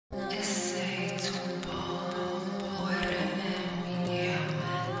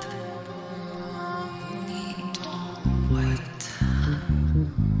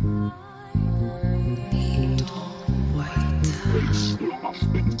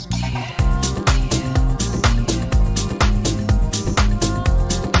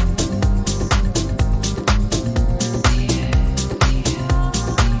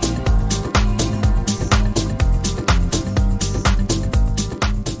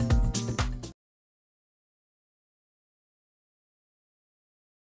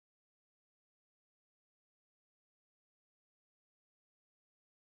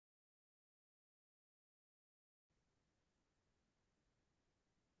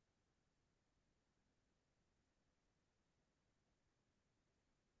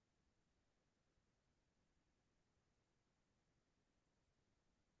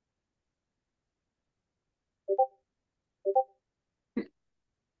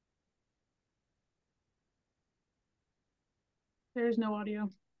There's no audio.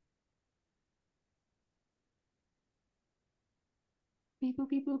 Beep, boop,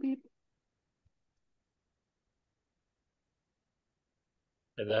 beep, boop, beep.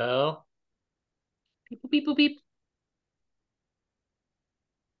 Hello? Beep, boop, beep, boop, beep.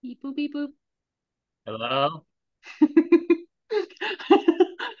 Beep, boop, beep, boop. Hello?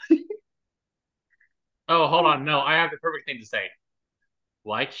 Oh, hold on. No, I have the perfect thing to say.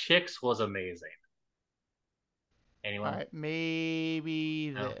 White Chicks was amazing. All Anyone? right,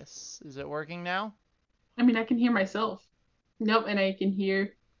 maybe No. this. Is it working now? I mean, I can hear myself. Nope, and I can hear.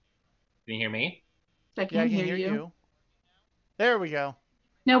 Can you hear me? I Yeah, I can can hear hear you. you. There we go.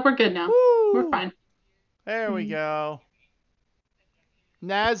 No, we're good now. Woo! We're fine. There we go.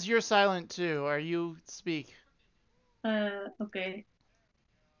 Naz, you're silent too. Are you speak? Okay.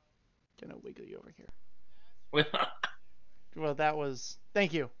 Gonna wiggle you over here. Well, Well, that was.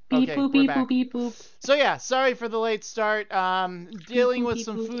 Thank you. Beep, Okay, boop, we're beep, back. boop, beep, boop. So yeah, sorry for the late start. Dealing boop, with beep,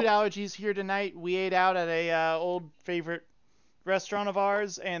 some boop. food allergies here tonight. We ate out at a old favorite restaurant of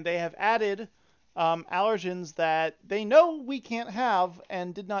ours, and they have added allergens that they know we can't have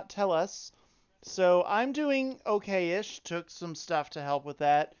and did not tell us. So I'm doing okay-ish. Took some stuff to help with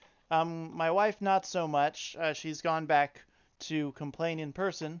that. My wife not so much. She's gone back to complain in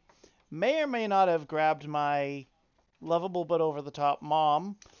person. May or may not have grabbed my lovable but over-the-top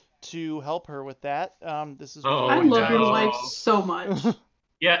mom to help her with that. This is Oh, I recording love time. your no. wife so much.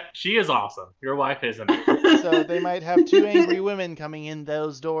 Yeah, she is awesome. Your wife is amazing. So they might have two angry women coming in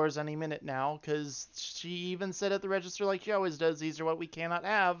those doors any minute now, because she even said at the register, like she always does, these are what we cannot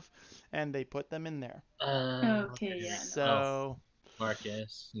have, and they put them in there. Okay, yeah. So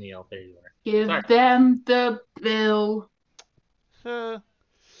Marcus, Neil, there you are. Give Sorry. them the bill. uh,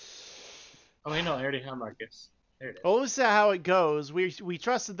 Oh, wait, no, I already have Marcus. There it is. well, this is how it goes. We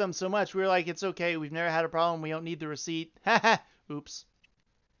trusted them so much. We were like, it's okay. We've never had a problem. We don't need the receipt. Oops.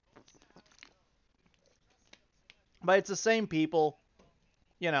 But it's the same people,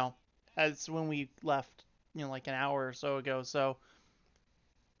 as when we left, like an hour or so ago. So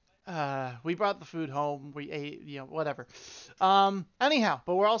we brought the food home. We ate, whatever. Anyhow,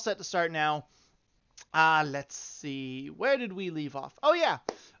 but we're all set to start now. Let's see. Where did we leave off? Oh, yeah.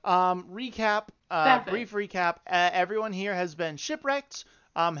 Recap. Brief recap. Everyone here has been shipwrecked.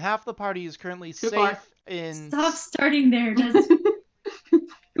 Half the party is currently Too safe far. in. Stop starting there. That's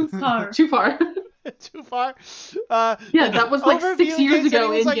too far. Too far. Too far. Yeah, that was like 6 years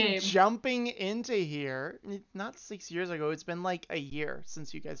ago in game. Jumping into here. Not 6 years ago. It's been like a year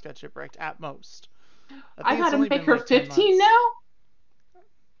since you guys got shipwrecked at most. I had him make her like 10 15 months. now?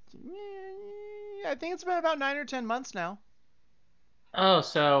 I think it's been about 9 or 10 months now. Oh,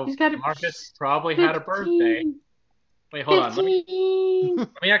 so He's got a Marcus probably had a birthday. Wait, hold on.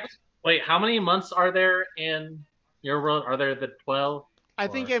 Wait, how many months are there in your world? Are there the 12? I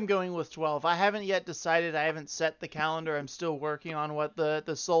think I'm going with 12. I haven't yet decided. I haven't set the calendar. I'm still working on what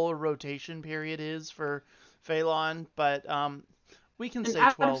the solar rotation period is for Phalon, but we can say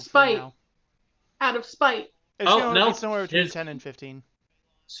 12 for now. Out of spite. It's going to be somewhere between 10 and 15.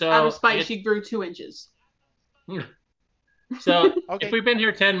 So out of spite, she grew 2 inches. So okay. If we've been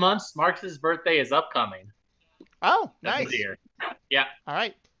here 10 months, Marcus's birthday is upcoming. Oh, nice. Yeah. All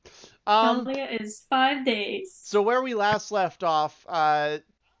right. Julia is 5 days. So where we last left off,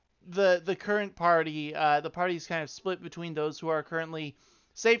 the current party, the party's kind of split between those who are currently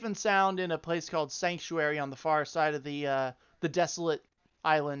safe and sound in a place called Sanctuary on the far side of the desolate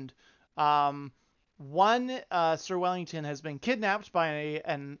island. One, Sir Wellington has been kidnapped by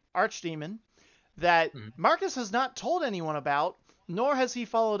an archdemon that Marcus has not told anyone about, nor has he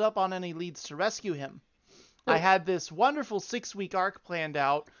followed up on any leads to rescue him. I had this wonderful 6-week arc planned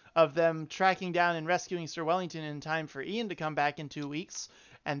out of them tracking down and rescuing Sir Wellington in time for Ian to come back in 2 weeks,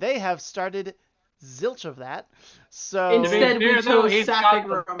 and they have started zilch of that. So instead, we chose sapphic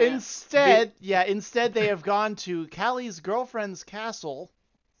romance. Instead, they have gone to Callie's girlfriend's castle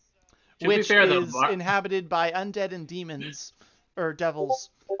which fair, is though, inhabited by undead and demons, or devils,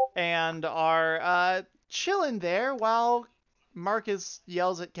 and are chilling there while Marcus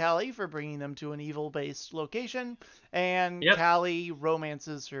yells at Callie for bringing them to an evil-based location, and Yep. Callie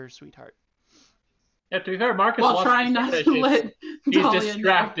romances her sweetheart. Yeah, to be fair, Marcus While wants trying not to let He's Dahlia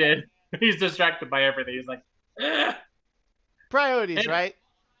distracted. He's distracted by everything. He's like, eh. Priorities, right?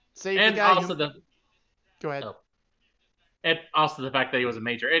 Save the And guy also who... Go ahead. Oh. And also the fact that he was a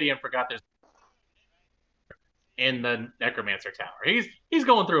major idiot and forgot there's in the Necromancer Tower. He's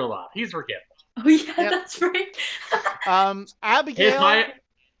going through a lot. He's forgetful. Oh yeah, that's right. Abigail.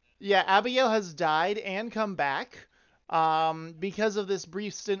 Yeah, Abigail has died and come back. Because of this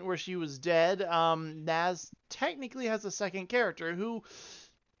brief stint where she was dead, Naz technically has a second character who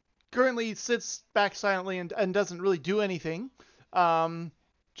currently sits back silently and doesn't really do anything.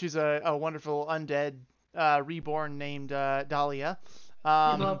 She's a wonderful undead reborn named Dahlia.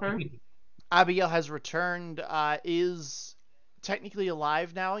 I love her. Abigail has returned, is technically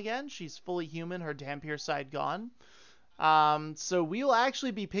alive now again. She's fully human, her Dampier side gone. So we'll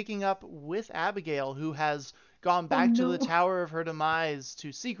actually be picking up with Abigail, who has gone back to the Tower of her demise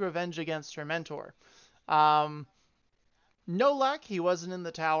to seek revenge against her mentor. No luck, he wasn't in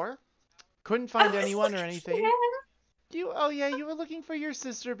the tower. Couldn't find anyone or anything. You were looking for your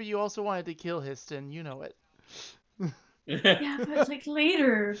sister, but you also wanted to kill Histon. You know it. Yeah, but like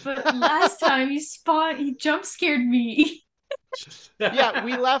later. But last time he jump scared me. Yeah,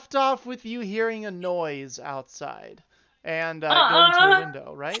 we left off with you hearing a noise outside and going to a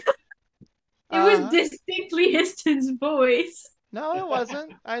window, right? It was distinctly Histon's voice. No, it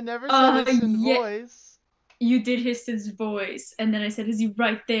wasn't. I never said Histon's voice. You did Histon's voice, and then I said, "Is he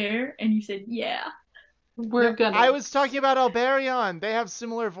right there?" And you said, "Yeah." I was talking about Alberion. They have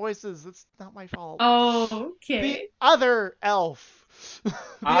similar voices. It's not my fault. Oh, okay. The other elf. The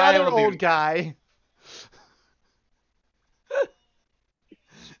other old guy.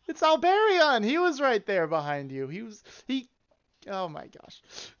 It's Alberion. He was right there behind you. Oh my gosh.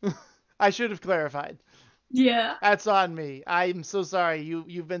 I should have clarified. Yeah. That's on me. I'm so sorry.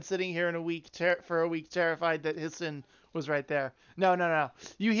 You've been sitting here for a week terrified that Histon was right there. No.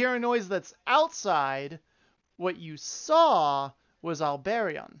 You hear a noise that's outside. What you saw was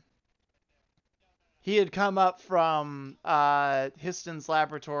Alberion. He had come up from Histon's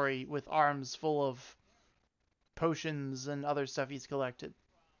laboratory with arms full of potions and other stuff he's collected.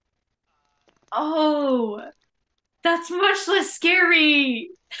 Oh, that's much less scary.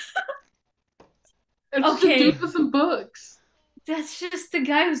 It's just a dude with some books. That's just the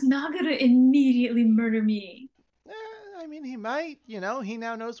guy who's not gonna immediately murder me. I mean, he might. He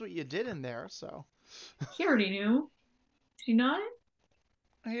now knows what you did in there, so. He already knew. Did he not?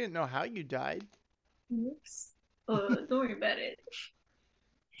 I didn't know how you died. Whoops. Don't worry about it.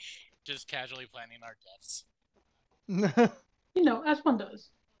 Just casually planning our deaths. As one does.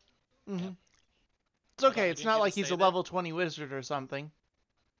 Mm-hmm. It's okay. It's not like he's a level 20 wizard or something.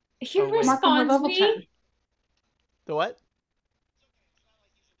 He responds me. 10. The what?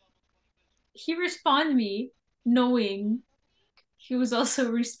 He responded me knowing he was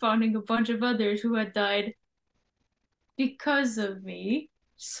also respawning a bunch of others who had died because of me.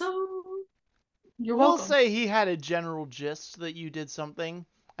 So we'll say he had a general gist that you did something,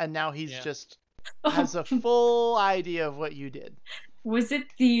 and now he's just has a full idea of what you did. Was it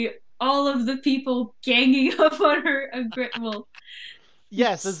all of the people ganging up on her?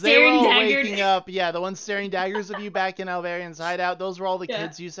 Yes, as they were all waking up. Yeah, the ones staring daggers at you back in Alvarion's hideout. Those were all the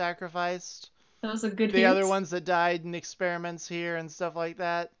kids you sacrificed. That was a good The other ones that died in experiments here and stuff like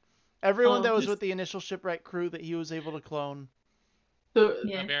that. Everyone that was with the initial shipwreck crew that he was able to clone.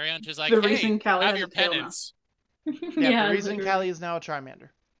 Alvarion is like, hey, have your penance. The reason Callie is now a Charmander.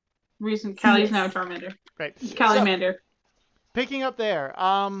 Reason Callie is now a Charmander. Great. Callie-mander. Picking up there.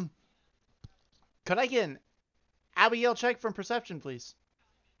 Could I get an Abigail check from perception, please?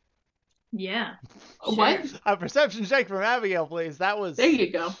 Yeah. Sure. What? A perception check from Abigail, please. That was... There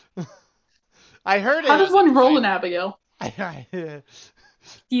you go. I heard it. How does one roll an Abigail?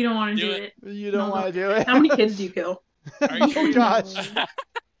 You don't want to do it. You don't want to do it. How many kids do you kill? Oh gosh.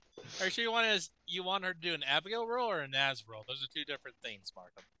 Are you sure you want her to do an Abigail roll or a Naz roll? Those are two different things,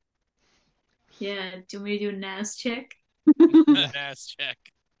 Markham. Yeah, do we do a Naz check? Naz check.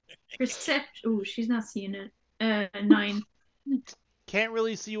 Perception. Oh, she's not seeing it. 9. Can't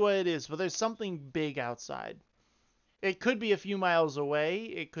really see what it is, but there's something big outside. It could be a few miles away.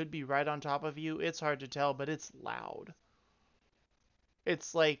 It could be right on top of you. It's hard to tell, but it's loud.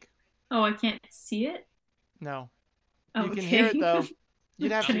 It's like... Oh, I can't see it? No. Oh, you can hear it, though.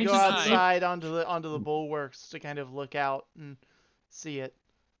 You'd have to go outside outside onto the bulwarks to kind of look out and see it.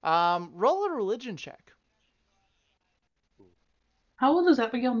 Roll a religion check. How well does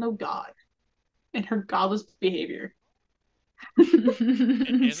Abigail know God and her godless behavior?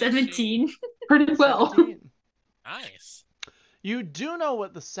 Isn't 17. Pretty well. 17. Nice. You do know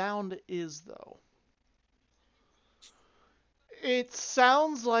what the sound is, though. It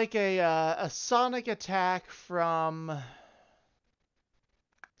sounds like a sonic attack from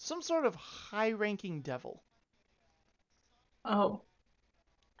some sort of high-ranking devil. Oh.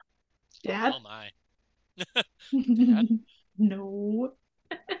 Dad? Oh my. No.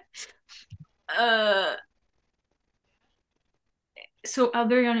 uh so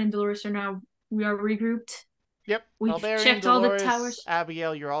Alberion and Dolores we are regrouped. Yep. We've Alberian, checked all the Dolores, towers.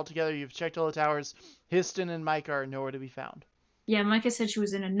 Abigail, you're all together. You've checked all the towers. Histon and Micah are nowhere to be found. Yeah, Micah said she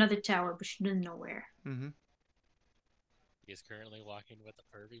was in another tower, but she didn't know where. Mm-hmm. He is currently walking with a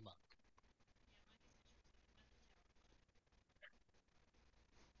pervy monk.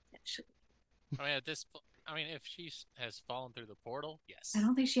 Actually, I mean, if she has fallen through the portal, yes. I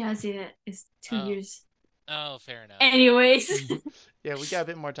don't think she has yet. It's 2 years. Oh, fair enough. Anyways. Yeah, we got a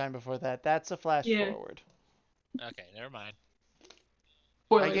bit more time before that. That's a flash forward. Okay, never mind.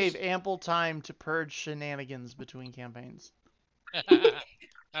 Spoilers. I gave ample time to purge shenanigans between campaigns.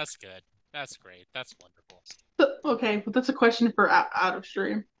 That's good. That's great. That's wonderful. Okay, but that's a question for out of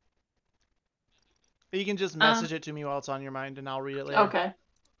stream. You can just message it to me while it's on your mind, and I'll read it later. Okay.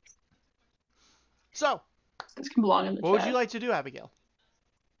 So, This can belong in the what chat. would you like to do, Abigail?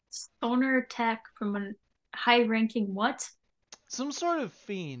 Stoner attack from a high-ranking what? Some sort of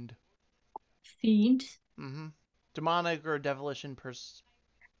fiend. Fiend? Mm-hmm. Demonic or devilish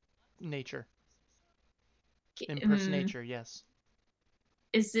nature. Impersonature, yes.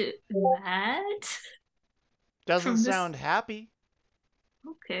 Is it mad? Doesn't sound happy.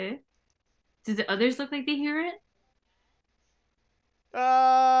 Okay. Do the others look like they hear it?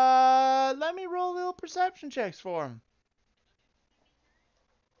 Let me roll little perception checks for him.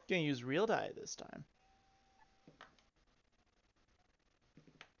 Gonna use real die this time.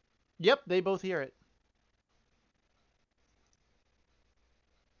 Yep, they both hear it.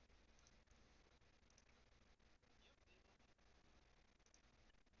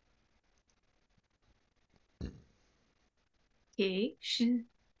 Okay, she's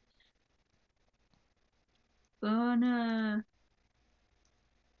gonna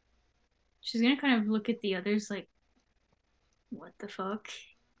kind of look at the others like, what the fuck?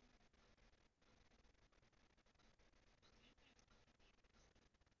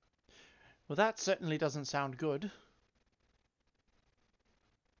 Well, that certainly doesn't sound good.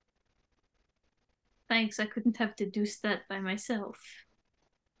 Thanks, I couldn't have deduced that by myself.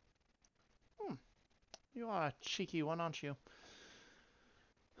 You are a cheeky one, aren't you?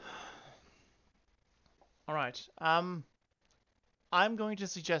 Alright, I'm going to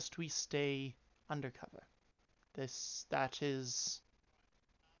suggest we stay undercover. That is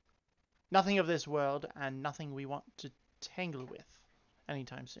nothing of this world and nothing we want to tangle with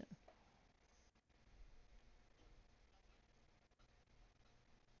anytime soon.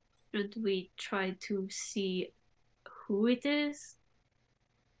 Should we try to see who it is?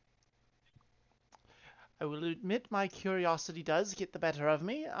 I will admit my curiosity does get the better of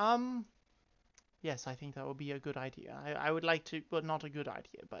me. Yes, I think that would be a good idea. I would like to, well, not a good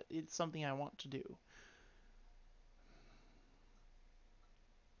idea, but it's something I want to do.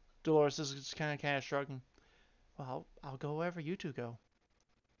 Dolores is just kind of shrugging. Well, I'll go wherever you two go.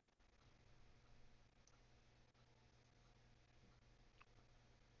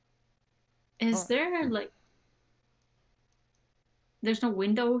 Is there like there's no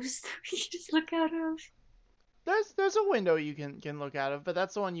windows that we can just look out of? There's a window you can look out of, but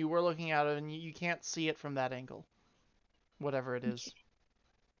that's the one you were looking out of, and you can't see it from that angle. Whatever it is. Okay.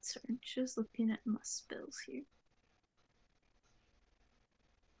 Sorry, I'm just looking at my spells here.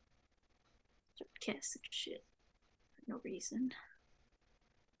 Start casting shit for no reason.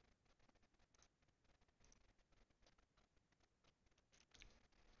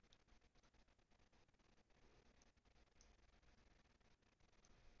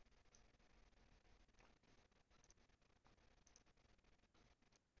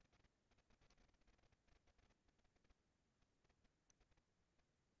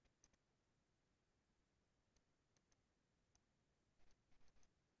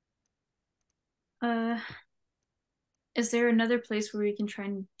 Is there another place where we can try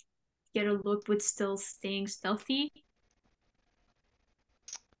and get a look with still staying stealthy?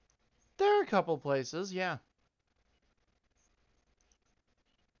 There are a couple places, yeah.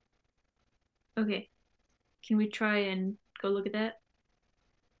 Okay. Can we try and go look at that?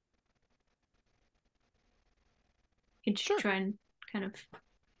 Can you Sure. try and kind of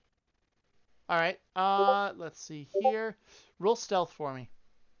All right. Let's see here. Roll stealth for me.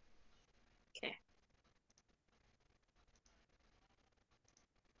 Okay.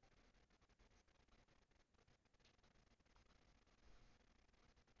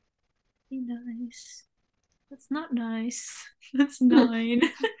 Be nice. That's not nice. That's 9.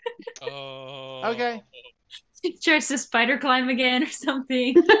 Oh. Okay. He tries to spider climb again or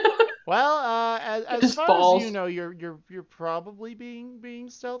something. Well, as just far falls. as you know, you're probably being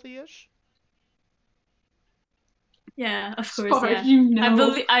stealthy-ish. Yeah, of As course, far yeah. as you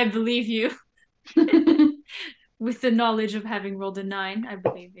know. I believe you. With the knowledge of having rolled a 9, I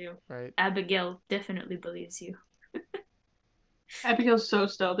believe you. Right. Abigail definitely believes you. Abigail's so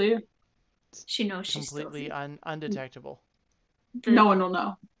stealthy. She knows she's Completely stealthy. undetectable. No The one will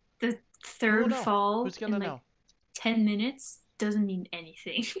know. the Who third know? fall Who's gonna in like know? 10 minutes doesn't mean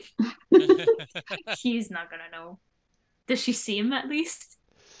anything. He's not gonna know. Does she see him at least?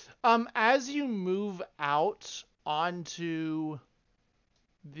 As you move out onto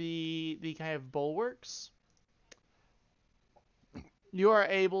the kind of bulwarks, you are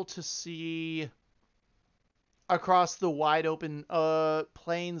able to see across the wide open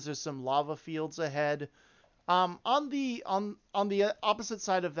plains. There's some lava fields ahead. On the opposite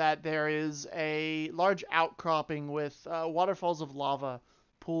side of that, there is a large outcropping with waterfalls of lava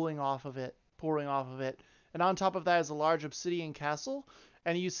pouring off of it. And on top of that is a large obsidian castle,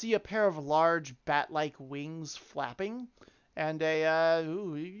 and you see a pair of large bat-like wings flapping. And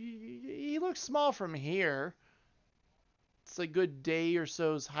he looks small from here. It's a good day or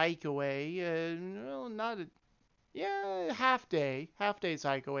so's hike away. Well, not a, yeah, half day's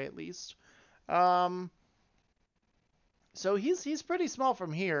hike away at least. Um, So he's pretty small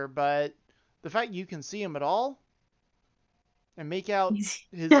from here, but the fact you can see him at all and make out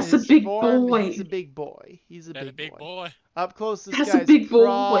That's a his big form, boy. he's a big boy. He's a That a big big boy. boy. Up close, this That's a guy's big boy.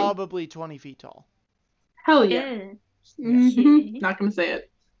 probably 20 feet tall. Hell yeah. Yeah. Mm-hmm. Not gonna say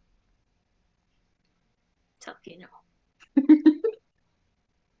it. Talking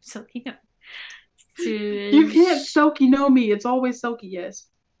Soaking up. You can't Soki know me. It's always Soki yes.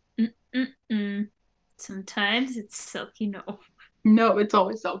 Mm-mm-mm. Sometimes it's Soaky no. No, it's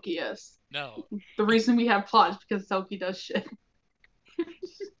always Soki yes. No. The reason we have plot is because Soki does shit.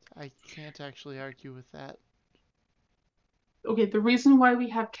 I can't actually argue with that. Okay, the reason why we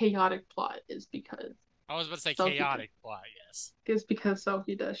have chaotic plot is because I was about to say Sophie chaotic plot, yes.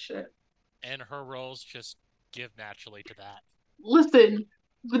 Soki does shit. And her roles just give naturally to that. Listen,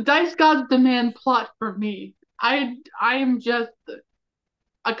 the dice gods demand plot from me. I am just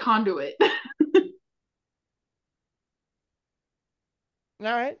a conduit.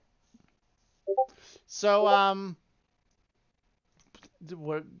 All right. So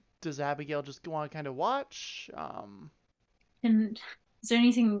what does Abigail just want to kind of watch? And is there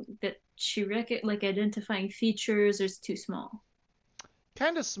anything that she like identifying features, or is it too small?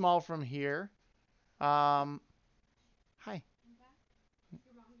 Kind of small from here. Hi.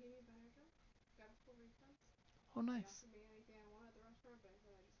 Oh, nice.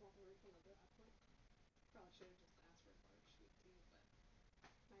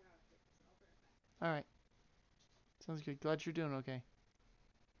 All right. Sounds good. Glad you're doing okay. I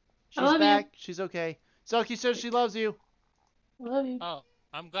She's love back. you. She's okay. Soki says she loves you. I love you. Oh,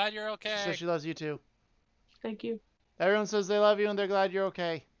 I'm glad you're She okay. says she loves you too. Thank you. Everyone says they love you and they're glad you're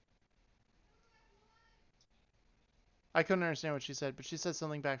okay. I couldn't understand what she said, but she said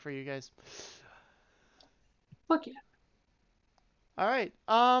something back for you guys. Fuck yeah. All right.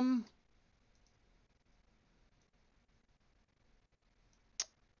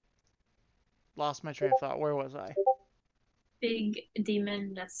 Lost my train of thought. Where was I? Big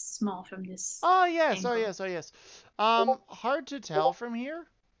demon that's small from this. Oh yes, angle. oh yes, oh yes. Hard to tell from here.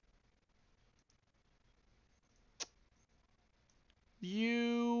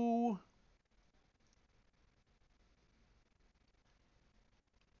 You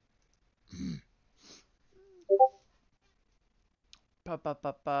pa pa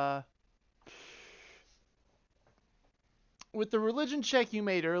pa pa. With the religion check you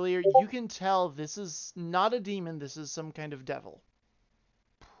made earlier, you can tell this is not a demon, this is some kind of devil.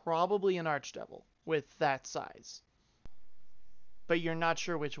 Probably an archdevil with that size. But you're not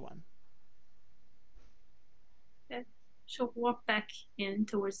sure which one. She'll walk back in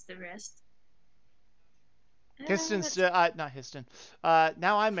towards the rest. Histon's not Histon.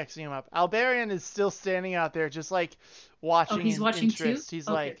 Now I'm mixing him up. Alberian is still standing out there, just like watching. Oh, he's watching interest. too. He's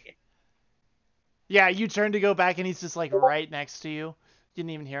Okay, like, okay. yeah. You turn to go back, and he's just like right next to you. Didn't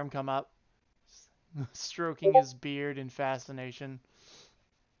even hear him come up, stroking his beard in fascination.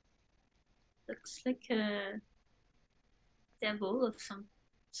 Looks like a devil of some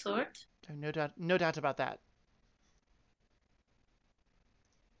sort. No doubt about that.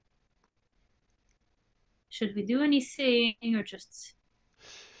 Should we do anything or just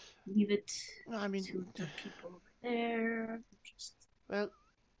leave it I mean, to the people over there? Just... Well,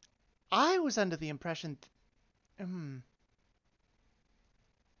 I was under the impression.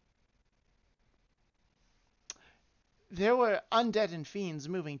 There were undead and fiends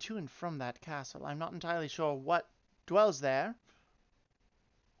moving to and from that castle. I'm not entirely sure what dwells there,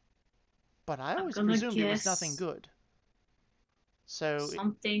 but I always presumed it was nothing good. So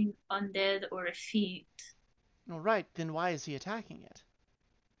something undead or a fiend. All right, then why is he attacking it?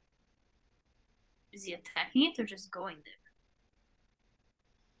 Is he attacking it or just going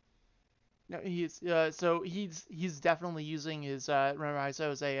No, there? he's definitely using his remember I said it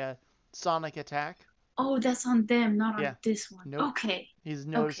was a sonic attack. Oh, that's on them, not on this one. Nope. Okay. He's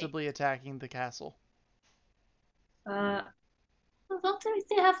noticeably attacking the castle. Don't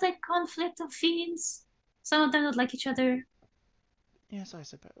they have like conflict of fiends? Some of them don't like each other. Yes, I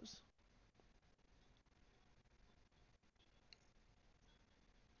suppose.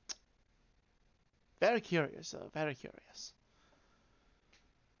 Very curious, though. Very curious.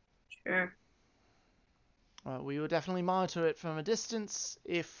 Sure. Well, we will definitely monitor it from a distance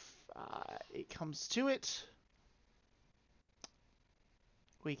if it comes to it.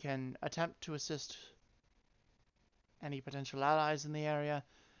 We can attempt to assist any potential allies in the area,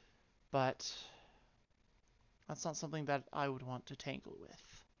 but that's not something that I would want to tangle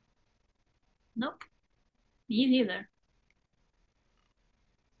with. Nope. Me neither.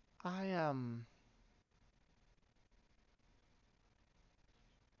 I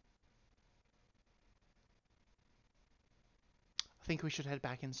think we should head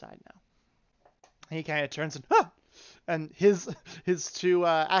back inside now. He kind of turns and his two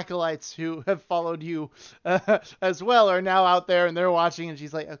acolytes who have followed you as well are now out there and they're watching, and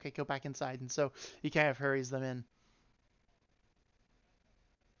she's like, okay, go back inside. And so he kind of hurries them in.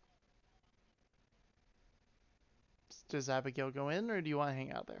 Does Abigail go in, or do you want to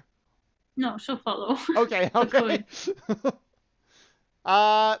hang out there? No, she'll follow. Okay.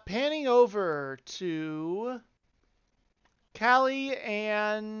 Panning over to Callie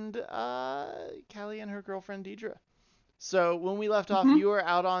and her girlfriend Deidre. So when we left off, you were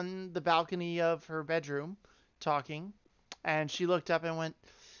out on the balcony of her bedroom talking, and she looked up and went,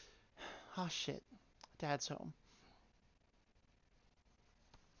 "Oh shit, Dad's home."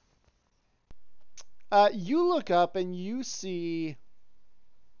 You look up and you see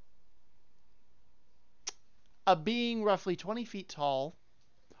a being roughly 20 feet tall.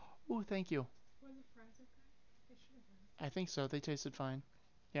 Oh, thank you. Were the fries okay? They should have been. I think so. They tasted fine.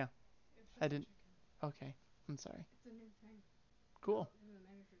 Yeah. I didn't. Okay. I'm sorry. It's a new thing. Cool.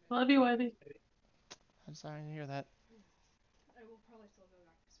 Love you, Ivy. I'm sorry to hear that. I will probably still go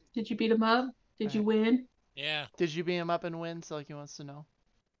back to sweet. Did you beat him up? Did you win? Yeah. Did you beat him up and win? So like he wants to know.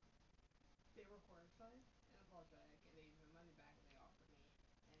 They were horrified and apologetic, and they gave me money back, and they offered me anything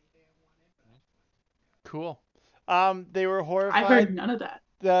I wanted, but I just wanted to go. Cool. They were horrified. I heard none of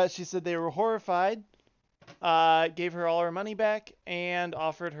that. She said they were horrified. Gave her all her money back and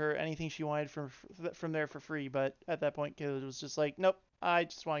offered her anything she wanted from there for free. But at that point, Caleb was just like, "Nope, I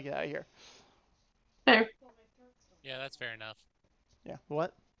just want to get out of here." Fair. Yeah, that's fair enough. Yeah.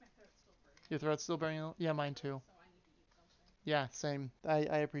 What? My throat's still burning. Your throat's still burning? Yeah, mine too. So I need to eat something. Yeah, same.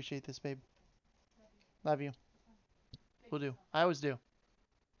 I appreciate this, babe. Love you. Will do. I always do.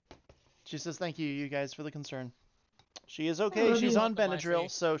 She says thank you guys for the concern. She is okay. She's on Benadryl,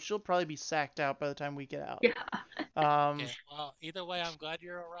 so she'll probably be sacked out by the time we get out. Yeah. Okay, well, either way, I'm glad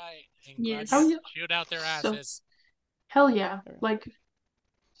you're all right. And Yes. glad you shoot out their asses. Hell yeah. Like,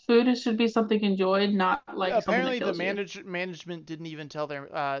 food should be something enjoyed, not like apparently something that the kills you. management didn't even tell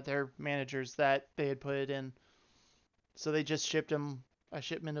their managers that they had put it in, so they just shipped them a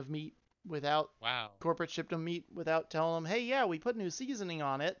shipment of meat without. Wow. Corporate shipped them meat without telling them, hey, yeah, we put new seasoning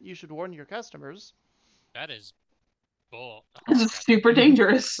on it. You should warn your customers. That is bull. It's super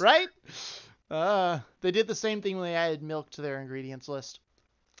dangerous. Right? They did the same thing when they added milk to their ingredients list.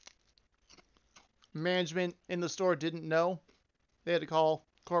 Management in the store didn't know. They had to call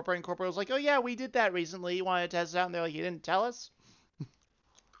corporate, and corporate was like, oh yeah, we did that recently. You want to test it out? And they're like, you didn't tell us?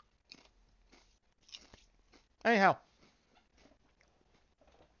 Anyhow.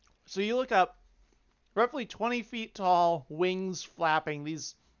 So you look up, roughly 20 feet tall, wings flapping,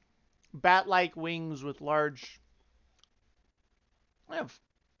 these bat-like wings with large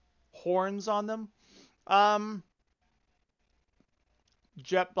horns on them.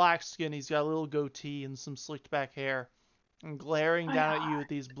 Jet black skin, he's got a little goatee and some slicked back hair, and glaring down at you with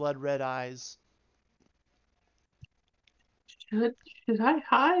these blood red eyes. Should I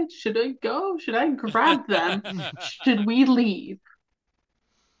hide? Should I go? Should I grab them? Should we leave?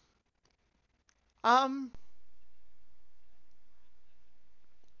 And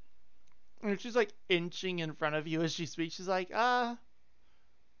she's like inching in front of you as she speaks. She's like,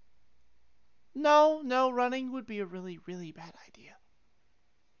 no, running would be a really, really bad idea.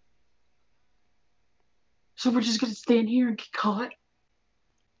 So we're just gonna stand here and get caught?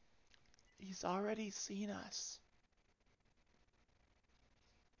 He's already seen us.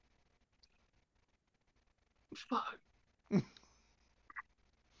 Fuck.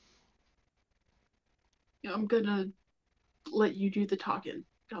 I'm gonna let you do the talking.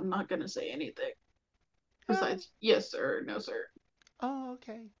 I'm not gonna say anything. Besides, yes, sir, no, sir. Oh,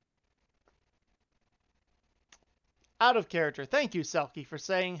 okay. Out of character. Thank you, Selkie, for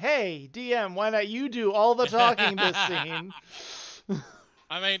saying, hey, DM, why not you do all the talking this scene?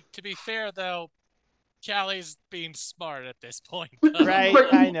 I mean, to be fair, though, Callie's being smart at this point. Right,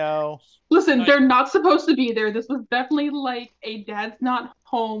 I know. Listen, Like, they're not supposed to be there. This was definitely like a dad's not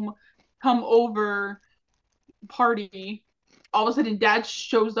home, come over party. All of a sudden, dad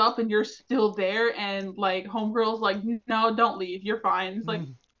shows up and you're still there, and like homegirl's like, no, don't leave. You're fine. It's like,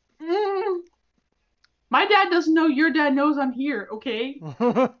 my dad doesn't know your dad knows I'm here, okay?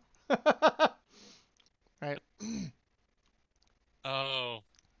 Right. oh,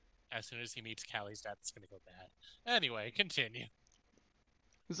 as soon as he meets Callie's dad, it's gonna go bad. Anyway, continue.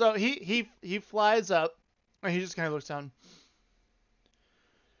 So he flies up, and he just kind of looks down.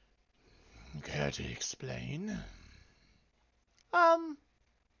 Care to explain?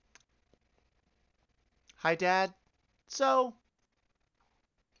 Hi, Dad. So,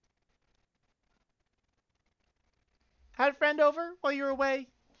 had a friend over while you were away.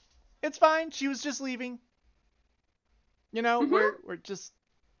 It's fine. She was just leaving. You know, we're just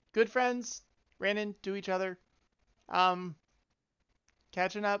good friends. Ran into each other.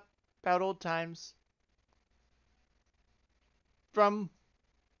 Catching up about old times. From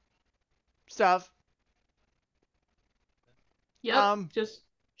stuff. Yep.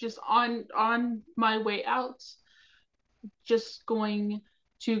 Just on my way out. Just going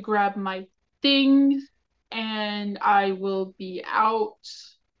to grab my things, and I will be out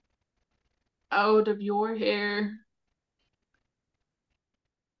of your hair.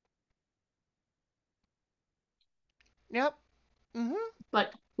 Yep.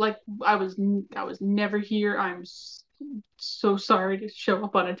 Like I was never here. I'm so sorry to show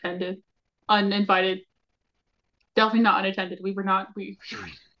up uninvited. Definitely not unattended. We were not.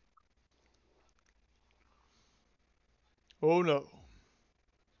 Oh no.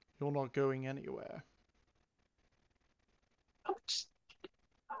 You're not going anywhere. I'm just,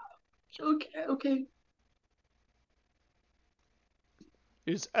 okay.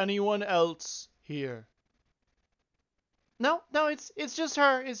 Is anyone else here? No, it's just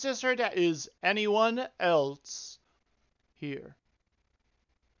her. It's just her dad. Is anyone else here?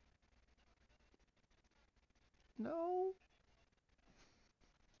 No.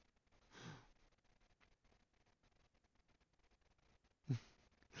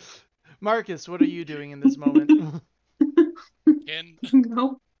 Marcus, what are you doing in this moment?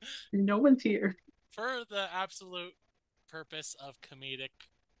 No one's here. For the absolute purpose of comedic.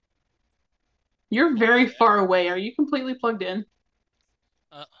 You're very far away. Are you completely plugged in?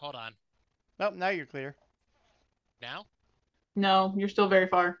 Hold on. Oh, now you're clear. Now? No, you're still very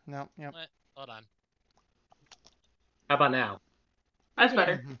far. No, yep. What? Hold on. How about now? That's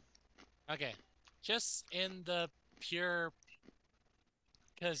better. Okay. Just in the pure...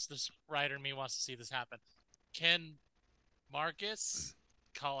 Because this writer in me wants to see this happen. Can Marcus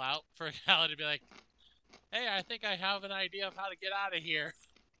call out for Callie to be like, hey, I think I have an idea of how to get out of here.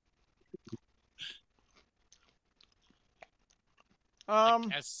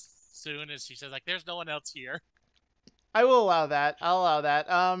 Like, as soon as she says, like, there's no one else here. I will allow that. I'll allow that.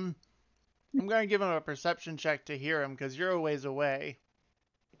 I'm going to give him a perception check to hear him, because you're a ways away.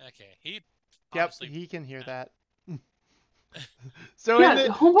 Okay, Yep, he can hear that. So yeah, down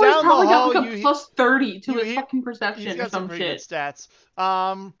homeboy's probably the hall, got like a plus 30 to his fucking perception he's got or some pretty shit. good stats.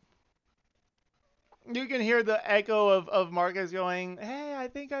 You can hear the echo of Marcus going, hey, I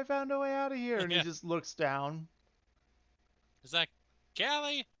think I found a way out of here. And he just looks down. It's like,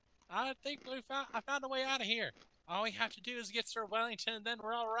 Callie, I think I found a way out of here. All we have to do is get Sir Wellington, and then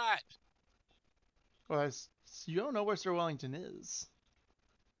we're all right. Well, you don't know where Sir Wellington is.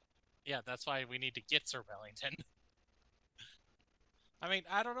 Yeah, that's why we need to get Sir Wellington. I mean,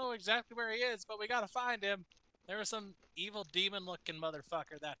 I don't know exactly where he is, but we gotta find him. There was some evil demon-looking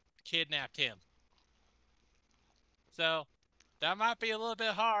motherfucker that kidnapped him. So, that might be a little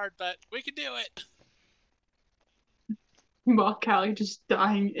bit hard, but we can do it. While Callie just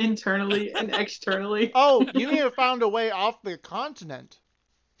dying internally and externally. Oh, you may have found a way off the continent.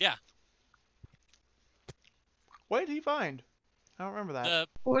 Yeah. What did he find? I don't remember that. The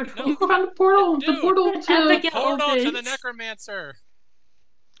Portal. You found a portal. Dude, the portal the to Abigail portal to the opens. necromancer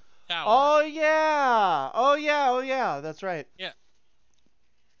tower. Oh yeah. Oh yeah. Oh yeah. That's right. Yeah.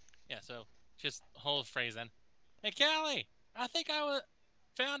 So just whole phrase then. Hey, Callie, I think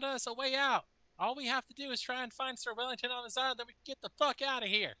found us a way out. All we have to do is try and find Sir Wellington on his island, then we can get the fuck out of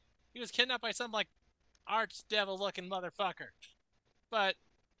here. He was kidnapped by some, like, arch-devil-looking motherfucker. But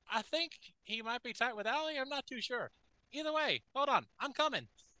I think he might be tight with Allie. I'm not too sure. Either way, hold on. I'm coming.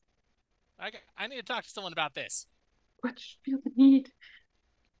 I need to talk to someone about this. what you feel the need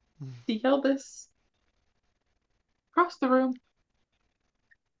to yell this across the room,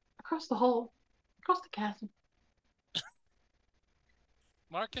 across the hall, across the castle.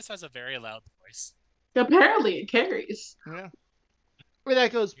 Marcus has a very loud voice. Apparently it carries. Yeah. Well,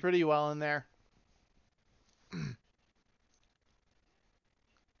 that goes pretty well in there.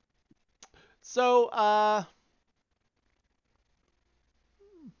 So,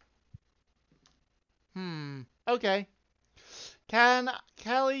 okay. Can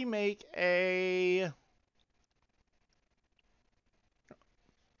Kelly make a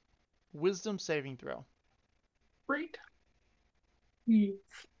wisdom saving throw? Great.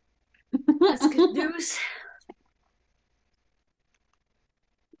 That's good news.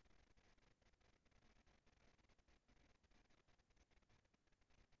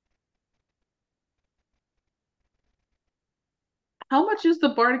 How much is the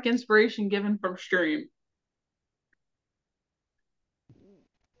bardic inspiration given from stream?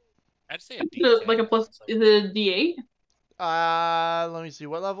 I'd say a D10. Like a plus, is it a D8? Let me see.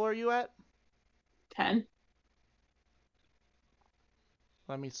 What level are you at? 10.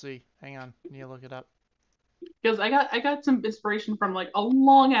 Let me see. Hang on. I need to look it up. Because I got some inspiration from like a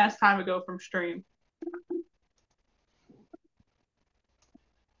long ass time ago from stream.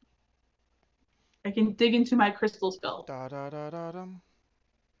 I can dig into my crystal spell.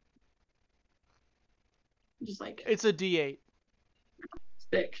 Just like It's a D8.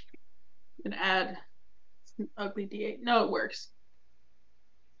 stick and add an ugly D8. No, it works.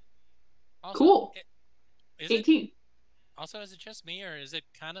 Also, Cool. Is 18. Also, is it just me, or is it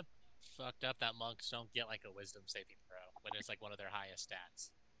kind of fucked up that monks don't get like a wisdom saving throw when it's like one of their highest stats?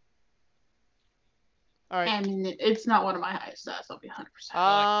 All right. I mean, it's not one of my highest stats. I'll be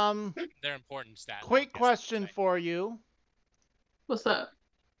 100%. They're important stats. Quick question for you. What's up?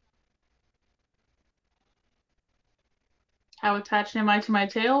 How attached am I to my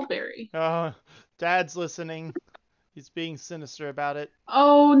tail? Very. Dad's listening. He's being sinister about it.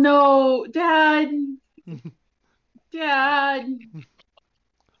 Oh no, Dad. Dad.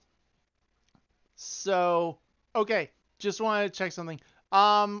 So, okay. Just wanted to check something.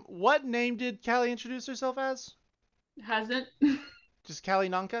 What name did Callie introduce herself as? Hasn't. Just Callie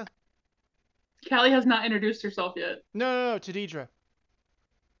Nanka? Callie has not introduced herself yet. No, to Deidre.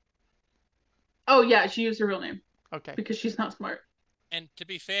 Oh yeah, she used her real name. Okay. Because she's not smart. And to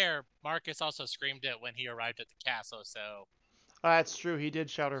be fair, Marcus also screamed it when he arrived at the castle, so... That's true. He did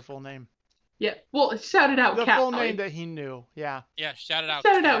shout her full name. Yeah, well, shout it out, The Callie. full name that he knew, yeah. Yeah, shout it out,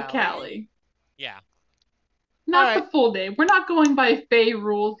 Shout it out, Callie. Yeah. Not the full name. We're not going by Fae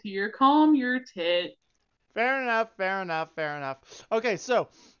rules here. Calm your tit. Fair enough. Okay, so,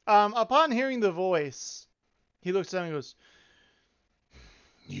 upon hearing the voice, he looks down and goes,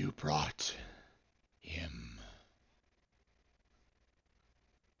 "You brought him."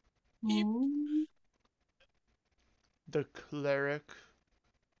 The cleric.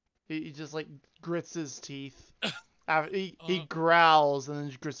 He just like grits his teeth. He growls and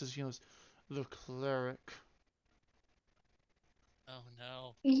then grits his teeth. The cleric. Oh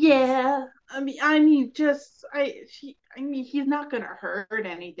no. Yeah, I mean, he's not gonna hurt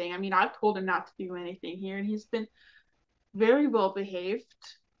anything. I mean, I've told him not to do anything here, and he's been very well behaved.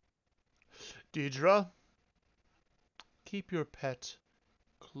 Deidre, keep your pet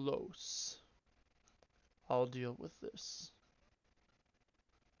close. I'll deal with this.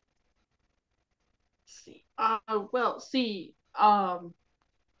 He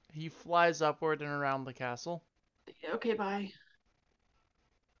flies upward and around the castle. Okay, bye.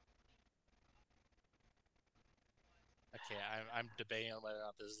 Okay, I'm debating on whether or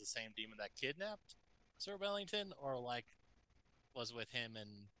not this is the same demon that kidnapped Sir Wellington, or like was with him and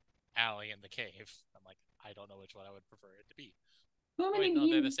Allie in the cave. I'm like, I don't know which one I would prefer it to be. Well, Wait, no,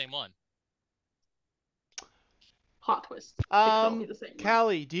 they're the same one. Plot twist. It could all be the same one.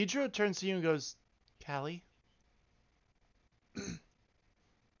 Callie, Deidre turns to you and goes, "Callie,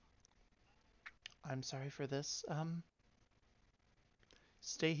 I'm sorry for this.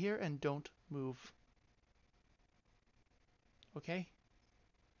 stay here and don't move. Okay?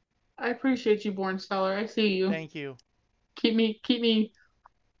 I appreciate you, Born Stellar. I see you. Thank you. Keep me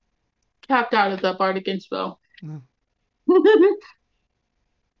capped out of that bardic inspo. You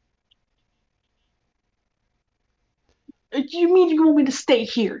mean you want me to stay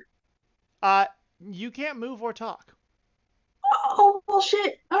here? You can't move or talk. Oh, well,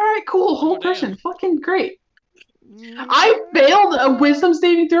 shit. All right, cool. Whole damn. person. Fucking great. Mm, I failed a wisdom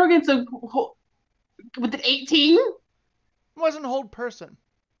saving throw against a with an 18. wasn't hold person.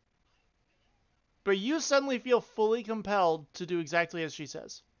 But you suddenly feel fully compelled to do exactly as she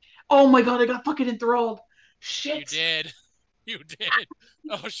says. Oh my god, I got fucking enthralled. Shit. You did. You did.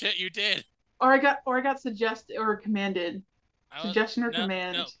 Oh shit, you did. Or I got suggested or commanded. Suggestion or no,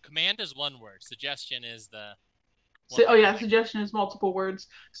 command? No, command is one word. Suggestion is the. Oh yeah, suggestion is multiple words.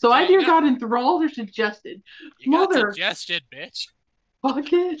 So I you either got enthralled or suggested. You got Mother. suggested, bitch.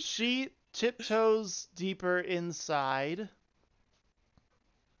 Fuck it. She tiptoes deeper inside.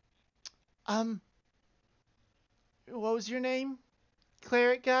 What was your name?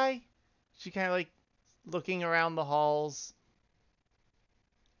 Cleric guy? She kind of like looking around the halls.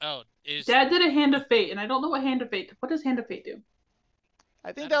 Oh, Dad did a hand of fate, and I don't know what hand of fate. What does hand of fate do?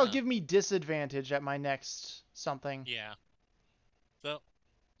 I think that'll give me disadvantage at my next something. Yeah. So,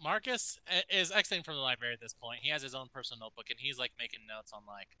 Marcus is exiting from the library at this point. He has his own personal notebook, and he's like making notes on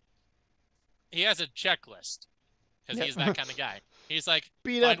like. He has a checklist because he's that kind of guy. He's like,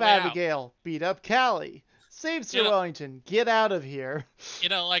 beat up Abigail, beat up Callie, save Sir Wellington, get out of here. You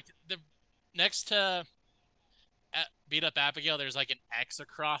know, like the next to beat up Abigail, there's like an X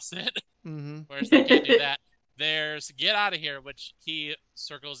across it, where it's like, can't do that. There's get out of here, which he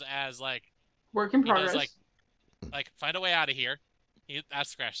circles as like work in progress. Does, like find a way out of here. That's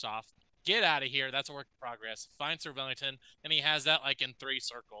scratched off. Get out of here. That's a work in progress. Find Sir Wellington, and he has that like in 3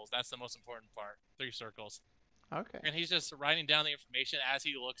 circles. That's the most important part. 3 circles. Okay. And he's just writing down the information as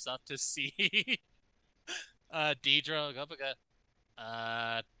he looks up to see Deidre.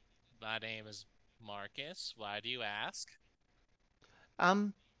 My name is Marcus. Why do you ask?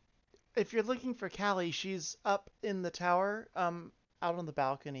 If you're looking for Callie, she's up in the tower, out on the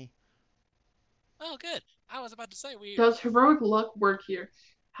balcony. Oh, good. I was about to say we. Does heroic luck work here?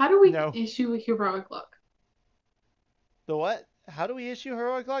 How do we issue a heroic luck? The what? How do we issue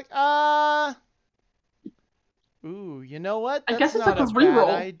heroic luck? Ooh, you know what? That's I guess it's not like a bad reroll.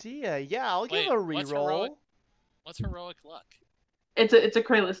 idea. Yeah, I'll give a reroll. What's heroic luck? It's a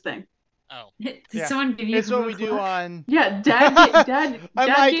Kralis thing. Oh. Did someone give you It's what we do luck? on. Yeah, Dad I'm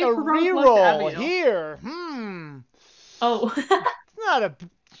like gave a heroic luck to reroll Abigail. here. Oh. It's not a.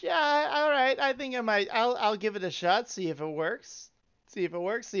 Yeah, all right. I think I might. I'll give it a shot. See if it works. See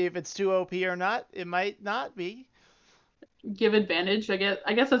if it's too OP or not. It might not be. Give advantage. I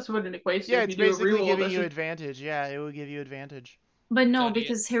guess that's what it equates to. Yeah, if it's you do a basically reroll, giving you advantage. Yeah, it will give you advantage. But no,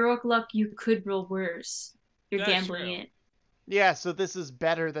 because heroic luck, you could roll worse. You're gambling it. Yeah, so this is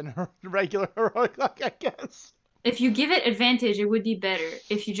better than regular heroic luck, I guess. If you give it advantage, it would be better.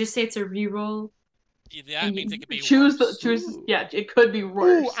 If you just say it's a reroll. That means it could be worse. Yeah, it could be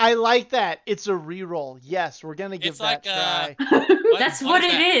worse. Ooh, I like that. It's a reroll. Yes, we're gonna give that a try. That's what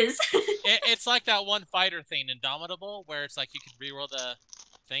it is. It's like that one fighter thing, Indomitable, where it's like you can reroll the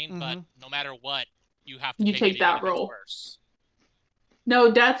thing, but no matter what, you have to take that roll. Worse.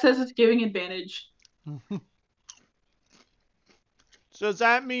 No, Dad says it's giving advantage. So does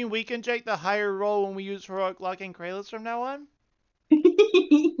that mean we can take the higher roll when we use heroic luck and Kralis from now on?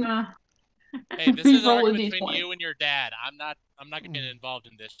 Hey, this is an argument between you and your dad. I'm not getting involved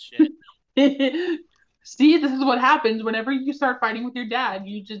in this shit. See, this is what happens whenever you start fighting with your dad.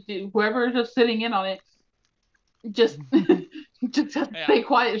 You just do whoever is just sitting in on it. Just stay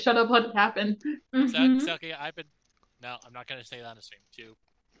quiet, shut up, let it happen. So okay, No, I'm not gonna say that on the stream.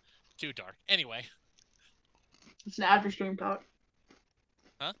 Too dark. Anyway. It's an after stream talk.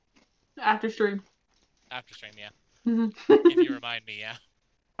 Huh? After stream. After stream, yeah. If you remind me, yeah.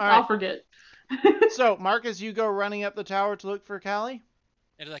 All right. I'll forget. So, Marcus, you go running up the tower to look for Callie?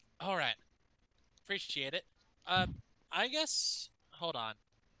 It's like, all right. Appreciate it. I guess, hold on.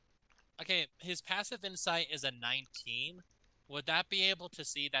 Okay, his passive insight is a 19. Would that be able to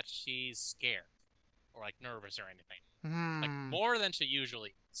see that she's scared? Or, like, nervous or anything? Like, more than she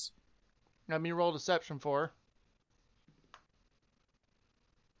usually is. Let me roll deception for her.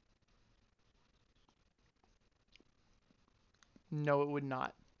 No, it would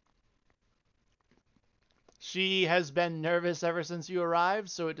not. She has been nervous ever since you arrived,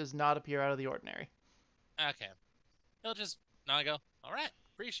 so it does not appear out of the ordinary. Okay. He'll just nod and go, all right,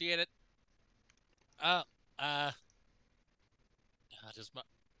 appreciate it.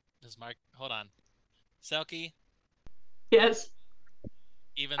 Does Mark hold on? Selkie, Yes.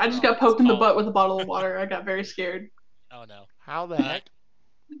 evens I or just got odds? poked in the Call butt it. with a bottle of water. I got very scared. Oh no. How the Uh, heck?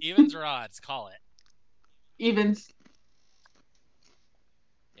 Evens or odds? Call it. Evens.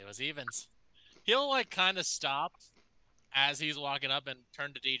 It was evens. He'll like kind of stop as he's walking up and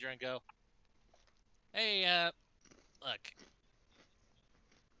turn to Deidre and go, "Hey, look,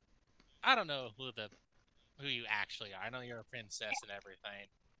 I don't know who you actually are. I know you're a princess and everything,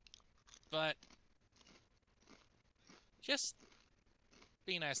 but just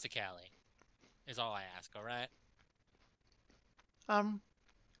be nice to Callie is all I ask. All right?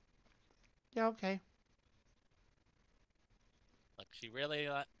 Yeah, okay. Look, she really,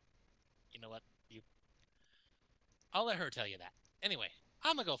 you know what? I'll let her tell you that. Anyway,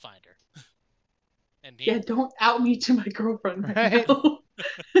 I'm gonna go find her." And Yeah, don't out me to my girlfriend right now.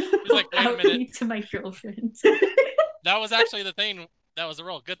 he's like, "Wait a Out minute." me to my girlfriend. That was actually the thing. That was the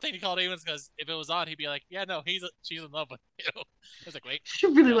role. Good thing he called evens because if it was odd, he'd be like, "Yeah, no, she's in love with you." I was like, "Wait, She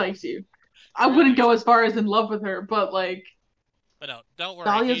really no. likes you. She I really wouldn't likes go you." as far as in love with her, but like, But no, don't worry.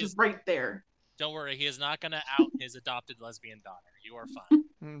 Dahlia's right there. Don't worry. He is not gonna out his adopted lesbian daughter. You are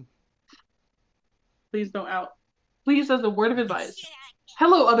fine. Please don't out. Please, as a word of advice.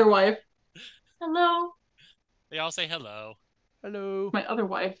 Hello, other wife. Hello. They all say hello. Hello. My other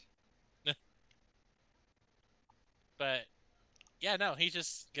wife. But yeah, no, he's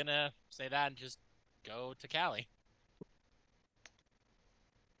just gonna say that and just go to Callie.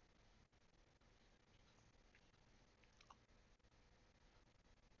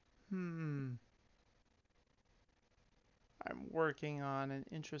 I'm working on an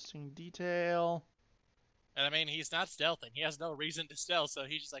interesting detail. And I mean, he's not stealthing. He has no reason to stealth, so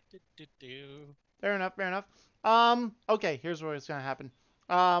he's just like, do. Fair enough, fair enough. Okay, here's what's gonna happen.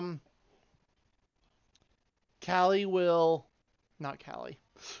 Callie will... Not Callie.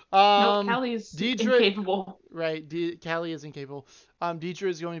 No, Callie's Deidre... incapable. Right, Callie is incapable. Deidre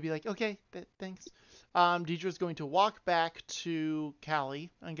is going to be like, okay, thanks. Deidre is going to walk back to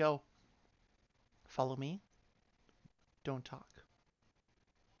Callie and go, follow me. Don't talk.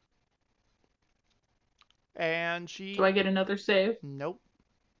 And she... Do I get another save? Nope.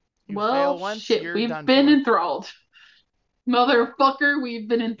 You well, fail once, shit, you're we've done been for. enthralled. Motherfucker, we've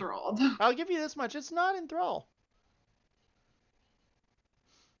been enthralled. I'll give you this much. It's not enthrall.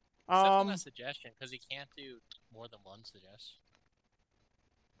 It's definitely a suggestion because he can't do more than one suggestion.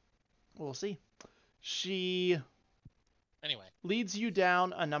 We'll see. She anyway leads you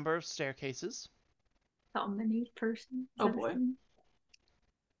down a number of staircases. Dominate person. Oh boy. Can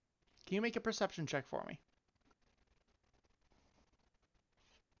you make a perception check for me?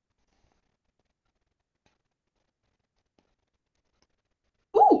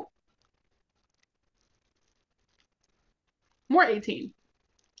 Ooh! More 18.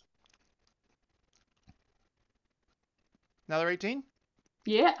 Another 18?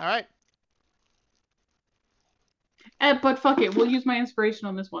 Yeah. All right. But fuck it. We'll use my inspiration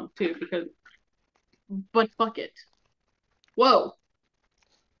on this one too, because. But fuck it. Whoa.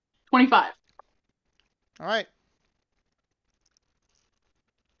 25. All right.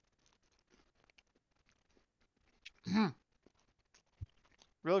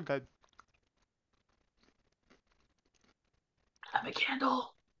 Really good. I'm a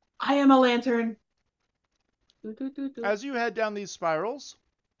candle. I am a lantern. As you head down these spirals,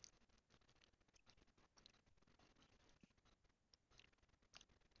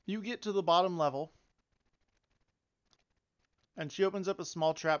 you get to the bottom level, and she opens up a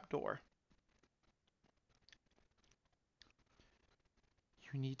small trap door.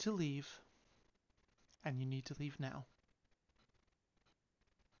 You need to leave, and you need to leave now.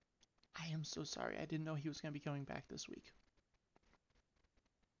 I am so sorry. I didn't know he was going to be coming back this week.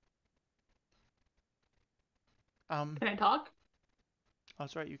 Can I talk? Oh,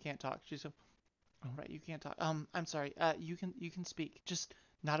 that's right. You can't talk. She's so... Oh, right. You can't talk. I'm sorry. You can speak. Just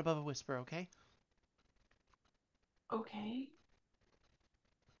not above a whisper, okay? Okay.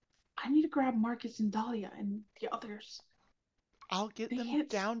 I need to grab Marcus and Dahlia and the others. I'll get them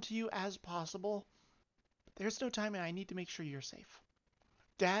down to you as possible. There's no time, and I need to make sure you're safe.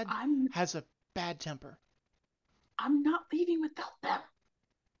 Dad has a bad temper. I'm not leaving without them.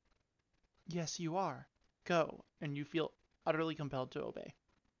 Yes, you are. Go, and you feel utterly compelled to obey.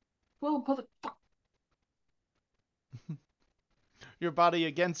 Well, motherfucker. Your body,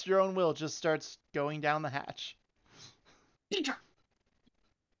 against your own will, just starts going down the hatch. Teacher.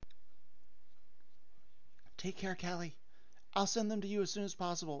 Take care, Callie. I'll send them to you as soon as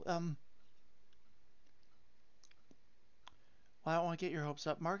possible. Well, I don't want to get your hopes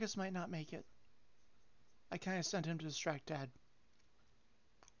up. Marcus might not make it. I kind of sent him to distract Dad.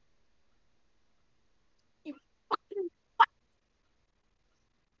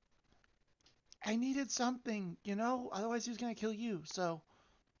 I needed something, you know? Otherwise he was gonna kill you, so...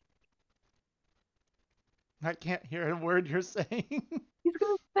 I can't hear a word you're saying. He's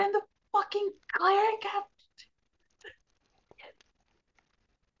gonna send the fucking cleric after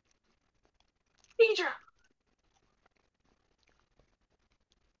Deidre.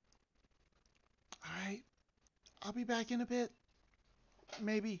 Alright, I'll be back in a bit.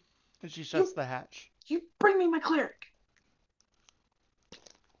 Maybe. And she shuts the hatch. You bring me my cleric.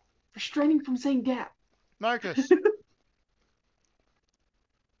 Restraining from saying dad. Marcus!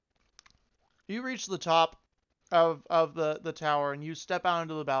 You reach the top of the tower and you step out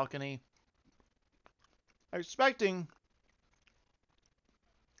into the balcony, expecting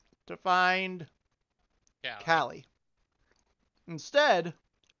to find Callie. Instead,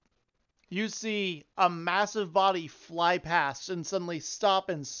 you see a massive body fly past and suddenly stop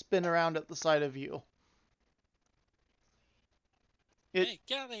and spin around at the side of you. Hey,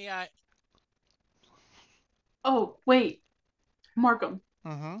 Callie, Oh, wait. Markham.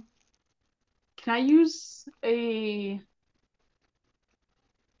 Mm-hmm. Can I use a...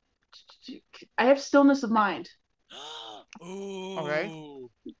 I have stillness of mind. Ooh. Okay.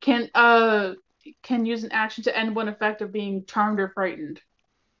 Can use an action to end one effect of being charmed or frightened.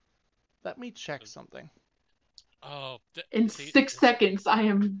 Let me check something. Oh. In 6 seconds, I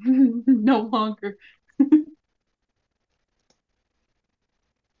am no longer...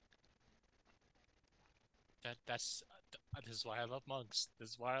 This is why I love monks.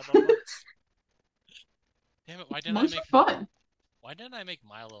 This is why I love monks. Damn it! Monks are fun. Why didn't I make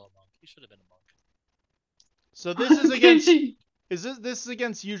Milo a monk? He should have been a monk. So this is against... This is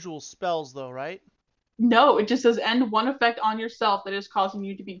against usual spells, though, right? No, it just says end one effect on yourself that is causing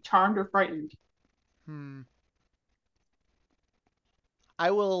you to be charmed or frightened.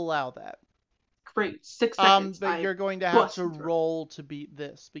 I will allow that. Great. 6 seconds. But you're going to have to roll to beat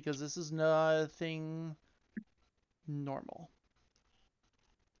this, because this is nothing normal.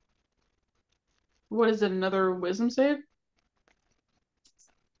 What is it, another wisdom save?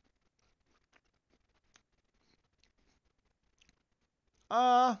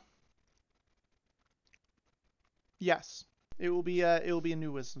 Yes. It will be a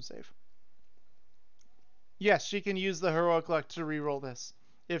new wisdom save. Yes, she can use the heroic luck to re-roll this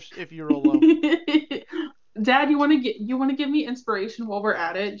if you roll low. Dad, you want to give me inspiration while we're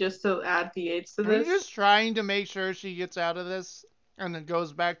at it, just to add d8s to this? I'm just trying to make sure she gets out of this and then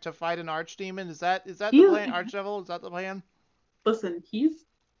goes back to fight an archdemon. Is that the plan? Archdevil? Is that the plan? Listen,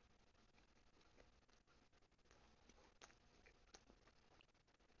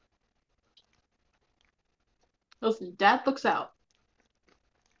 Listen, Dad looks out.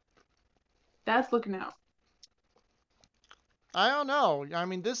 Dad's looking out. I don't know. I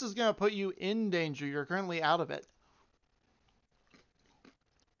mean, this is going to put you in danger. You're currently out of it.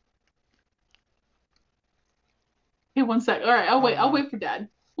 Hey, 1 sec. All right, I'll wait. I'll wait for Dad.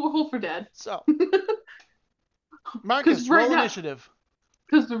 We'll hold for Dad. So, Marcus, roll initiative.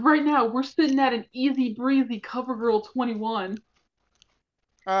 Because right now we're sitting at an easy breezy CoverGirl 21.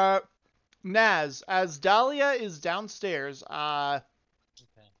 Naz, as Dahlia is downstairs,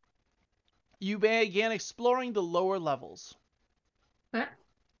 you began exploring the lower levels.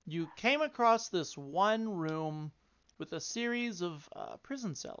 You came across this one room with a series of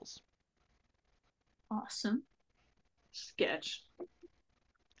prison cells. Awesome. Sketch.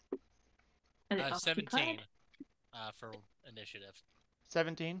 17 for initiative.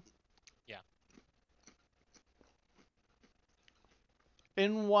 17? Yeah.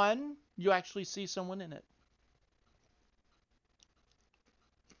 In one, you actually see someone in it.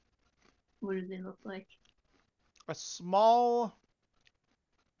 What do they look like? A small,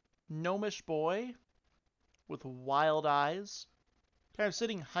 gnomish boy with wild eyes, kind of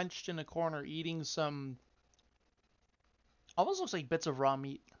sitting hunched in a corner eating some, almost looks like bits of raw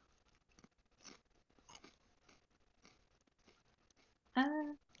meat.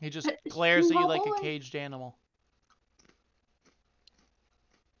 He just glares at you like a caged animal.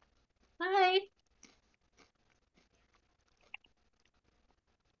 Hi.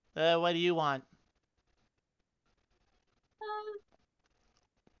 What do you want?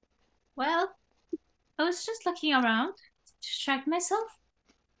 Well, I was just looking around to distract myself.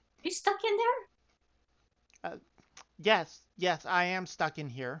 Are you stuck in there? Yes, I am stuck in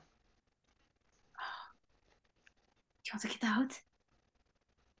here. Do you want to get out?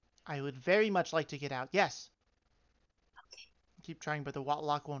 I would very much like to get out. Yes. Okay. Keep trying, but the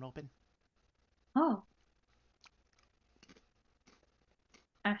lock won't open. Oh.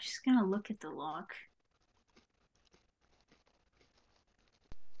 I'm just gonna look at the lock.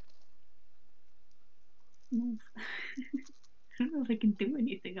 I don't know if I can do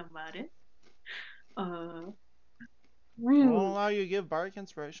anything about it. Uh, Won't Rude. allow you to give bardic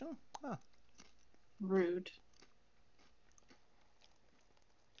inspiration? Huh. Rude.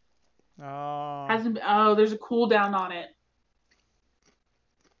 Oh. Hasn't been, oh, there's a cooldown on it.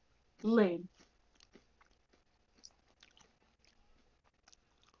 Lame.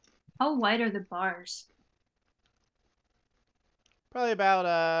 how wide are the bars? Probably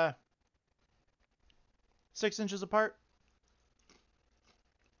about 6 inches apart.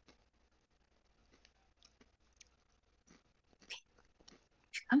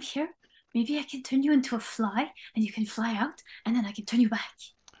 If you come here, maybe I can turn you into a fly, and you can fly out, and then I can turn you back.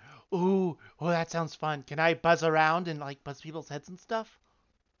 Ooh, oh, that sounds fun. Can I buzz around and like buzz people's heads and stuff?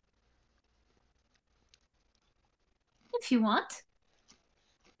 If you want.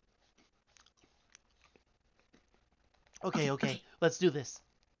 Okay. Let's do this.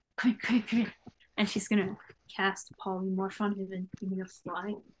 Come here. And she's gonna cast polymorph on him and being a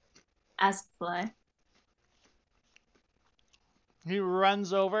fly. As a fly. He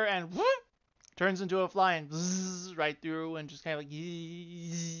runs over and whoop, turns into a fly and bzzz, right through and just kind of like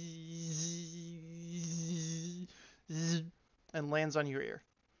and lands on your ear.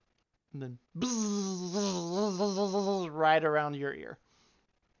 And then bzzz, right around your ear.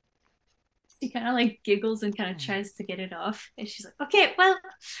 She kind of like giggles and kind of tries to get it off. And she's like, okay, well,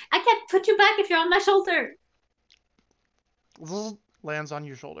 I can't put you back if you're on my shoulder. Lands on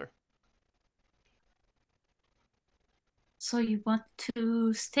your shoulder. So you want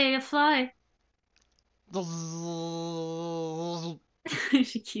to stay a fly?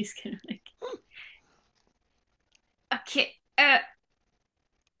 She keeps kind of like, okay,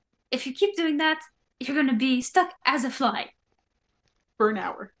 if you keep doing that, you're gonna be stuck as a fly. For an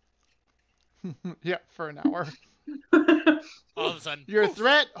hour. Yeah, for an hour. All of a sudden, Your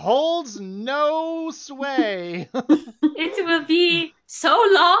threat holds no sway. It will be so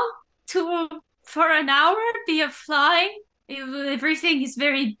long for an hour be a fly. Everything is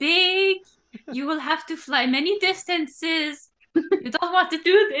very big. You will have to fly many distances. You don't want to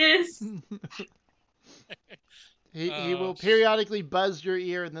do this. He will periodically buzz your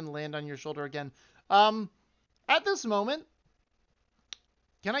ear and then land on your shoulder again. At this moment,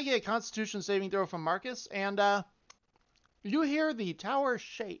 can I get a Constitution saving throw from Marcus? And you hear the tower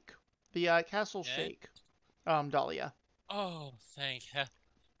shake, the castle shake. Dahlia. oh, thank you.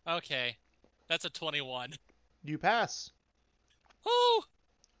 Okay, that's a 21. You pass. Woo!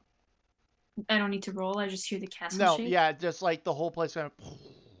 I don't need to roll. I just hear the castle No, shake. yeah, just like the whole place kind of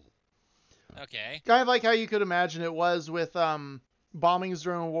Okay. kind of like how you could imagine it was with bombings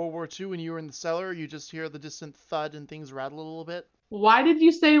during World War II when you were in the cellar. You just hear the distant thud and things rattle a little bit. Why did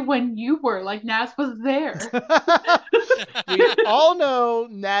you say when you were? Like Nas was there. We all know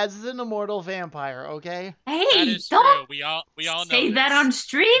Naz is an immortal vampire, okay? That Hey, is don't true. We all know say that this. on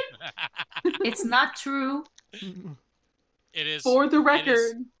stream. It's not true. It is. For the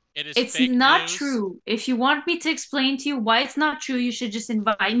record. It is It's fake not news. true. If you want me to explain to you why it's not true, you should just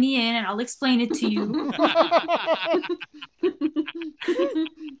invite me in and I'll explain it to you.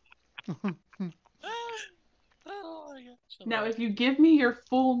 Oh my gosh. Now, if you give me your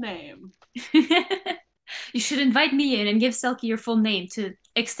full name. You should invite me in and give Selkie your full name to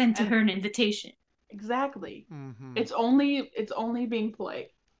extend to her an invitation. Exactly. Mm-hmm. It's only being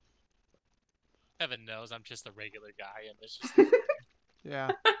polite. Heaven knows I'm just a regular guy, and it's just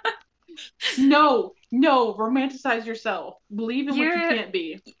Yeah. No, romanticize yourself. Believe in what you can't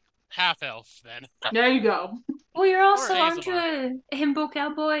be. half elf then. There you go. Well, you're also, Or aren't you ASMR. a himbo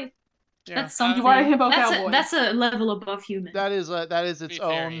cowboy? Yeah. That's something. You are a himbo cowboy. That's a level above human. That is To its be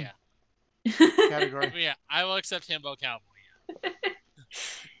fair, own yeah. category. But yeah, I will accept himbo cowboy.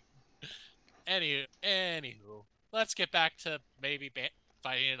 Anywho, let's get back to maybe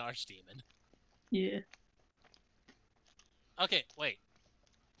fighting an archdemon. Yeah. Okay, wait.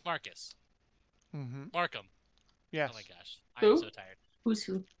 Marcus. Mm-hmm. Markham. Yes. Oh my gosh. Who? I'm so tired. Who's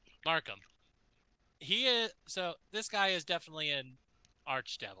who? Markham. He is so this guy is definitely an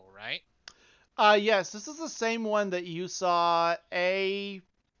archdevil, right? Yes, this is the same one that you saw A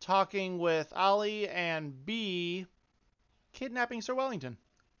talking with Ali and B kidnapping Sir Wellington.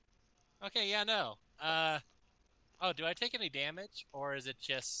 Okay, yeah, no. Oh, do I take any damage or is it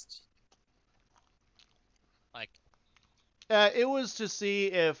just like It was to see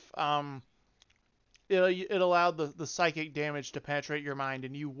if it allowed the psychic damage to penetrate your mind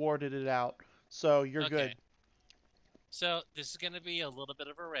and you warded it out. So you're good. So this is going to be a little bit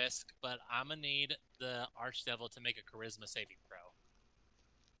of a risk, but I'm going to need the Archdevil to make a charisma saving throw.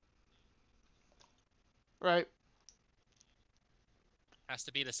 Right. Has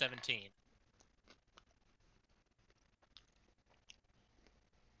to be the 17.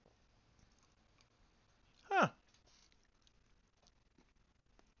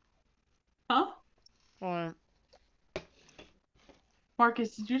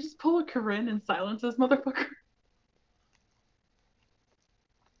 Marcus, did you just pull a Corinne and silence this motherfucker?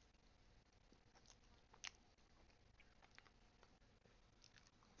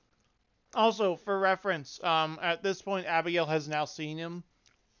 Also, for reference, at this point, Abigail has now seen him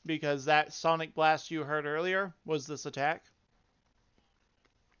because that sonic blast you heard earlier was this attack.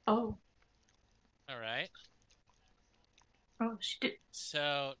 Oh. All right. Oh, she did.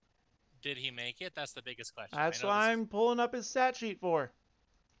 So, did he make it? That's the biggest question. That's what I'm pulling up his stat sheet for.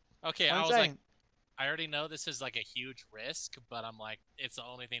 Okay, One I was second. like, I already know this is like a huge risk, but I'm like, it's the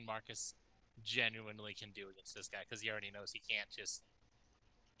only thing Marcus genuinely can do against this guy because he already knows he can't just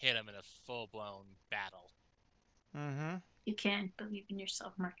hit him in a full-blown battle. Mm-hmm. You can believe in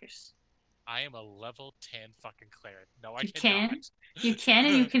yourself, Marcus. I am a level 10 fucking cleric. No, I You cannot. can. You can,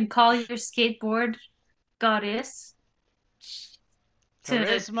 and you can call your skateboard goddess to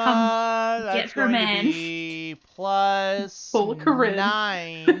Charisma, come that's get her going man. to be plus Pull a Corinne.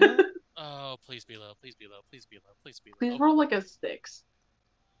 9. Oh, please be low. Please be low. Please be low. Please be low. Please roll like a 6.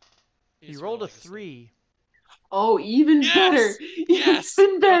 He rolled a 3. Oh, even Yes! better. Yes!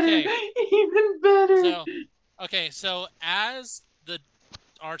 Even better. Okay. Even better. So as the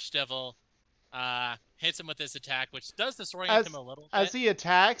Archdevil hits him with this attack, which does disorient him a little bit. As he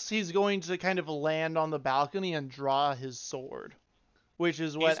attacks, he's going to kind of land on the balcony and draw his sword, which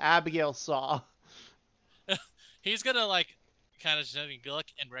is what Abigail saw. He's gonna like kind of look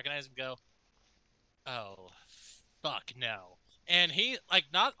and recognize him and go, oh, fuck no. And he, like,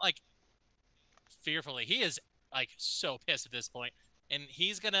 not like fearfully, he is like so pissed at this point. And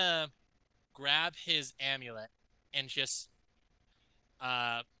he's gonna grab his amulet and just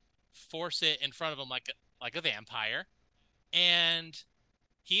force it in front of him like a vampire. And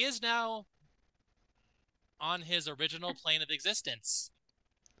he is now on his original plane of existence.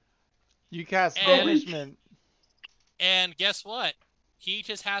 You cast banishment. And guess what? He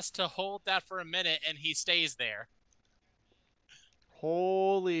just has to hold that for a minute and he stays there.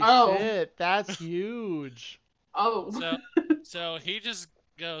 Holy shit, that's huge. Oh. So he just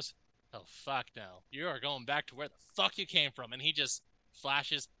goes, oh, fuck no. You are going back to where the fuck you came from. And he just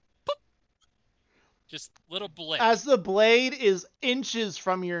flashes, boop, just little blip. As the blade is inches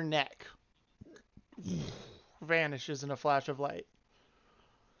from your neck. Vanishes in a flash of light.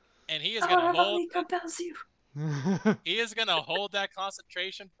 And he is going to hold... compels you. He is going to hold that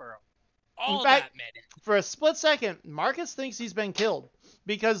concentration for all In fact, that minute. For a split second, Marcus thinks he's been killed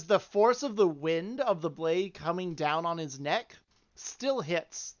because the force of the wind of the blade coming down on his neck still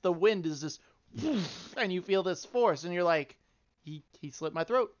hits. The wind is just, and you feel this force, and you're like, he slit my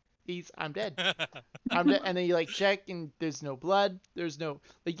throat. I'm dead. I'm dead. And then you like check, and there's no blood. There's no,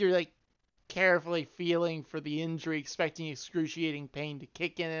 like, you're like carefully feeling for the injury, expecting excruciating pain to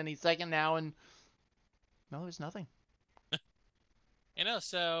kick in any second now, and no, there's nothing.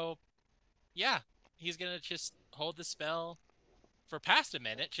 So yeah, he's gonna just hold the spell for past a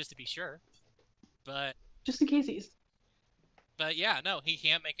minute just to be sure, but just in case But yeah, no, he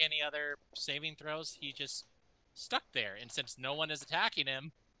can't make any other saving throws. He just stuck there, and since no one is attacking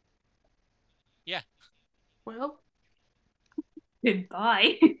him, yeah. Well,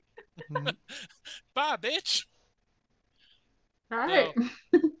 goodbye. Bye, bitch. All right.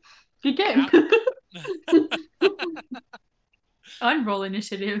 Good game. Unroll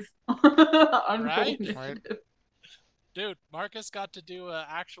initiative. Right? Initiative. Dude, Marcus got to do an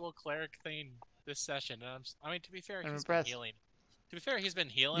actual cleric thing this session. I mean, to be fair, he's been healing. To be fair, he's been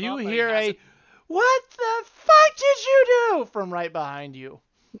healing. You hear a, what the fuck did you do? From right behind you.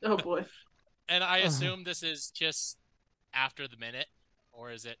 Oh, boy. And I assume this is just after the minute,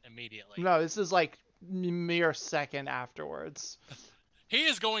 or is it immediately? No, this is like mere second afterwards. He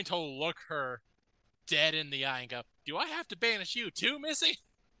is going to look her dead in the eye and go, do I have to banish you too, Missy?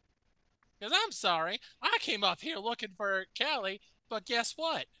 Because I'm sorry, I came up here looking for Callie, but guess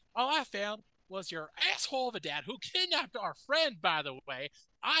what? All I found was your asshole of a dad who kidnapped our friend, by the way.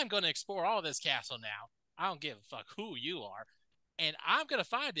 I'm going to explore all this castle now. I don't give a fuck who you are. And I'm going to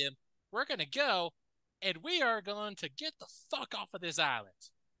find him. We're going to go, and we are going to get the fuck off of this island.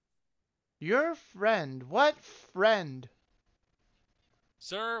 Your friend? What friend?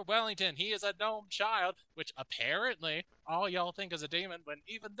 Sir Wellington, he is a gnome child, which apparently all y'all think is a demon, but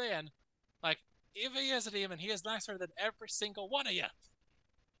even then, like, if he is a demon, he is nicer than every single one of you.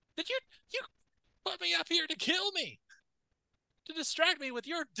 Did you put me up here to kill me? To distract me with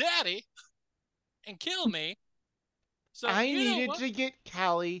your daddy and kill me? So I needed to get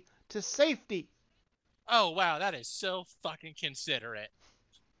Callie to safety. Oh, wow, that is so fucking considerate.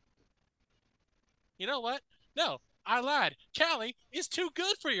 You know what? No, I lied. Callie is too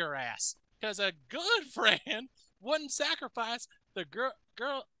good for your ass. Because a good friend wouldn't sacrifice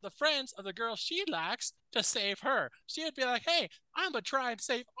the friends of the girl she likes to save her. She would be like, "Hey, I'm gonna try and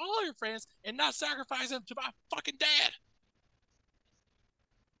save all your friends and not sacrifice them to my fucking dad."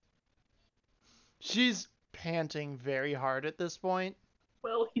 She's panting very hard at this point,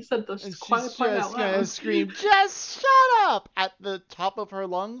 Well, he said the and quiet she's part just out gonna loud. scream, "Just shut up!" at the top of her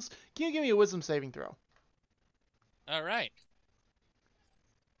lungs. Can you give me a wisdom saving throw? All right.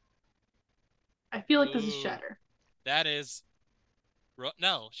 I feel like this is Ooh, Shatter. that is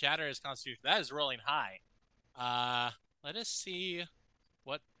no, Shatter is Constitution. That is rolling high. Let us see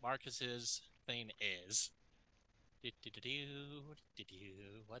what Marcus's thing is.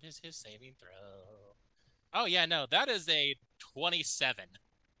 What is his saving throw? Oh yeah, no, that is a 27.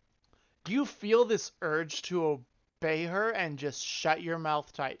 You feel this urge to obey her and just shut your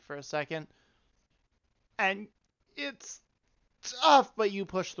mouth tight for a second. And it's tough, but you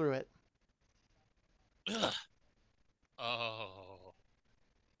push through it. Ugh. Oh,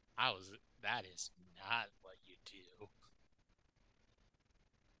 that is not what you do.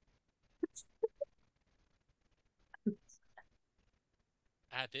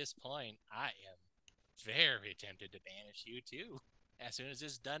 At this point, I am very tempted to banish you too. As soon as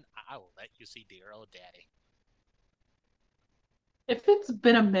it's done, I will let you see dear old daddy. If it's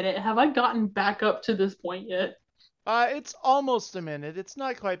been a minute, have I gotten back up to this point yet? It's almost a minute. It's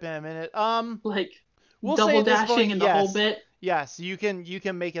not quite been a minute. Like We'll say double at this dashing point, and the whole bit? yes, you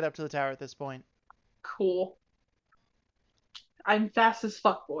can make it up to the tower at this point. Cool. I'm fast as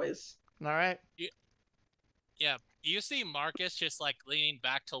fuck, boys. All right. Yeah, you see Marcus just like leaning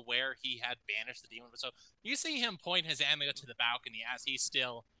back to where he had banished the demon. So you see him point his amulet to the balcony as he's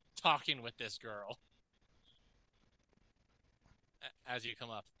still talking with this girl. As you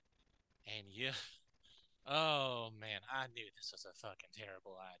come up, and oh man, I knew this was a fucking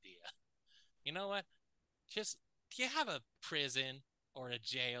terrible idea. You know what? Just, do you have a prison or a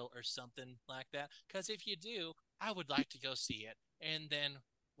jail or something like that? Because if you do, I would like to go see it, and then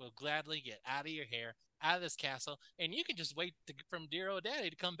we'll gladly get out of your hair, out of this castle, and you can just wait from dear old daddy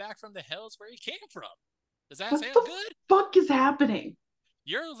to come back from the hells where he came from. Does that What sound the good? fuck is happening?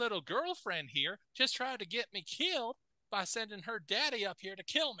 Your little girlfriend here just tried to get me killed by sending her daddy up here to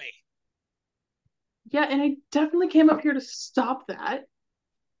kill me. Yeah, and I definitely came up here to stop that.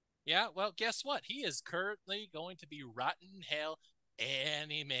 Yeah, well, guess what? He is currently going to be rotting in hell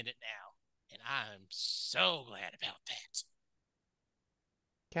any minute now. And I'm so glad about that.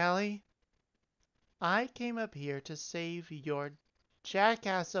 Callie, I came up here to save your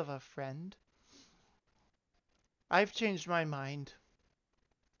jackass of a friend. I've changed my mind.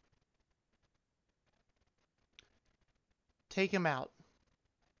 Take him out.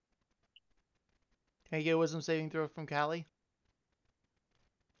 Can I get a wisdom saving throw from Callie?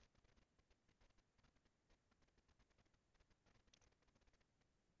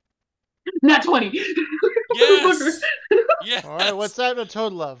 Not 20. Yes! Yes! All right, what's that a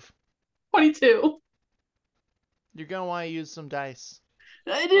total of? 22. You're going to want to use some dice.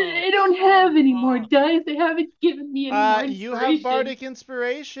 I don't have any more dice. They haven't given me any more inspiration. You have bardic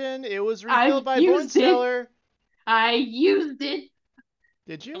inspiration. It was refilled I've by used Bornsteller. I used it.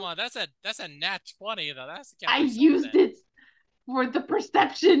 Did you? Come on, that's a nat 20, though. That's I used it for the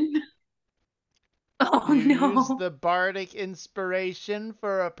perception. Oh you no. used the bardic inspiration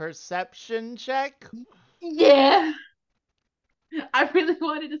for a perception check? Yeah. I really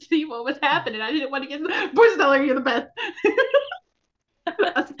wanted to see what was happening. I didn't want to get Bornsteller, you're the best.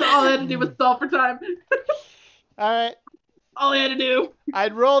 That's all I had to do was stall for time. Alright. All I had to do.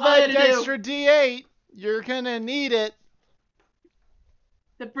 I'd roll that extra D8. You're gonna need it.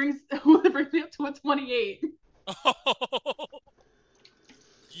 That brings me up to a 28. Oh,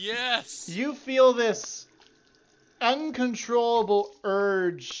 yes! You feel this uncontrollable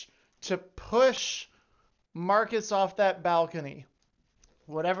urge to push Marcus off that balcony.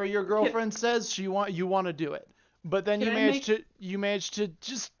 Whatever your girlfriend says, you want to do it. But then you manage to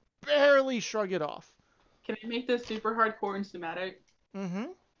just barely shrug it off. Can I make this super hardcore and cinematic? Mm-hmm.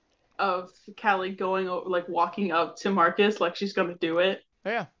 Of Callie going, like, walking up to Marcus like she's gonna do it.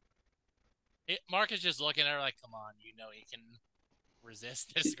 Yeah. Mark is just looking at her like, come on, you know he can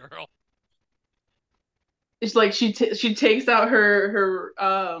resist this girl. It's like she takes out her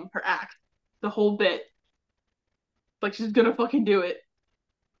axe, the whole bit. Like she's gonna fucking do it.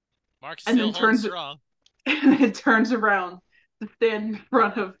 Mark still holds turns strong. And then turns around to stand in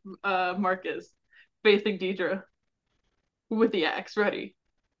front of Marcus, facing Deidre, with the axe ready.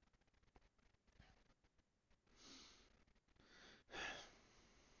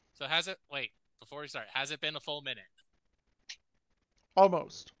 So before we start, has it been a full minute?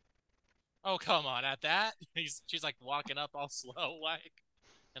 Almost. Oh, come on, at that? She's like walking up all slow, like,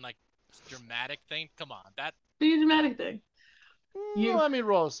 and like dramatic thing. Come on, that. The dramatic thing. You Let me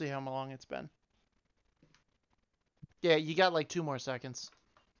roll to see how long it's been. Yeah, you got like 2 more seconds.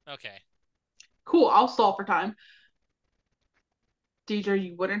 Okay. cool, I'll stall for time. Deidre,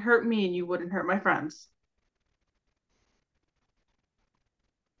 you wouldn't hurt me and you wouldn't hurt my friends.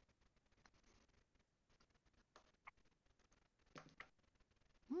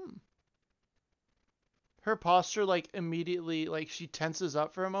 Her posture, like, immediately, like, she tenses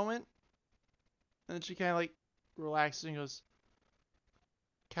up for a moment. And then she kind of, like, relaxes and goes,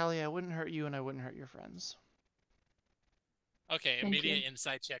 Callie, I wouldn't hurt you and I wouldn't hurt your friends. Okay, Thank immediate you.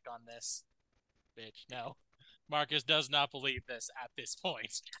 insight check on this. Bitch, no. Marcus does not believe this at this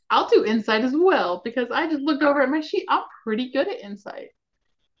point. I'll do insight as well because I just looked over at my sheet. I'm pretty good at insight.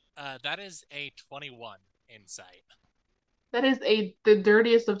 That is a 21 insight. That is the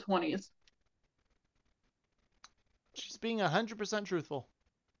dirtiest of 20s. She's being 100% truthful.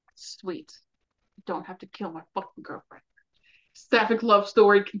 Sweet. Don't have to kill my fucking girlfriend. Sapphic love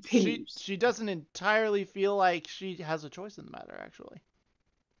story continues. She doesn't entirely feel like she has a choice in the matter, actually.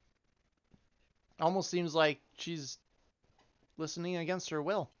 Almost seems like she's listening against her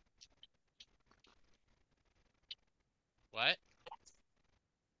will. What?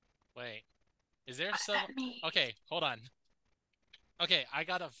 Wait. Is there some... Okay, hold on. Okay, I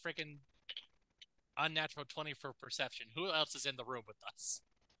got a freaking unnatural 20 for perception. Who else is in the room with us?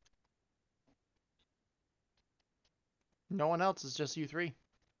 No one else, it's just you 3.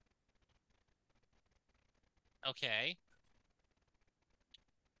 Okay.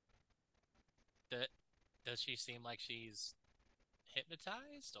 Does she seem like she's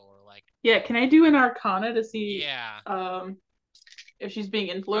hypnotized or like... Yeah, can I do an arcana to see Yeah. if she's being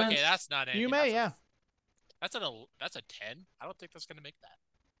influenced? Okay, that's not anything. You may, yeah. That's a 10. I don't think that's gonna make that.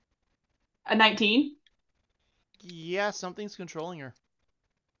 A 19? Yeah, something's controlling her.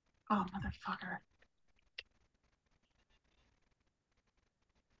 Oh, motherfucker.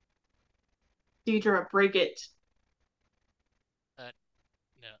 Deidre, break it.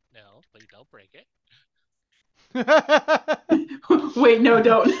 No, please don't break it. Wait, no,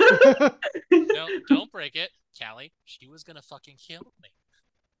 don't. No, don't break it. Callie, she was gonna fucking kill me.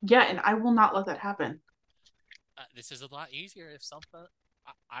 Yeah, and I will not let that happen. This is a lot easier if something...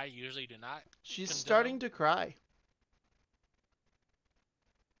 I usually do not She's condone. starting to cry.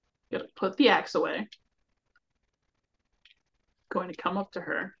 Gotta put the axe away. Going to come up to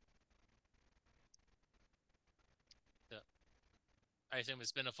her. I assume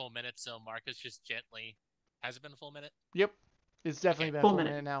it's been a full minute, so Marcus just gently... Has it been a full minute? Yep. It's definitely Okay. been a Full full minute.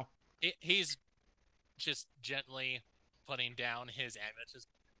 minute now. He's just gently putting down his amulet, just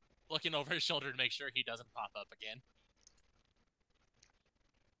looking over his shoulder to make sure he doesn't pop up again.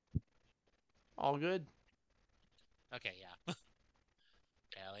 All good. Okay, yeah.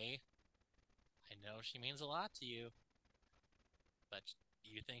 Callie, I know she means a lot to you, but do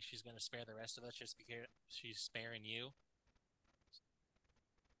you think she's going to spare the rest of us just because she's sparing you?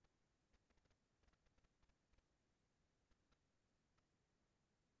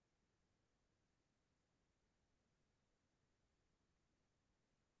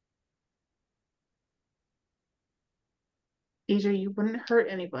 Deidre, you wouldn't hurt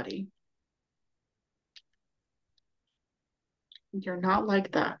anybody. You're not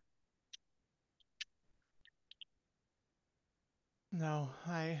like that. No,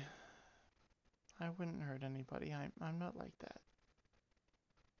 I wouldn't hurt anybody. I'm not like that.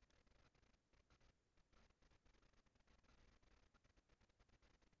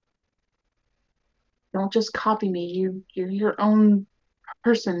 Don't just copy me. You're your own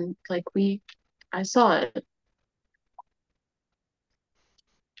person. Like I saw it.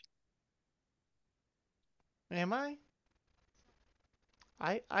 Am I?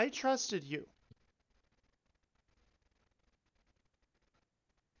 I trusted you.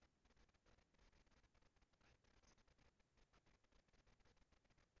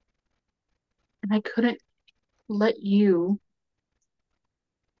 And I couldn't let you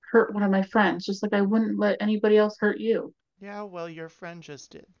hurt one of my friends, just like I wouldn't let anybody else hurt you. Yeah, well, your friend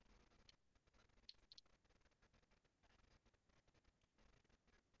just did.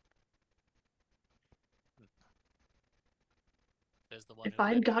 Says the one If who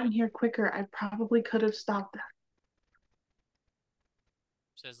I'd led me gotten up. here quicker, I probably could have stopped that.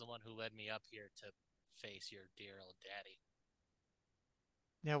 Says the one who led me up here to face your dear old daddy.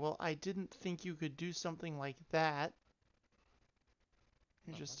 Yeah, well, I didn't think you could do something like that.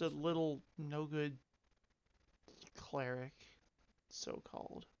 You're just a little no-good cleric,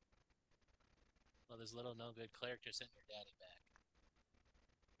 so-called. Well, this little no-good cleric just sent your daddy back.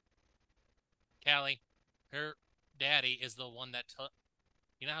 Callie, her daddy is the one that took.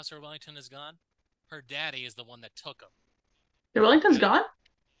 You know how Sir Wellington is gone? Her daddy is the one that took him. Sir Wellington's gone?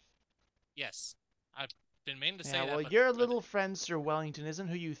 Yes. I've been meaning to say Yeah, that. well, but your little friend Sir Wellington isn't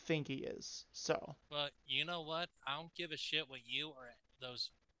who you think he is, so. But you know what? I don't give a shit what you or those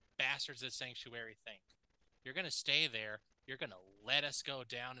bastards at Sanctuary think. You're going to stay there. You're going to let us go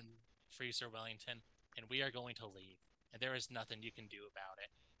down and free Sir Wellington, and we are going to leave. And there is nothing you can do about it.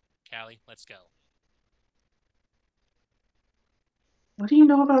 Callie, let's go. What do you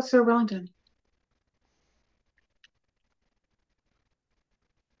know about Sir Wellington?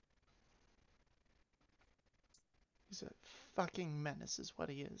 He's a fucking menace is what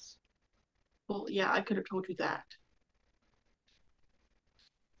he is. Well, yeah, I could have told you that.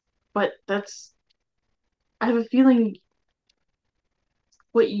 But that's... I have a feeling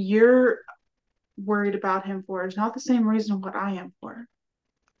what you're worried about him for is not the same reason what I am for.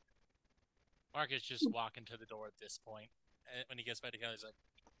 Mark is just walking to the door at this point. And when he gets back to Callie, he's like,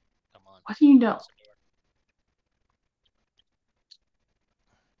 come on. What do you know?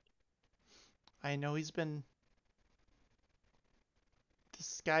 I know he's been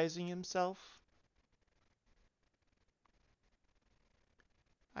disguising himself.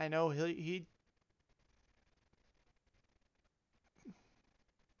 I know he'd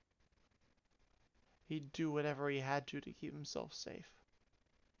do whatever he had to keep himself safe.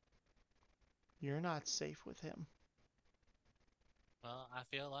 You're not safe with him. Well, I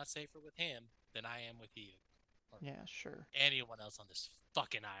feel a lot safer with him than I am with you. Or yeah, sure. anyone else on this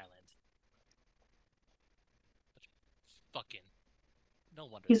fucking island. Fucking. No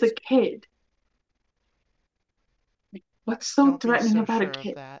wonder. He's a kid. What's so Don't threatening be so about sure a kid?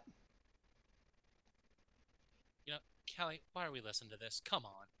 Of that. You know, Callie, why are we listening to this? Come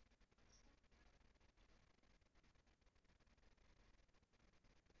on.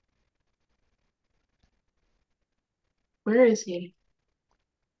 Where is he?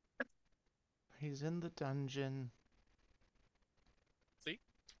 He's in the dungeon. See?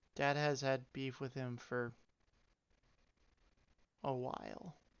 Dad has had beef with him for a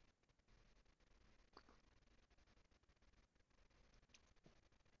while.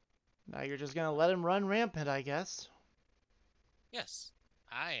 Now you're just gonna let him run rampant, I guess. Yes,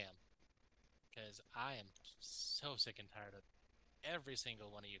 I am. Because I am so sick and tired of every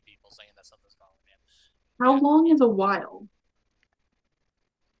single one of you people saying that something's wrong with him. How long is a while?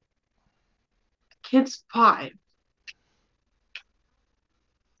 The kid's 5.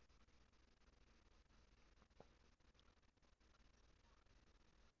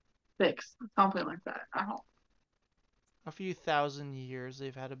 Six. Something like that. I don't. A few thousand years,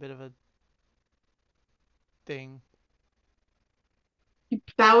 they've had a bit of a thing.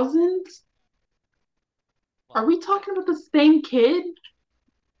 Thousands? Are we talking about the same kid?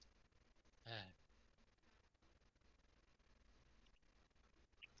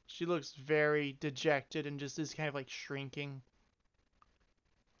 She looks very dejected and just is kind of like shrinking.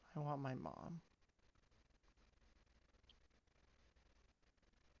 I want my mom.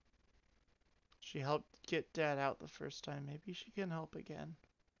 She helped get Dad out the first time. Maybe she can help again.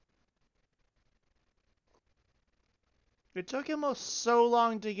 It took him so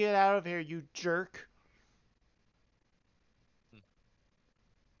long to get out of here, you jerk.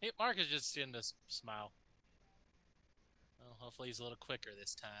 Hey, Mark is just in this smile. Well, hopefully he's a little quicker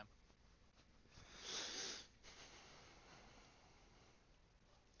this time.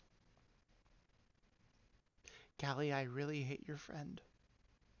 Callie, I really hate your friend.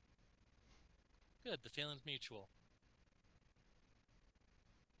 Good, the feeling's mutual.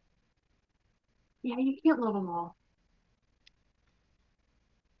 Yeah, you can't love them all.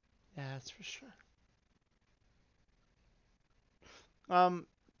 Yeah, that's for sure.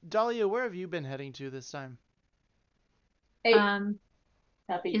 Dahlia, where have you been heading to this time? Hey,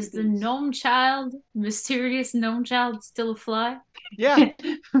 Is the gnome child, mysterious gnome child, still a fly? Yeah.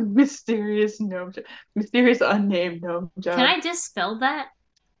 Mysterious gnome child. Mysterious unnamed gnome child. Can I dispel that?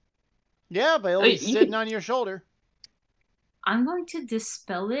 Yeah, by at least sitting on your shoulder. I'm going to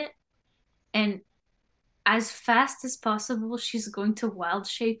dispel it, and as fast as possible, she's going to wild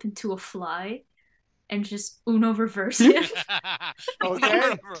shape into a fly and just Uno reverse it.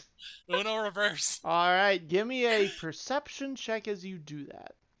 Okay. Uno reverse. All right, give me a perception check as you do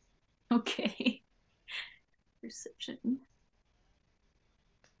that. Okay. Perception.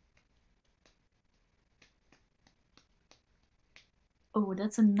 Oh,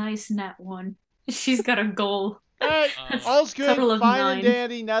 that's a nice nat 1. She's got a goal. All right, all's good. Total of Fine 9. and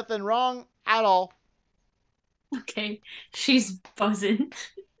dandy. Nothing wrong at all. Okay, she's buzzing.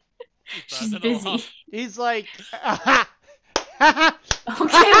 She's busy. He's like,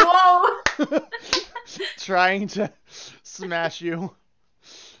 Okay, whoa. Trying to smash you.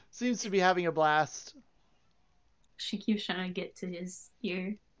 Seems to be having a blast. She keeps trying to get to his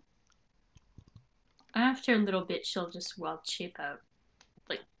ear. After a little bit, she'll just wild shape out,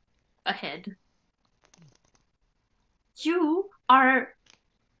 like, ahead. You are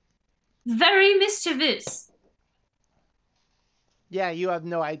very mischievous. Yeah, you have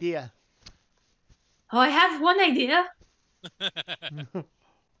no idea. Oh, I have one idea.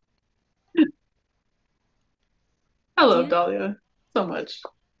 I love Yeah. Dahlia so much.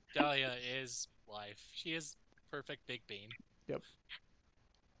 Dahlia is life. She is perfect big bean. Yep.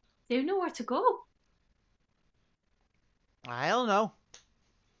 They know where to go. I don't know.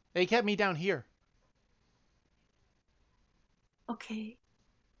 They kept me down here. Okay.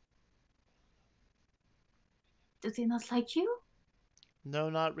 Do they not like you? No,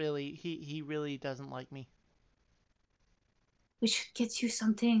 not really. He really doesn't like me. We should get you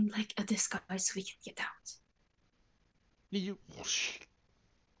something like a disguise so we can get out. You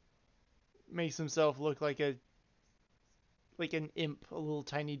makes himself look like an imp, a little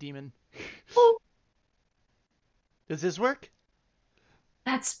tiny demon. Does this work?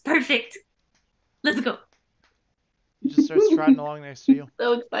 That's perfect. Let's go. He just starts trotting along next to you.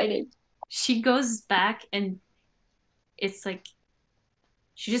 So excited. She goes back and it's like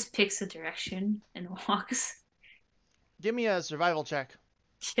she just picks a direction and walks. Give me a survival check.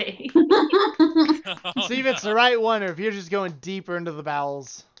 Okay. Oh, See if it's the right one or if you're just going deeper into the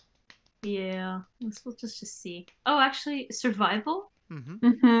bowels. Yeah. We'll just see. Oh, actually, survival? Mm-hmm.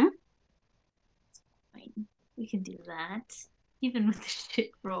 Mm-hmm. Fine. We can do that. Even with the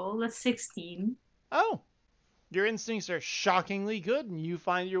shit roll. That's 16. Oh, your instincts are shockingly good, and you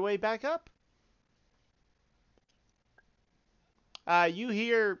find your way back up. You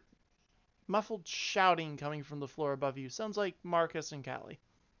hear muffled shouting coming from the floor above you. Sounds like Marcus and Callie.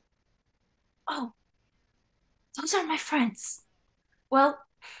 Oh, those are my friends. Well,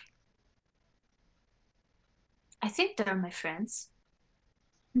 I think they're my friends.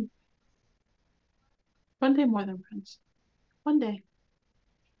 One day more than friends. One day.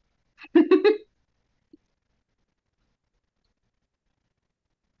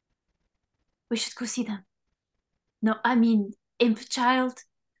 We should go see them. No, I mean, Imp Child.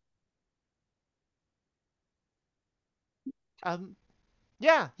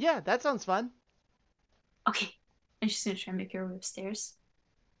 Yeah, that sounds fun. Okay. I'm just gonna try and make her way upstairs.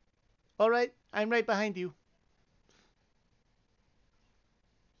 All right, I'm right behind you.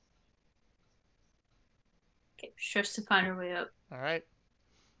 Okay, she tries to find her way up. All right.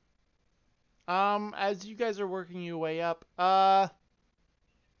 As you guys are working your way up,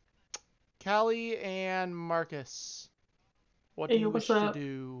 Callie and Marcus, what do Hey, you what's wish to up?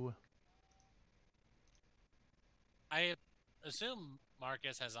 do? I assume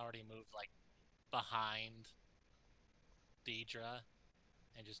Marcus has already moved like behind Deidre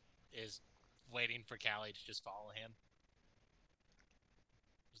and just is waiting for Callie to just follow him.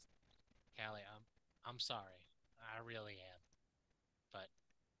 Just, Callie, I'm sorry. I really am. But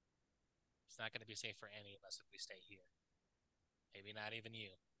it's not going to be safe for any of us if we stay here. Maybe not even you.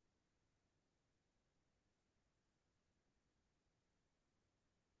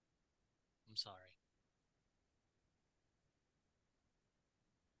 I'm sorry.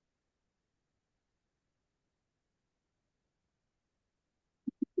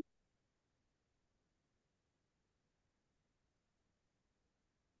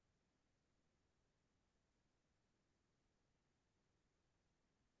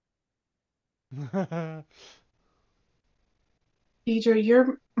 Deidre,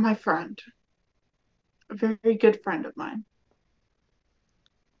 you're my friend. A very good friend of mine.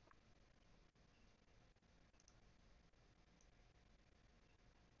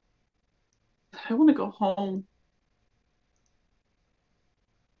 I want to go home.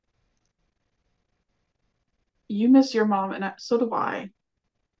 You miss your mom, and so do I.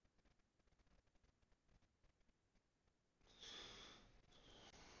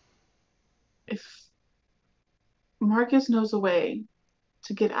 If Marcus knows a way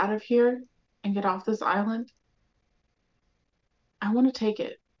to get out of here and get off this island, I want to take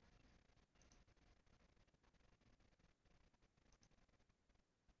it.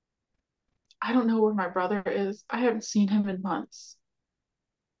 I don't know where my brother is. I haven't seen him in months.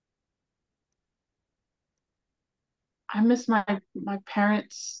 I miss my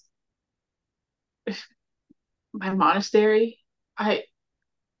parents, my monastery. I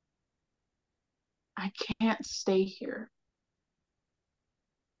I can't stay here.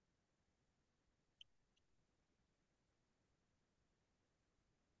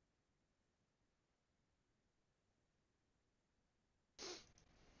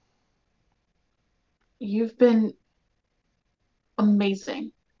 You've been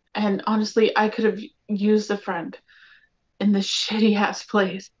amazing. And honestly, I could have used a friend in this shitty ass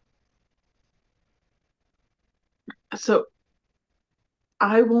place. So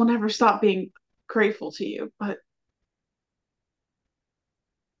I won't ever stop being grateful to you, but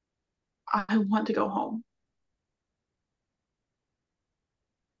I want to go home.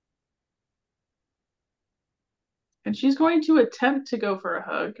 And she's going to attempt to go for a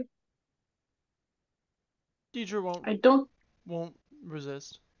hug. Teacher I don't. won't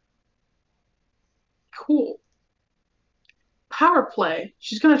resist. Cool. Power play.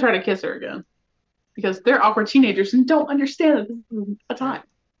 She's going to try to kiss her again. Because they're awkward teenagers and don't understand that this is a time.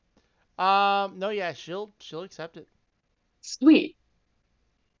 No, yeah, she'll accept it. Sweet.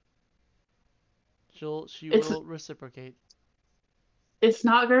 She will reciprocate. It's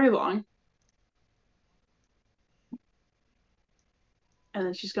not very long. And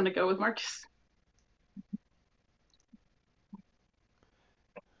then she's going to go with Marcus.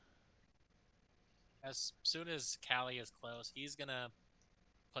 As soon as Callie is close, he's gonna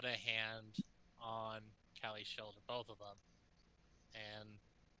put a hand on Callie's shoulder, both of them, and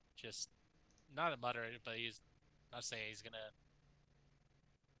just not a mutter, but he's not saying he's gonna.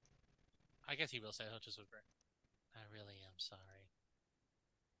 I guess he will say, he'll just whisper, "I really am sorry."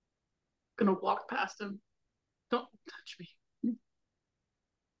 Gonna walk past him. Don't touch me.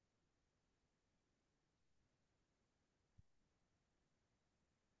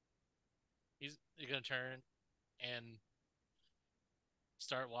 He's gonna turn and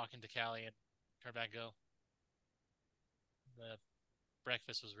start walking to Callie and turn back and go, "The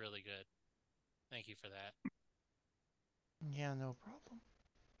breakfast was really good. Thank you for that." Yeah, no problem.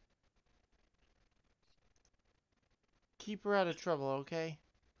 Keep her out of trouble, okay?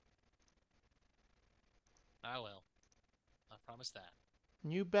 I will. I promise that.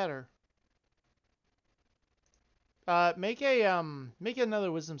 You better. Make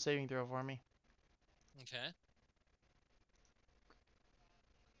another wisdom saving throw for me. Okay.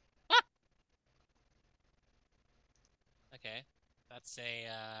 Okay. That's a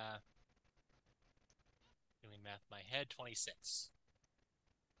doing math in my head, 26.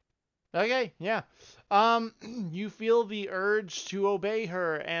 Okay, yeah. You feel the urge to obey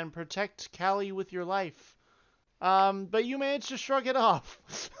her and protect Callie with your life. But you manage to shrug it off.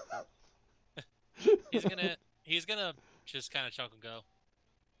 He's gonna just kind of chuckle and go,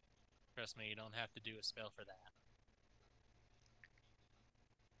 "Trust me, you don't have to do a spell for that."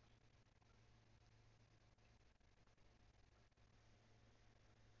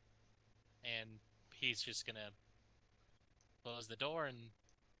 And he's just gonna close the door and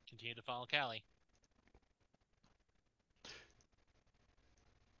continue to follow Callie.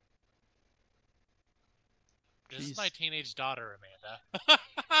 This is my teenage daughter, Amanda.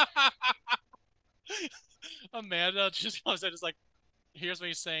 Amanda just comes in, just like, hears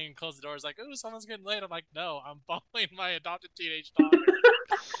me saying, close the door. Is like, "Ooh, someone's getting late." I'm like, "No, I'm following my adopted teenage daughter."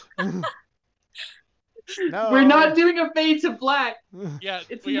 No. We're not doing a fade to black. Yeah,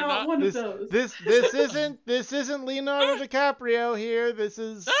 It's we are not one of those. This isn't Leonardo DiCaprio here. This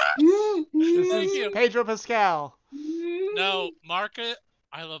is Thank you. Pedro Pascal. No, Marka,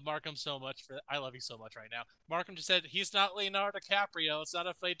 I love Markham so much. I love you so much right now. Markham just said he's not Leonardo DiCaprio. It's not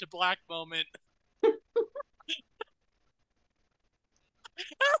a fade to black moment.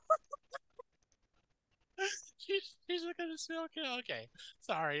 she's looking at me. Okay.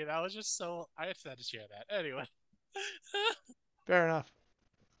 Sorry, that was just so. I just had to share that. Anyway. Fair enough.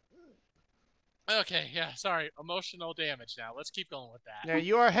 Okay, yeah, sorry. Emotional damage now. Let's keep going with that. Yeah,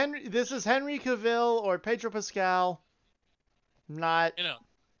 you are Henry. This is Henry Cavill or Pedro Pascal. Not.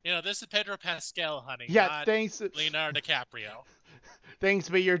 You know, this is Pedro Pascal, honey. Yeah, not thanks. Leonardo DiCaprio. Thanks,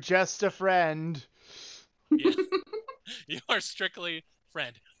 but you're just a friend. Yeah. You are strictly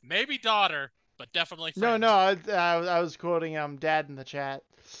friend. Maybe daughter, but definitely friend. No, I was quoting Dad in the chat.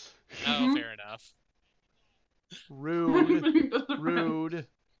 Oh, fair enough. Rude.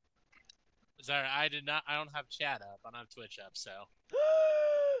 Sorry, I don't have chat up. I don't have Twitch up, so.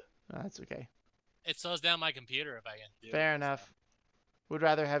 That's okay. It slows down my computer if I can do it. Fair enough. So. Would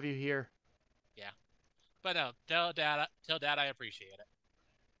rather have you here. Yeah. But no, tell Dad I appreciate it.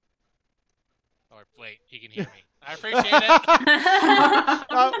 Or wait, he can hear me. I appreciate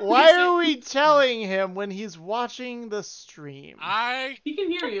it. Why are we telling him when he's watching the stream? He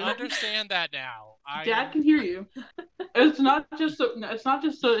can hear you. Understand that now. Dad can hear you. It's not just so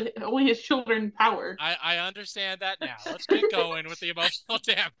only his children power. I understand that now. Let's get going with the emotional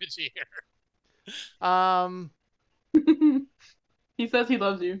damage here. He says he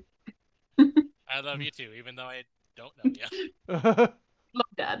loves you. I love you too, even though I don't know you. Love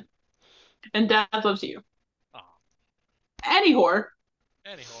Dad. And Dad loves you. Aw, Any whore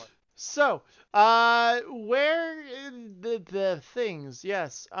anyhow. So, where the things?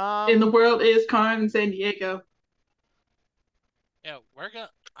 Yes. in the world is Carmen San Diego. Yeah, we're gonna.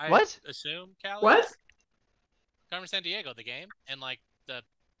 I What? assume Callie What? is Carmen San Diego, the game, and like the.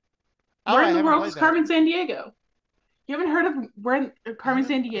 Oh, Where I in the haven't world played is that. Carmen San Diego? You haven't heard of where Carmen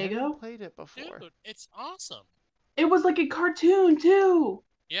San I Diego? haven't played it before. Dude, it's awesome. It was like a cartoon too.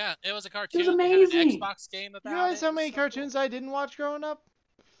 Yeah, it was a It was cartoon. They had an amazing. Xbox game You about realize it. how It was many so cartoons I didn't watch growing up?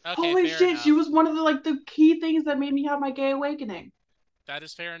 cool. Okay, Holy fair shit, enough. she was one of the key things that made me have my gay awakening. That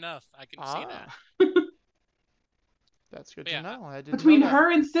is fair enough. I can see that. That's good But to yeah, know. I didn't Between know that.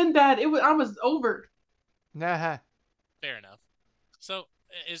 her and Sinbad, I was over. Nah. fair enough. So,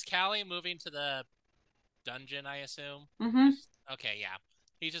 is Callie moving to the dungeon? I assume. Mm-hmm. Okay, yeah.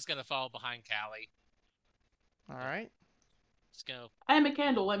 He's just gonna follow behind Callie. All right. Just go. I am a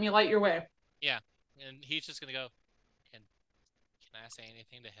candle. Let me light your way. Yeah, and he's just gonna go. Can I say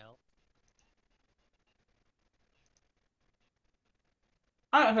anything to help?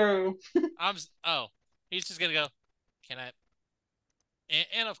 I don't know. Oh, he's just gonna go. Can I?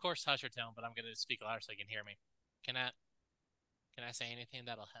 And of course, hush your tone. But I'm gonna speak louder so you can hear me. Can I? Can I say anything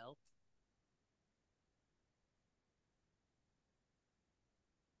that'll help?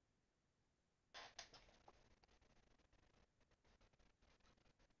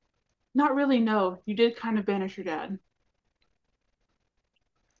 Not really. No, you did kind of banish your dad.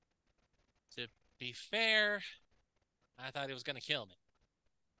 To be fair, I thought he was gonna kill me.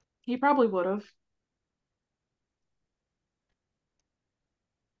 He probably would have.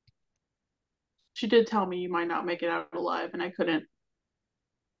 She did tell me you might not make it out alive, and I couldn't.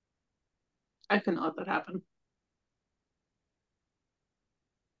 I couldn't let that happen.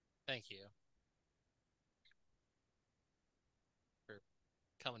 Thank you for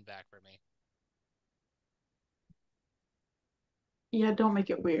coming back for me. Yeah, don't make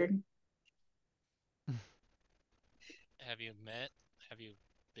it weird. Have you met? Have you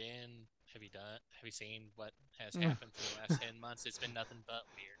been? Have you done? Have you seen what has happened for the last 10 months? It's been nothing but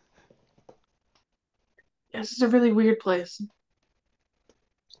weird. Yeah, this is a really weird place.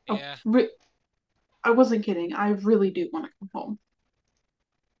 Yeah, I wasn't kidding. I really do want to come home.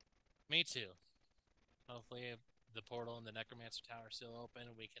 me too. Hopefully, the portal and the necromancer tower are still open,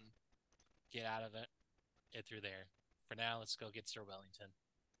 and we can get out of it through there. For now, let's go get Sir Wellington.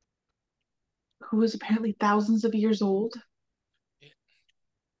 Who is apparently thousands of years old. I'm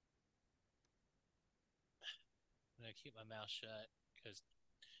gonna keep my mouth shut because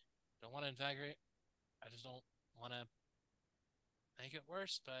I don't want to invigorate. I just don't want to make it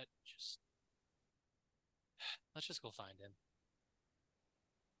worse. But just let's just go find him.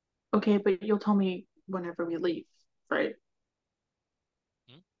 Okay, but you'll tell me whenever we leave, right?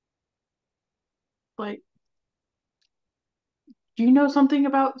 Like, do you know something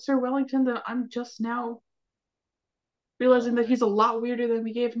about Sir Wellington that I'm just now realizing that he's a lot weirder than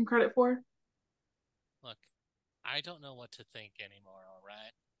we gave him credit for? Look, I don't know what to think anymore. All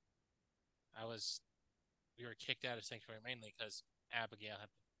right, we were kicked out of sanctuary mainly because Abigail had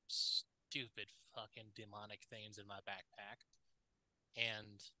stupid fucking demonic things in my backpack,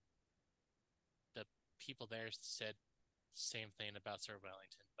 and the people there said the same thing about Sir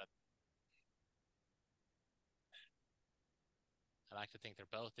Wellington, but I like to think they're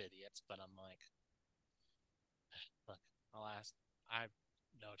both idiots, but I'm like, look, I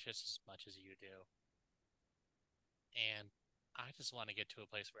know just as much as you do. And I just want to get to a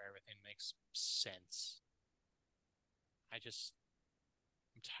place where everything makes sense.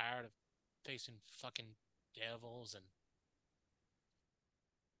 I'm tired of facing fucking devils and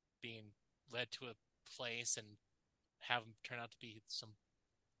being led to a place and have them turn out to be some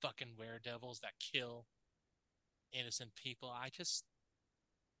fucking weredevils that kill innocent people. I just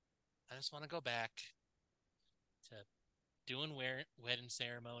want to go back to doing wedding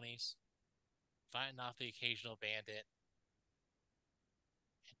ceremonies, fighting off the occasional bandit.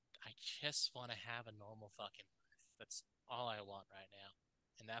 I just want to have a normal fucking life. That's all I want right now.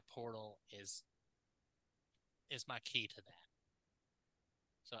 And that portal is my key to that.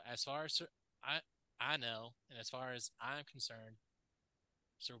 So as far as I know, and as far as I'm concerned,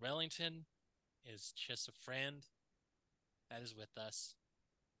 Sir Wellington is just a friend that is with us,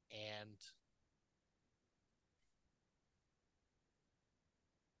 and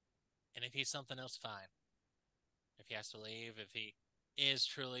if he's something else, fine. If he has to leave, if he is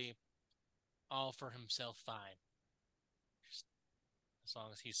truly all for himself, fine. Just as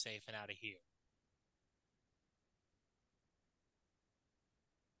long as he's safe and out of here.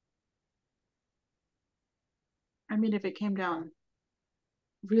 I mean, if it came down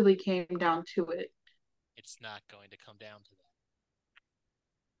really came down to it. It's not going to come down to that.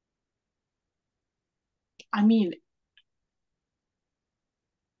 I mean,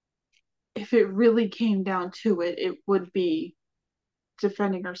 if it really came down to it, it would be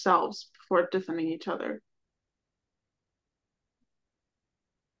defending ourselves before defending each other.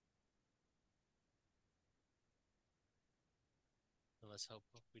 Let's hope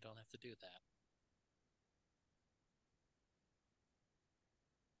we don't have to do that.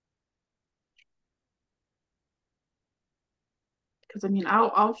 Because I mean,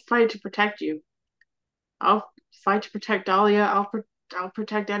 I'll fight to protect you. I'll fight to protect Dahlia. I'll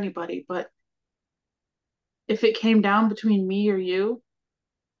protect anybody. But if it came down between me or you,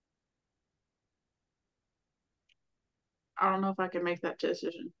 I don't know if I can make that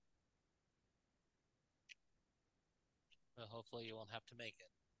decision. Well, hopefully you won't have to make it.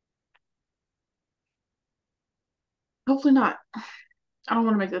 Hopefully not. I don't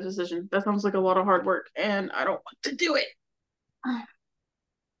want to make that decision. That sounds like a lot of hard work, and I don't want to do it.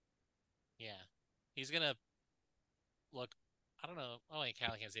 Yeah. He's gonna look, I don't know, oh wait,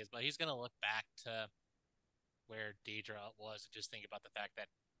 Callie can't see this, but he's gonna look back to where Deidre was and just think about the fact that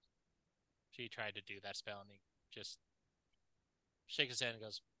she tried to do that spell and he just shakes his head and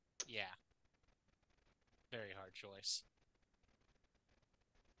goes, yeah. Very hard choice.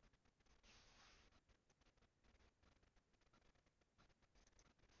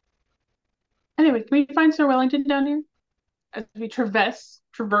 Anyway, can we find Sir Wellington down here? As we traverse.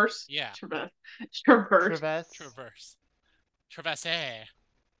 Yeah. Traverse. Traverse.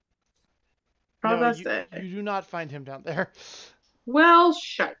 No, you do not find him down there. Well,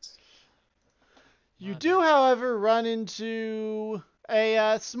 shut. You do, however, run into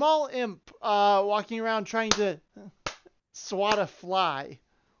a small imp walking around trying to swat a fly.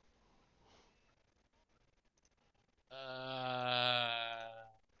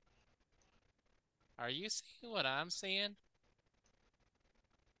 Are you seeing what I'm seeing?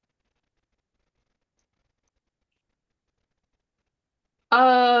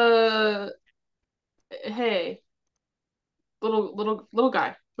 Hey, little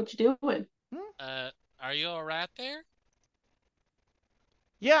guy, what you doing? Are you alright there?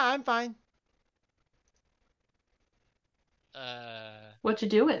 Yeah, I'm fine. What you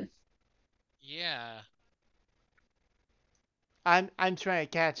doing? Yeah. I'm trying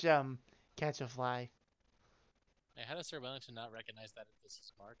to catch a fly. Hey, how does Sir Wellington not recognize that this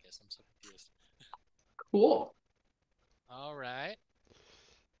is Marcus? I'm so confused. Cool. All right.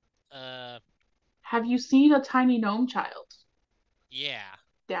 Have you seen a tiny gnome child? Yeah.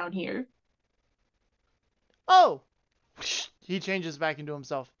 Down here. Oh! He changes back into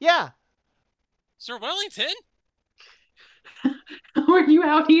himself. Yeah. Sir Wellington? How are you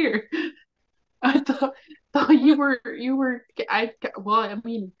out here? I thought you were I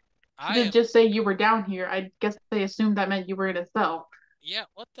mean, I did am... just say you were down here. I guess they assumed that meant you were in a cell. Yeah,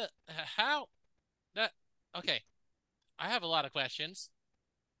 what the how that okay. I have a lot of questions.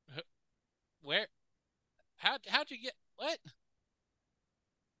 Where how'd you get what?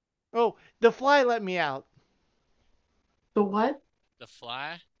 Oh, the fly let me out. The what? The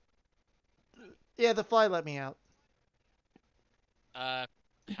fly? Yeah, the fly let me out. How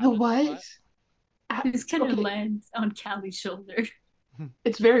The did what? This kind of lands on Callie's shoulder.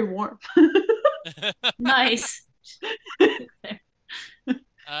 It's very warm. Nice.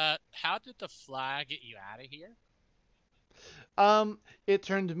 How did the fly get you out of here? It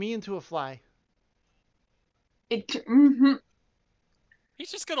turned me into a fly. Mm-hmm.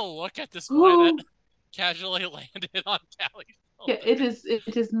 He's just gonna look at this fly that casually landed on Callie's shoulder. Yeah,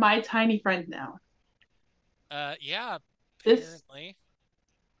 it is my tiny friend now. Yeah, apparently.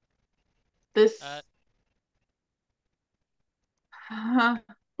 This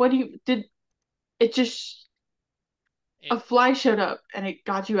what do you did it just a fly showed up and it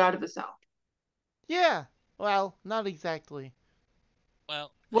got you out of the cell. Yeah. Well, not exactly.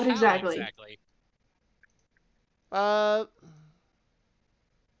 Well, what how exactly?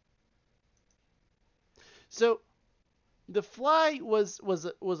 So the fly was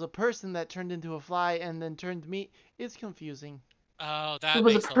a person that turned into a fly and then turned me. It's confusing. Oh, that it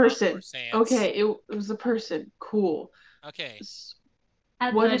was makes a person. A lot more sense. Okay, it was a person. Cool. Okay.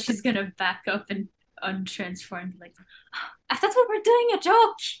 And she's gonna back up and untransform. Like, I thought we were doing a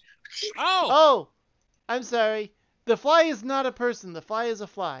joke. Oh, I'm sorry. The fly is not a person. The fly is a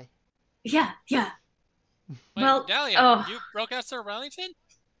fly. Yeah. Wait, well, Dahlia, you broke out Sir Wellington?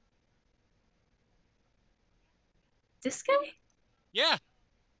 This guy? Yeah.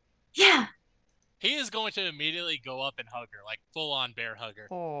 Yeah. He is going to immediately go up and hug her, like full-on bear hugger.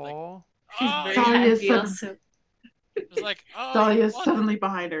 Aww. Like, She's very happy also. It's like, oh, you Dahlia's wonderful. suddenly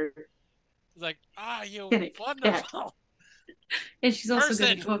behind her. It's like, you Panic. wonderful. And she's also Person.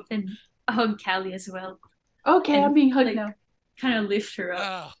 gonna go up and hug Callie as well. Okay, And, I'm being hugged like, now. kind of lift her up,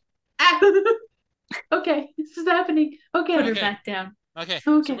 Oh, Ah! Okay, this is happening. Okay. put her Okay. back down. okay.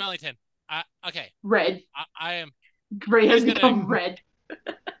 Okay. Sir Wellington. Okay. Red. I am. Ray has He's become gonna- red.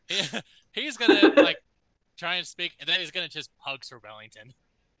 He's gonna like try and speak, and then he's gonna just hug Sir Wellington.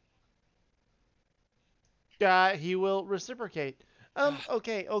 He will reciprocate.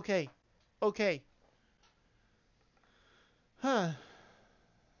 Okay. Huh.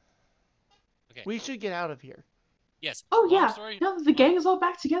 Okay. We should get out of here. Yes. Oh long yeah. Story, Now that the gang is all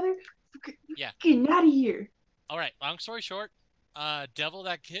back together, Yeah. getting out of here. All right. Long story short, devil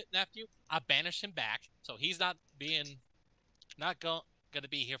that kidnapped you, I banished him back, so he's not gonna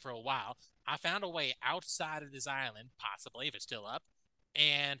be here for a while. I found a way outside of this island, possibly if it's still up,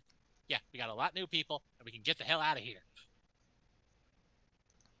 and yeah, we got a lot of new people, and we can get the hell out of here.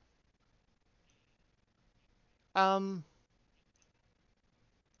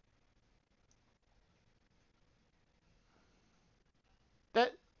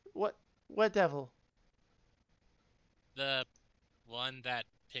 That what devil? The one that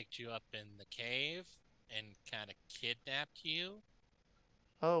picked you up in the cave and kind of kidnapped you.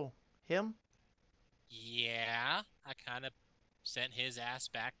 Oh, him? Yeah, I kind of sent his ass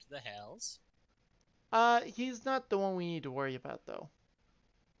back to the hells. He's not the one we need to worry about though.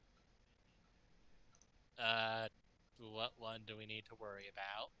 What one do we need to worry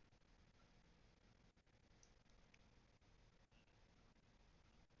about?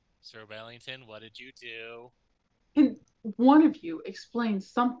 Sir Wellington, what did you do? Can one of you explain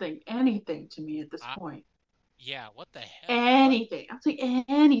something, anything to me at this point? Yeah, what the hell? Anything. I'm saying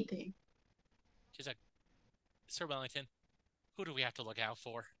anything. She's like, Sir Wellington, who do we have to look out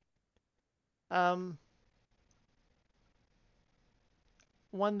for?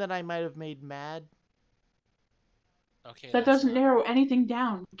 One that I might have made mad. Okay, That doesn't narrow anything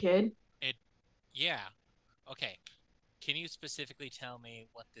down, kid. Yeah. Okay. Can you specifically tell me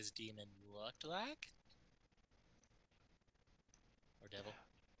what this demon looked like? Or devil?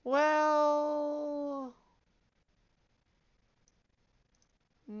 Well,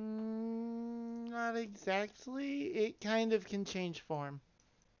 not exactly. It kind of can change form.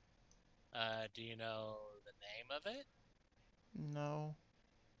 Do you know the name of it? No.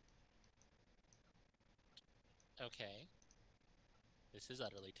 Okay. This is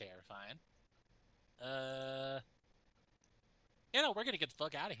utterly terrifying. We're gonna get the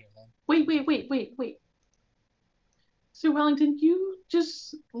fuck out of here then. Wait. Sir Wellington, you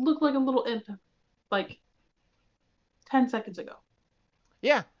just look like a little imp, like 10 seconds ago.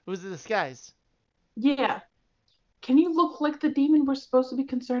 Yeah, it was a disguise. Yeah. Can you look like the demon we're supposed to be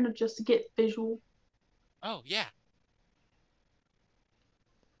concerned of just to get visual? Oh, yeah.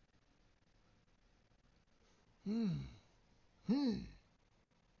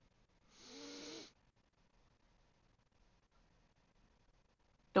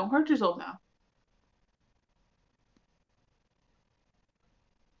 Don't hurt yourself now.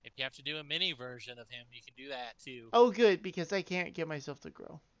 If you have to do a mini version of him, you can do that too. Oh, good, because I can't get myself to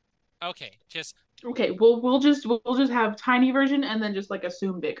grow. Okay, just Okay, we'll just have tiny version and then just like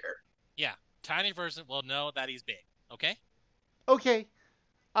assume bigger. yeah, tiny version will know that he's big. Okay. Okay.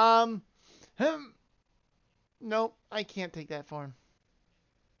 Nope, I can't take that form.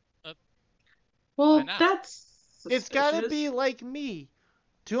 Well, why not? that's It's gotta be like me.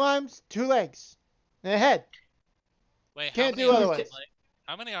 2 arms, 2 legs, and a head. Wait, Can't do otherwise.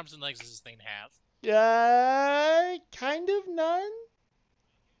 How many arms and legs does this thing have? Kind of none.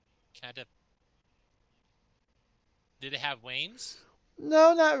 Kind of. Did it have wings?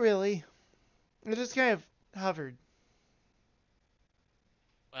 No, not really. It just kind of hovered.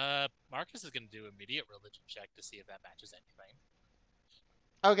 Marcus is gonna do an immediate religion check to see if that matches anything.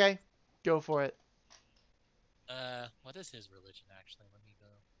 Okay, go for it. What is his religion actually? Let me go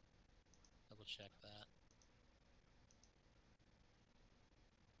double check that.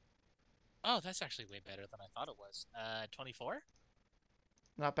 Oh, that's actually way better than I thought it was. 24?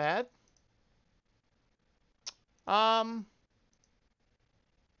 Not bad.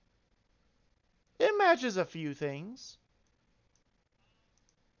 It matches a few things.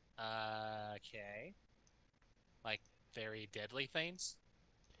 Okay. Like very deadly things?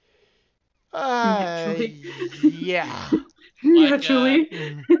 Naturally. Yeah. Naturally.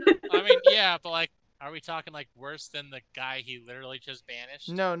 I mean, yeah, but like, are we talking like worse than the guy he literally just banished?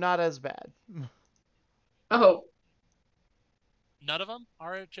 No, not as bad. Oh. None of them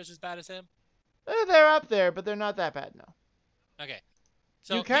are just as bad as him? They're up there, but they're not that bad, no. Okay.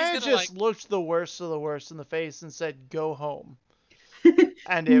 So you kind he's of gonna just looked the worst of the worst in the face and said, "Go home,"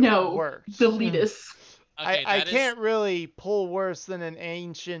 and it No, worked. delete us. Okay, I that is can't really pull worse than an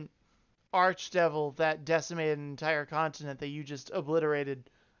ancient archdevil that decimated an entire continent that you just obliterated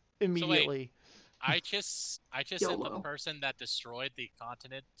immediately. I just sent the YOLO. person that destroyed the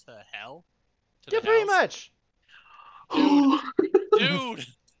continent to hell, to Yeah, the pretty hells. much. Dude,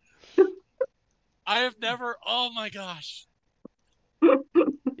 I have never. Oh my gosh,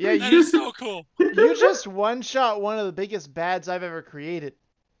 Yeah, that is so cool. you just one-shot one of the biggest bads I've ever created.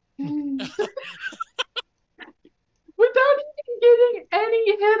 Without even getting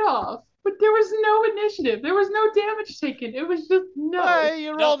any hit off. But there was no initiative. There was no damage taken. It was just no.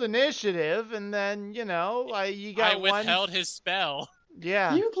 You No. rolled initiative, and then, you got I one. withheld his spell.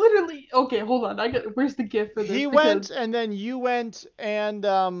 Yeah. You literally. Okay, hold on. Where's the gift for this? He went, and then you went, and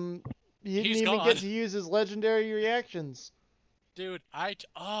he didn't He's even gone. get to use his legendary reactions. Dude, I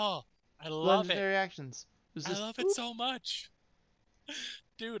love Legendary it. actions. I love it so much.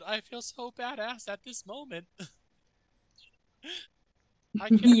 Dude, I feel so badass at this moment. I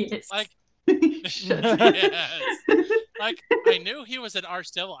can Yes. like Shut yes. Like I knew he was an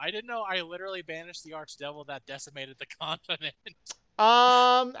archdevil. I didn't know I literally banished the archdevil that decimated the continent.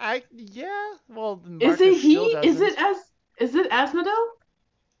 Yeah. Well, Is Marcus it he? still doesn't. Is it Asmodel?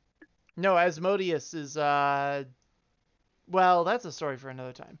 No, Asmodeus is Well, that's a story for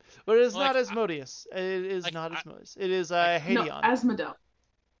another time. But it is not Asmodeus. It is not Asmodeus. It is Hadeon. No, Asmodel.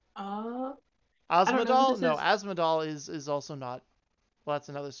 I don't know who Asmodal? this No, is. Asmodal is also not. Well, that's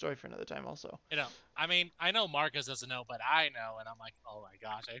another story for another time also. I mean, I know Marcus doesn't know, but I know, and I'm like, oh my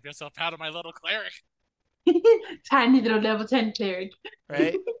gosh, I feel so proud of my little cleric. Tiny little level 10 cleric.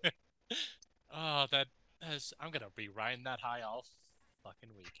 Right? Oh, I'm gonna be riding that high all fucking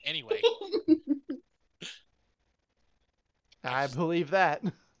week. Anyway. I believe that.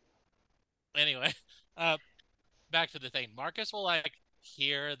 Anyway, back to the thing. Marcus will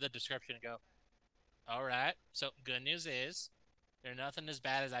hear the description and go, "All right. So good news is, there's nothing as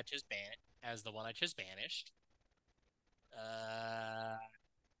bad as as the one I just banished.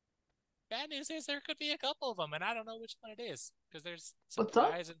 Bad news is there could be a couple of them, and I don't know which one it is because there's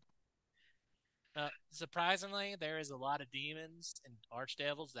surprisingly, there is a lot of demons and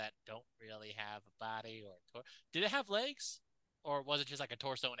archdevils that don't really have a body or did it have legs, or was it just like a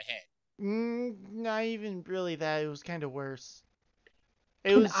torso and a head? Not even really that. It was kind of worse.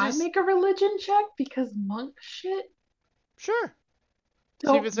 Can I make a religion check? Because monk shit? Sure.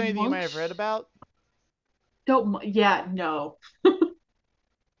 See if it's anything you might have read about. Yeah, no.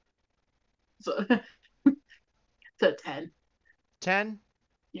 So, it's a 10. 10?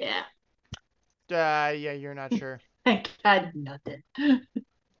 Yeah. Yeah, you're not sure. I got nothing.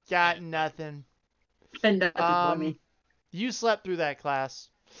 Got nothing. And nothing for me. You slept through that class.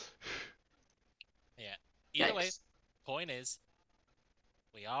 Yeah. Either way, point is,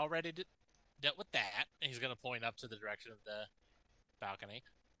 we already dealt with that. And he's going to point up to the direction of the balcony.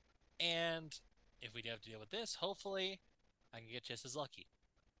 And if we do have to deal with this, hopefully I can get just as lucky.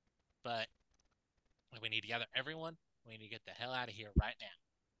 But we need to gather everyone. We need to get the hell out of here right now.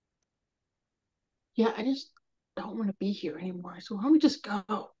 Yeah, I just don't want to be here anymore. So why don't we just go?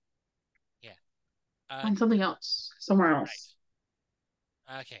 Yeah. Find something else. Somewhere else.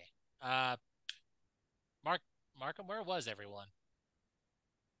 Right. Okay. Markham, where was everyone?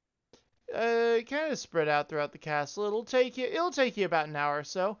 Kind of spread out throughout the castle. It'll take you about an hour or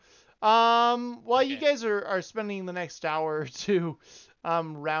so. While you guys are spending the next hour or two,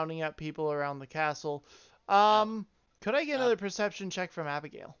 rounding up people around the castle, could I get another perception check from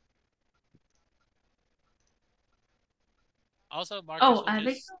Abigail? Also,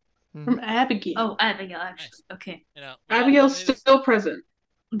 Marcus from Abigail. Oh, Abigail, actually. Nice. Okay. Abigail's still present.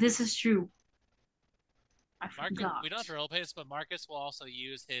 This is true. We don't have to roleplay this, but Marcus will also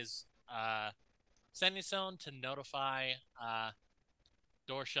use his sending stone to notify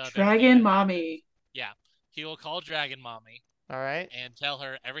Dorsha. Dragon Mommy. Yeah. He will call Dragon Mommy. All right. And tell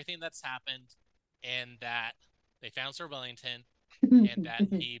her everything that's happened, and that they found Sir Wellington, and that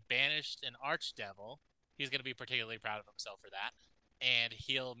he banished an archdevil. He's going to be particularly proud of himself for that. And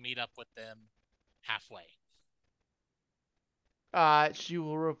he'll meet up with them halfway. She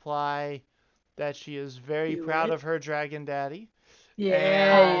will reply that she is very proud of her dragon daddy.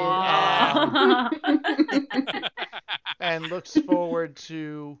 Yeah. And looks forward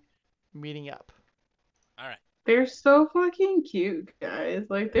to meeting up. All right. They're so fucking cute, guys.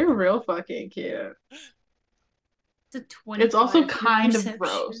 Like, they're real fucking cute. It's also kind of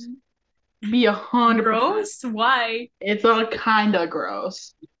gross. Be 100%. Gross? Why? It's all kind of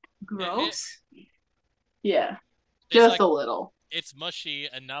gross. Gross? Yeah. Just a little. it's mushy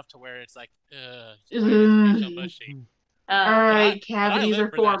enough to where it's like, why is it so mushy? All But right, I cavities live are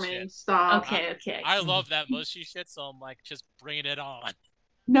for that forming. shit. Stop. Okay. I love that mushy shit, so I'm like, just bringing it on.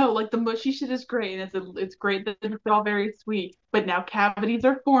 No, like the mushy shit is great, and it's great that it's all very sweet. But now cavities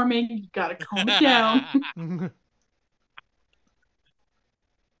are forming. You gotta calm it down.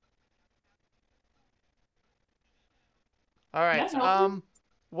 All right. That helps.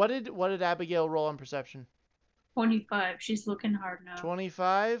 What did Abigail roll on perception? 25. She's looking hard now.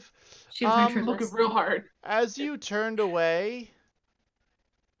 25. She learned her Looking lesson. real hard. As you turned away,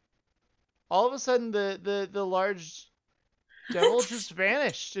 all of a sudden the large devil just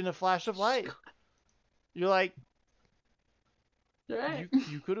vanished in a flash of light. You're like, Right.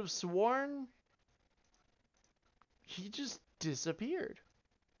 you could have sworn he just disappeared.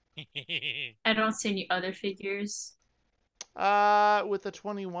 I don't see any other figures. With a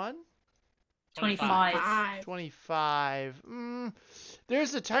 21? 25. 25.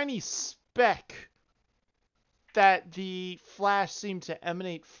 There's a tiny speck that the flash seemed to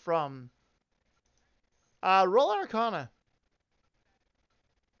emanate from. Roll Arcana.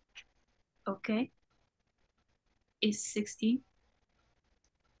 Okay. Is 16?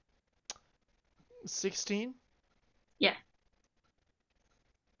 16? Yeah.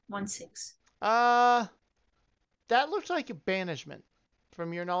 1-6. That looked like a banishment.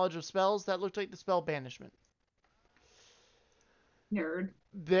 From your knowledge of spells, that looked like the spell banishment. Nerd.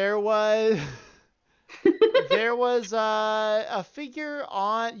 There was a figure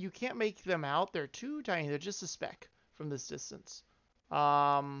on. You can't make them out. They're too tiny. They're just a speck from this distance.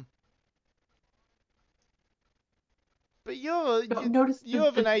 But you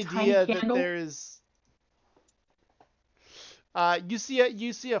have an idea that there's. You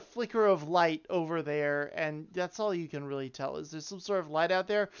see a flicker of light over there, and that's all you can really tell. Is there's some sort of light out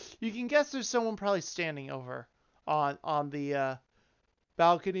there? You can guess there's someone probably standing over on the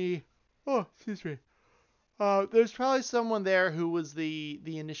balcony. Oh, excuse me. There's probably someone there who was the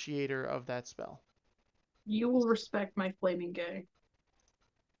initiator of that spell. You will respect my flaming gay.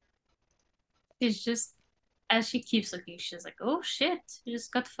 She's just, as she keeps looking, she's like, oh shit, you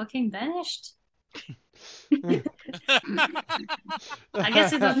just got fucking banished. I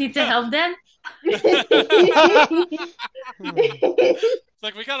guess I don't need to help them. It's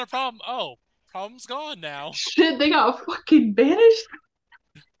like, we got a problem. Oh, problem's gone now. Shit, they got fucking banished?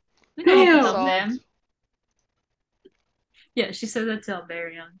 We don't need to Damn. help them. Yeah, she said that to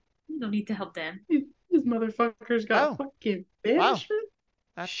Alberion. You don't need to help them. These motherfuckers got fucking banishment?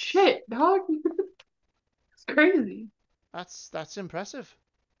 Wow. Shit, dog. It's crazy. That's impressive.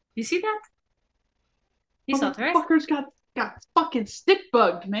 You see that? You saw it, right? Motherfuckers got fucking stick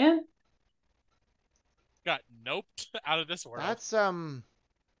bugged, man. Got noped out of this world. That's some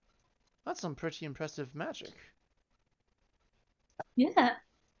pretty impressive magic. Yeah.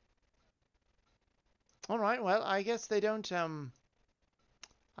 All right. Well, I guess they don't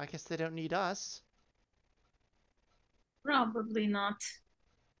need us. Probably not.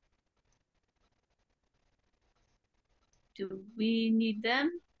 Do we need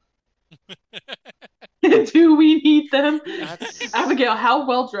them? Do we need them? That's... Abigail, how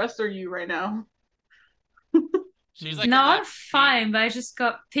well dressed are you right now? She's like, no, I'm fine, but I just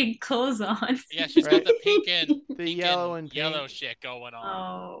got pink clothes on. Yeah, she's got the pink and the yellow and yellow shit going on.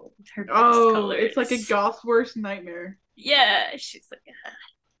 Oh, her best colors. It's like a goth's worst nightmare. Yeah, she's like.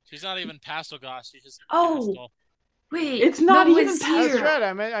 She's not even pastel goth. She's just pastel. Wait, it's not no even one's pastel. here.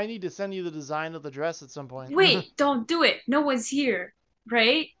 That's right. I need to send you the design of the dress at some point. Wait, don't do it. No one's here,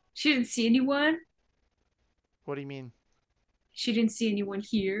 right? She didn't see anyone. What do you mean? She didn't see anyone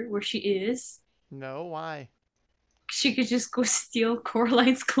here where she is. No, why? She could just go steal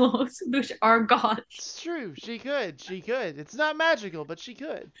Coraline's clothes, which are goth. It's true. She could. It's not magical, but she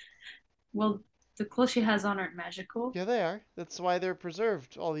could. Well, the clothes she has on aren't magical. Yeah, they are. That's why they're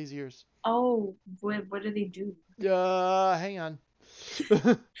preserved all these years. Oh, what do they do? Hang on.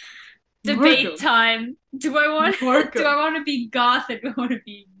 Debate time. Do I want to be goth or do I want to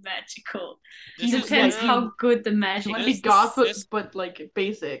be magical? Depends how good the magic is. You want to be goth, but like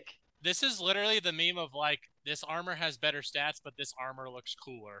basic. This is literally the meme of like, this armor has better stats, but this armor looks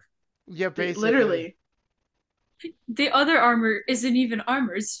cooler. Yeah, basically. Literally. The other armor isn't even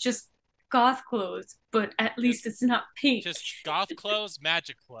armor. It's just goth clothes, but at least it's not pink. Just goth clothes,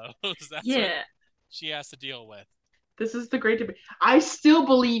 magic clothes. That's what she has to deal with. This is the great debate. I still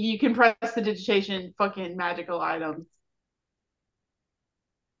believe you can press the digitation fucking magical items.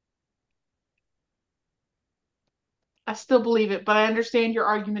 I still believe it, but I understand your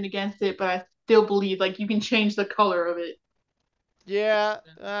argument against it, but I still believe like you can change the color of it. Yeah.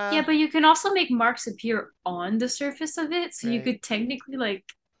 Yeah, but you can also make marks appear on the surface of it, so you Right. could technically like.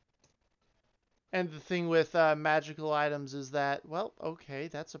 And the thing with magical items is that, well, okay,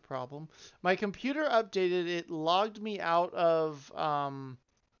 that's a problem. My computer updated, it logged me out of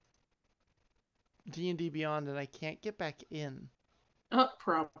D&D Beyond, and I can't get back in.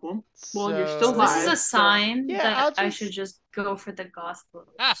 Problem. So Well, you're still This is live. a sign Yeah, that I'll I just- should just go for the goth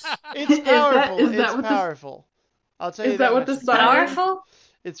books. It's Is that- powerful. is that It's what this- powerful. I'll tell is you that that what much. this It's sign is? Powerful?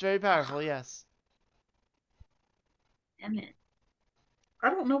 It's very powerful, yes. Damn it. I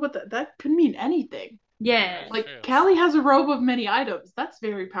don't know what that could mean anything. Yeah. Like True. Callie has a robe of many items. That's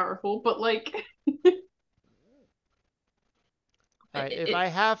very powerful, but like Alright, if I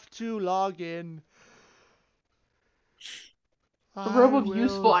have to log in, a robe I of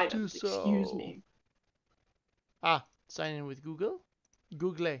useful will items. do so. Excuse me. Ah, sign in with Google.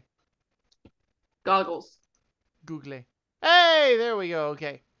 Google. Goggles. Google. Hey, there we go.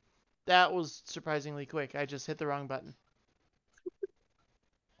 Okay. That was surprisingly quick. I just hit the wrong button.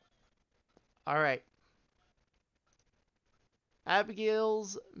 Alright.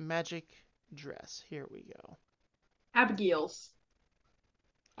 Abigail's magic dress. Here we go. Abigail's.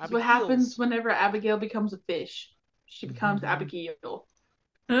 That's what happens whenever Abigail becomes a fish. She becomes Abigail.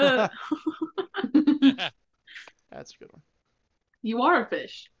 That's a good one. You are a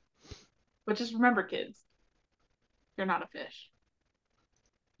fish. But just remember, kids, you're not a fish.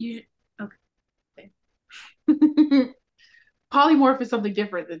 You Polymorph is something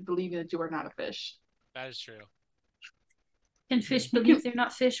different than believing that you are not a fish. That is true. can fish You believe can- they're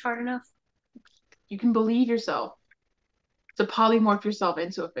not fish hard enough? You can believe yourself to polymorph yourself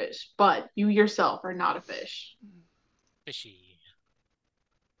into a fish, but you yourself are not a fish. Fishy.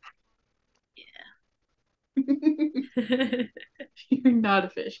 You're not a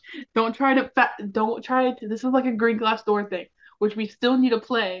fish. Don't try to. This is like a green glass door thing, which we still need to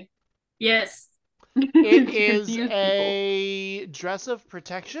play. Yes. It to is confuse people. a dress of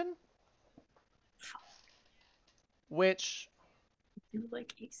protection, which I do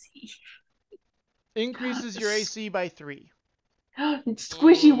like AC. increases your AC by 3.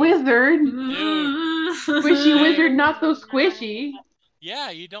 Squishy Ooh. wizard. Dude. Squishy Hey. wizard, not so squishy.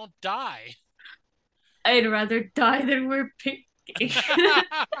 Yeah, you don't die. I'd rather die than wear pink.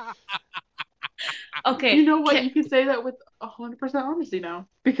 Okay. You know what? You can say that with 100% honesty now,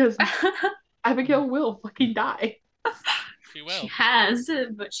 because Abigail will fucking die. She She will. has,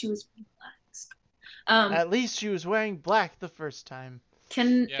 but she was relaxed. At least she was wearing black the first time.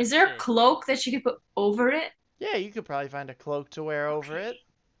 Yeah, Is there true. a cloak that she could put over it? Yeah, you could probably find a cloak to wear over it.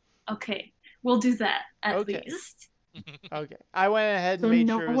 Okay, we'll do that at Okay. least. Okay. I went ahead and So made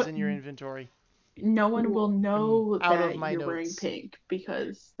no sure it was one- in your inventory. No one will know Out that of my you're wearing notes. pink,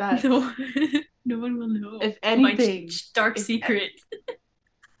 because that's No, no one will know. If My anything, dark if- secret.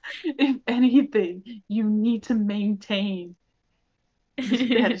 if anything, you need to maintain the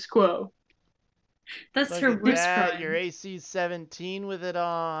status quo. That's Look her at worst that. crime. Your AC's 17 with it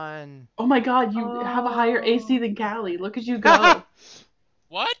on. Oh my god, you have a higher AC than Oh. Callie. Look at you go.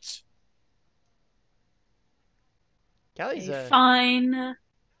 What? Callie's Okay, a... fine.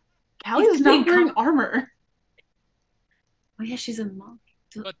 Callie's He's not pink. wearing armor. Oh yeah, she's a monk.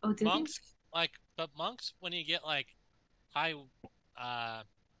 But Oh, did monks, monks, when you get like high,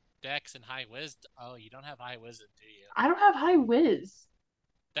 dex and high wisdom. Oh, you don't have high wisdom, do you? I don't have high whiz.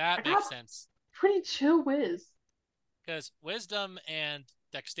 That I makes have- sense. Pretty chill whiz. Because wisdom and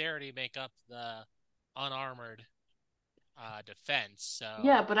dexterity make up the unarmored defense. So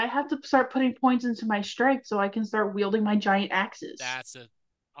Yeah, but I have to start putting points into my strength so I can start wielding my giant axes. that's a.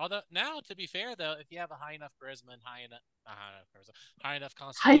 Although now, to be fair though, if you have a high enough charisma and high enough High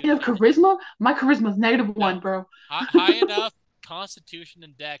constitution, enough charisma? My charisma's -1, bro. high enough constitution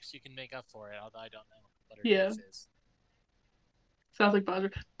and dex, you can make up for it. Although I don't know what her Yeah. dex is. Sounds like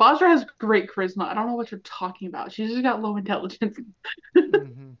Bajra. Bajra has great charisma. I don't know what you're talking about. She's just got low intelligence.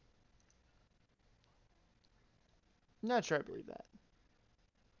 Mm-hmm. Not sure I believe that.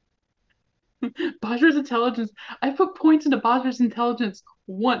 Bajra's intelligence. I put points into Bajra's intelligence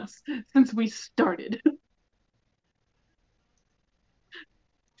once since we started.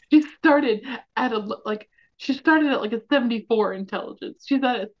 She started at like a 74 intelligence. She's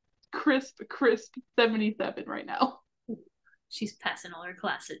at a crisp 77 right now. She's passing all her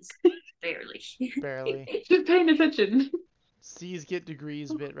classes. Barely. Barely. She's paying attention. C's get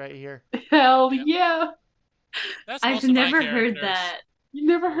degrees bit right here. Hell Yep. yeah. That's I've most of my never heard characters. that. You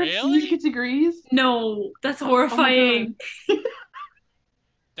never heard Really? C's get degrees? No, that's horrifying.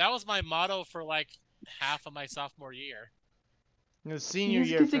 That was my motto for like half of my sophomore year. The senior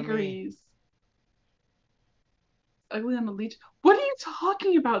C's year get for me. degrees. ugly on the leech. What are you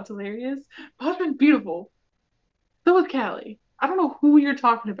talking about, Delirious? Bajra's beautiful. So is Callie. I don't know who you're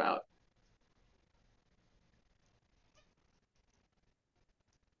talking about.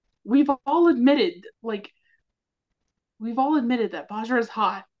 We've all admitted, that Bajra is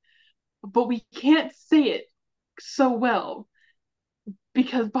hot, but we can't say it so well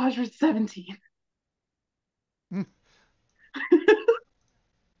because Bajra's 17.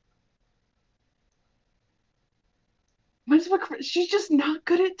 She's just not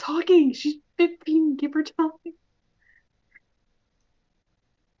good at talking. She's 15. Give her time.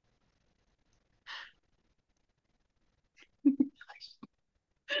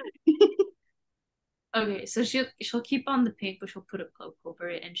 Okay, so she'll keep on the pink, but she'll put a cloak over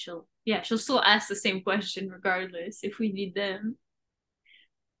it, and she'll still ask the same question regardless if we need them.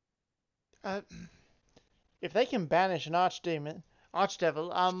 If they can banish an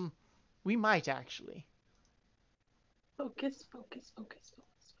archdevil, we might actually. Focus, focus, focus, focus,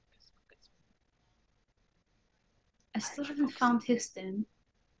 focus, focus. I still haven't found Histon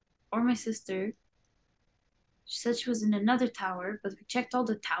or my sister. She said she was in another tower, but we checked all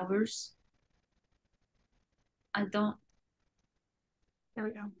the towers. I don't There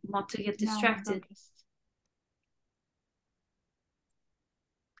we go. want to get Now we're distracted. focused.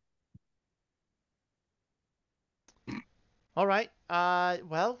 All right.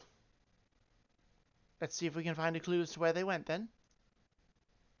 Well, let's see if we can find a clue as to where they went then.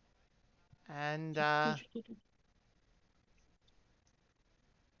 And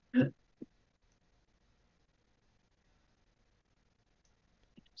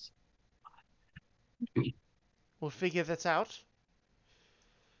we'll figure this out.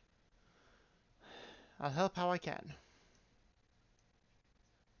 I'll help how I can.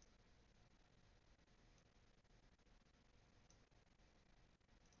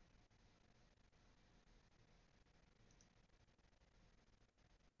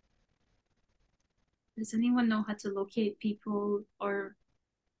 Does anyone know how to locate people or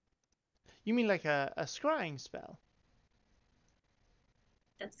You mean like a scrying spell?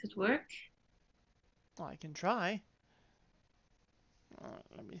 that could work? Well, I can try.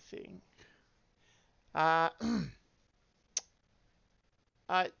 Let me think. Tell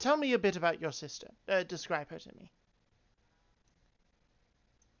me a bit about your sister. Describe her to me.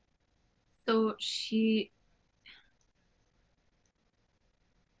 So she's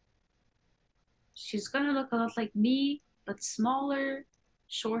gonna look a lot like me, but smaller,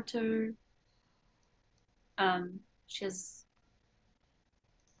 shorter. She's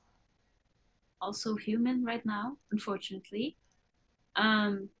also human right now, unfortunately.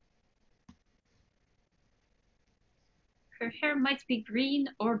 Her hair might be green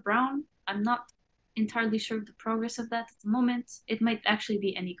or brown. I'm not entirely sure of the progress of that at the moment. It might actually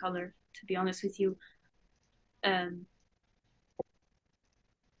be any color, to be honest with you. Um,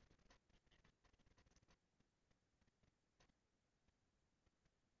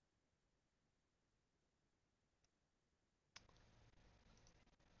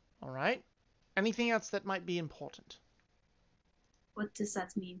 All right. Anything else that might be important? what does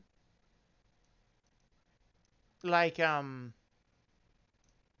that mean? Like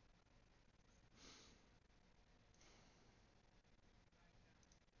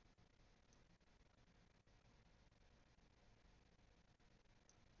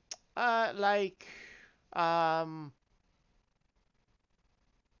like um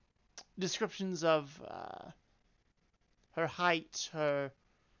descriptions of her height, her,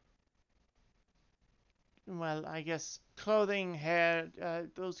 well, I guess clothing, hair,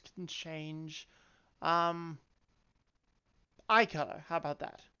 those can change. Um, eye color, how about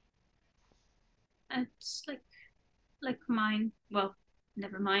that? It's like mine. Well,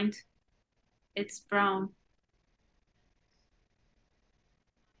 never mind. It's brown.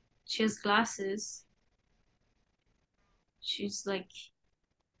 She has glasses. She's like,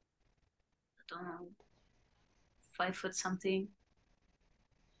 I don't know, 5 foot something.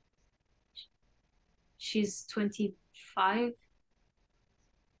 She's 25.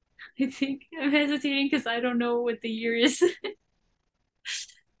 I think I'm hesitating because I don't know what the year is.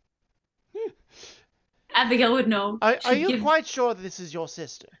 Abigail would know. Are you quite sure that this is your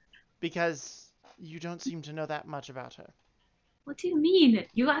sister? Because you don't seem to know that much about her. What do you mean?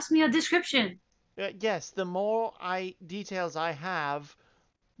 You asked me a description. Yes, the more details I have,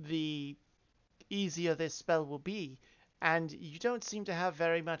 the easier this spell will be. And you don't seem to have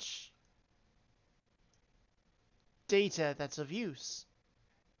very much data that's of use.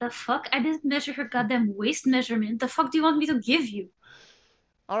 The fuck? I didn't measure her goddamn waist measurement. The fuck do you want me to give you?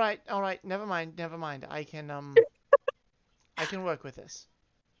 All right, never mind. I can work with this.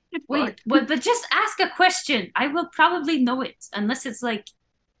 Wait, but just ask a question. I will probably know it, unless it's like,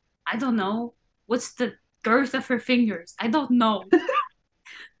 I don't know, what's the girth of her fingers? I don't know.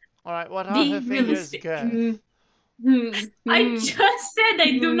 All right, what are her Being fingers' realistic. girth? I just said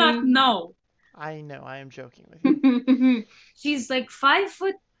I do not know. I know, I am joking with you. She's like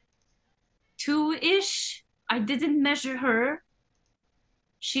 5'2" ish. I didn't measure her.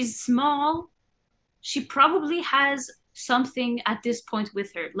 She's small. She probably has something at this point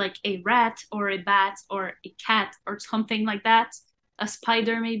with her, like a rat or a bat or a cat or something like that. A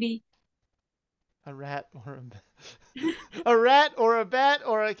spider, maybe. A rat or a bat. A rat or a bat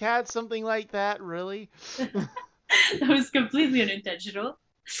or a cat, something like that, really? That was completely unintentional.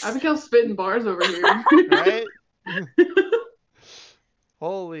 Abigail's spitting bars over here. Right?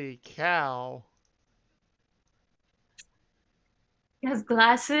 Holy cow. She has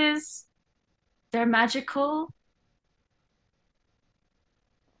glasses. They're magical.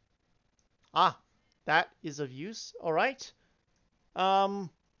 Ah, that is of use. All right. I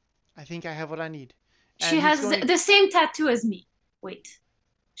think I have what I need. And She he's has going- the same tattoo as me. Wait.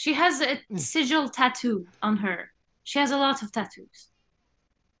 She has a sigil tattoo on her. She has a lot of tattoos.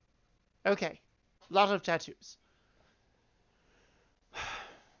 Okay. Lot of tattoos.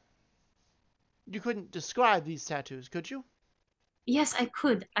 You couldn't describe these tattoos, could you? Yes, I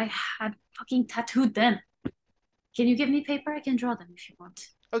could. I had fucking tattooed them. Can you give me paper? I can draw them if you want.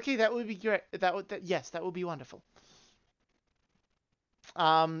 Okay, that would be great. Yes, that would be wonderful.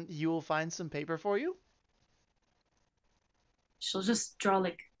 You will find some paper for you. She'll just draw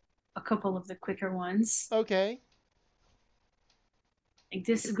like a couple of the quicker ones. Okay. Like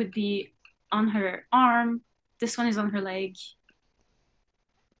this would be on her arm. This one is on her leg.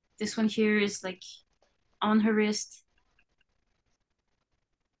 This one here is like on her wrist.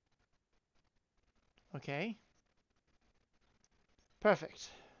 Okay. Perfect.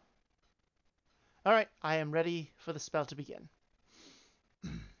 All right, I am ready for the spell to begin.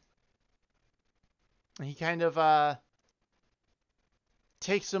 He kind of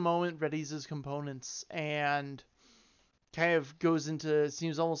takes a moment, readies his components, and kind of goes into,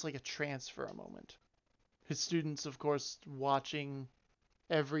 seems almost like a trance for a moment. His students, of course, watching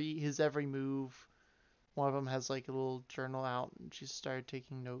his every move. One of them has like a little journal out, and she started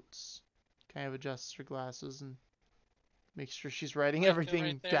taking notes. Kind of adjusts her glasses and makes sure she's writing everything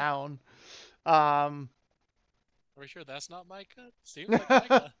right there. down. Are we sure that's not Micah? Seems like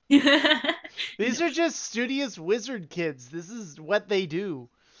Micah. These are just studious wizard kids. This is what they do.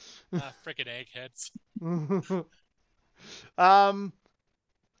 Frickin' eggheads.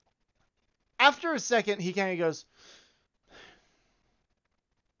 After a second, he kind of goes,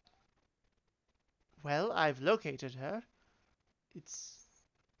 well, I've located her. It's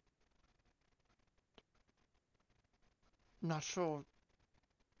not sure.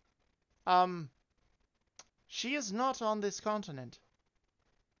 She is not on this continent.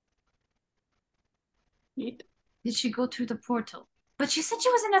 Did she go through the portal? But she said she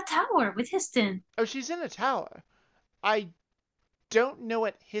was in a tower with Histon. Oh, she's in a tower. I don't know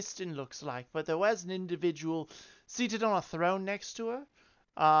what Histon looks like, but there was an individual seated on a throne next to her.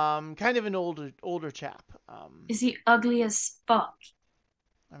 Kind of an older chap. Is he ugly as fuck?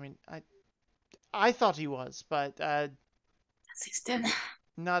 I mean, I thought he was, but That's Histon.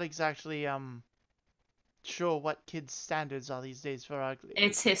 not exactly sure what kids' standards are these days for ugly.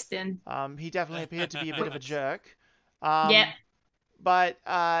 It's Histon. He definitely appeared to be a bit of a jerk. Yeah. But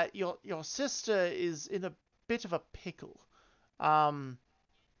your sister is in a bit of a pickle.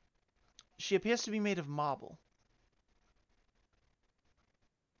 She appears to be made of marble.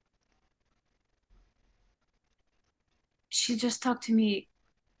 She just talked to me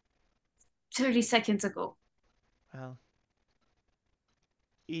 30 seconds ago. Well,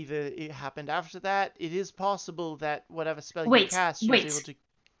 either it happened after that. It is possible that whatever spell you cast, she was able to.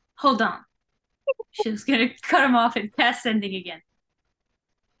 Hold on. She was gonna cut him off and cast sending again.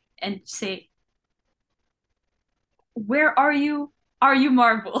 And say, where are you? Are you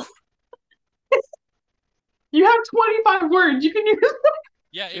marble? You have 25 words. You can use.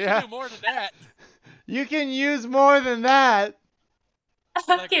 Yeah, you can do more than that. You can use more than that.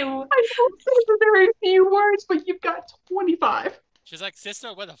 Okay. I know it's very few words, but you've got 25. She's like,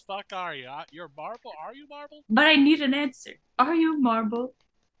 sister, where the fuck are you? You're marble? Are you marble? But I need an answer. Are you marble?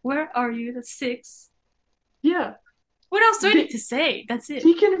 Where are you? That's 6. Yeah. What else do I need to say? That's it.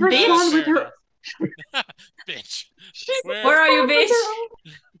 She can respond with her. Bitch. Where are you,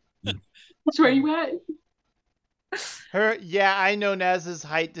 bitch? Where you at? Yeah, I know Naz's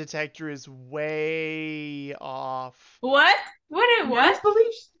height detector is way off. What? What? Naz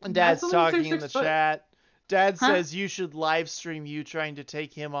believes. And Dad's Naz believes talking in they're the 6 foot. chat. Dad Huh? says you should live stream you trying to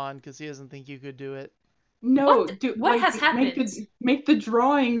take him on because he doesn't think you could do it. No, What has happened? make the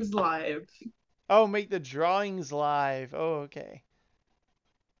drawings live. Oh, make the drawings live. Oh, okay.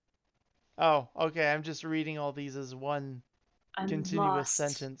 Oh, okay. I'm just reading all these as one I'm continuous lost.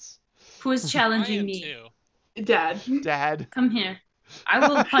 sentence. Who is I challenging am me? too. Dad. Dad. Come here. I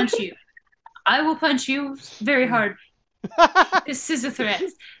will punch you. I will punch you very hard. This is a threat.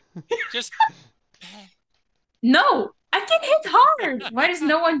 Just No, I can hit hard. Why does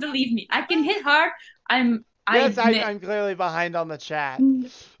no one believe me? I can hit hard. Yes, I'm clearly behind on the chat.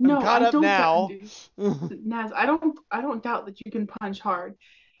 No, I'm caught I up don't now. Naz, I don't doubt that you can punch hard.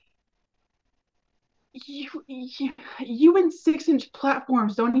 You and 6-inch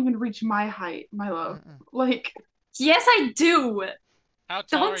platforms don't even reach my height, my love. Like, Yes, I do. how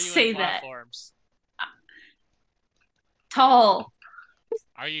tall Don't are you say in that. platforms? Tall.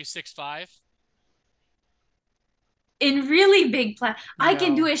 Are you 6'5"? In really big I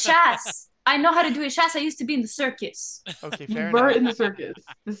can do No. a chasse. I know how to do a chasse. I used to be in the circus. Okay, you fair were enough. in the circus.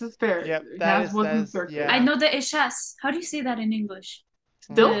 This is fair. Yep, Naz was in the is circus. yeah. I know the chasse. How do you say that in English?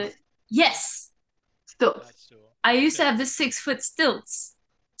 Stilts? Yes. Stilts. That's cool. I used to have the 6-foot stilts.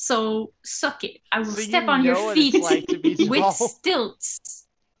 So suck it. I will So step you on know your what it's feet like to be with tall. stilts.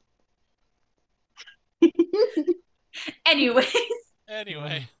 Anyway,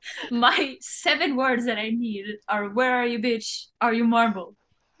 Anyway, my 7 words that I need are where are you, bitch? Are you marble?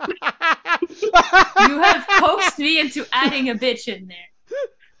 You have coaxed me into adding a bitch in there.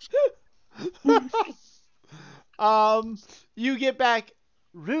 You get back.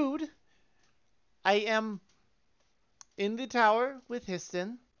 Rude. I am in the tower with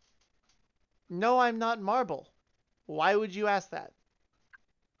Histon. No, I'm not marble. Why would you ask that?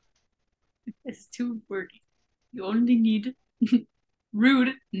 It's too wordy. You only need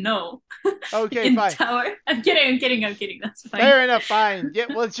rude, no. Okay, in fine. the tower. I'm kidding. That's fine. Fair enough, fine. Yeah,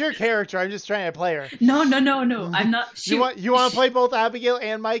 well, it's your character. I'm just trying to play her. No. I'm not. Shoot. You want to play both Abigail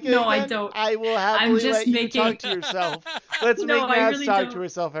and Micah No, again? I don't. I will I'm happily just let you making- talk to yourself. Let's No, make I Naz really talk don't. to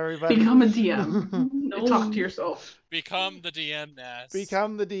herself, everybody. Become a DM. No. Talk to yourself. become the DM, Naz.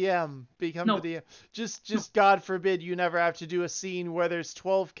 Become the DM. No. The DM. Just God forbid you never have to do a scene where there's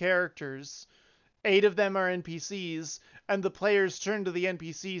 12 characters, 8 of them are NPCs, and the players turn to the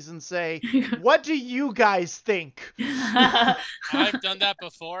NPCs and say, "What do you guys think?" I've done that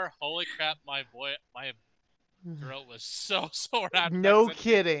before. Holy crap, my throat was so sore after that, No 'cause I did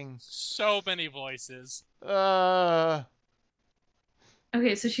kidding. so many voices. Uh,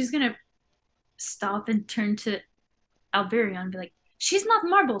 Okay, so she's gonna stop and turn to Alberion and be like, she's not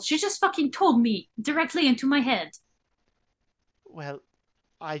marble. She just fucking told me directly into my head. well,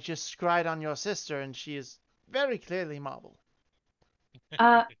 I just cried on your sister, and she is very clearly marble.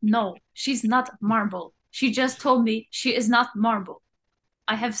 No, she's not marble. She just told me she is not marble.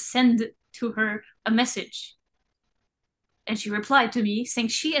 I have sent to her a message. And she replied to me saying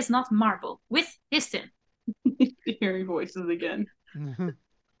she is not marble with Histon. Hearing voices again.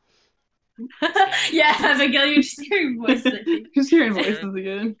 Yeah, Abigail, you're just hearing voices, I think. Just hearing voices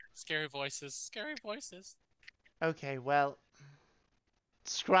again. Scary voices. Scary voices. Okay, well,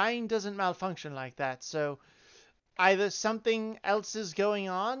 scrying doesn't malfunction like that, so either something else is going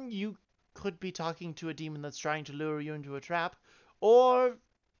on, you could be talking to a demon that's trying to lure you into a trap, or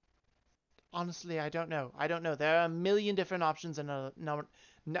honestly, I don't know. There are a million different options, and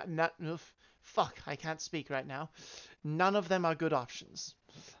fuck, I can't speak right now. None of them are good options.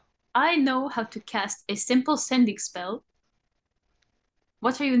 I know how to cast a simple sending spell.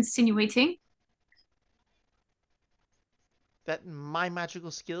 What are you insinuating? That my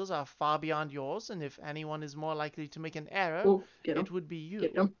magical skills are far beyond yours, and if anyone is more likely to make an error, Oh, get him. it would be you.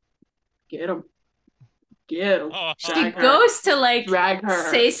 Get him. Get him. Get him. Oh, She Drag her. goes to like Drag her.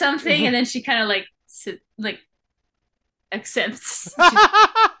 say something, and then she kind of like accepts.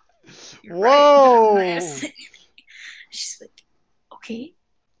 You're Whoa! right. She's like, okay,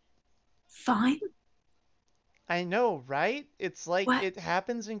 fine. I know, right? It's like What? it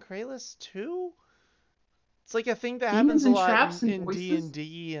happens in Kralis too. It's like a thing that Demons happens a and lot traps and in voices?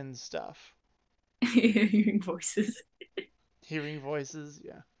 D&D and stuff. Hearing voices. Hearing voices,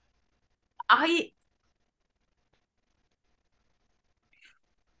 yeah.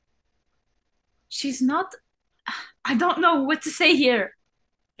 She's not. I don't know what to say here.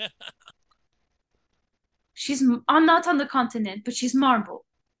 I'm not on the continent, but she's marble.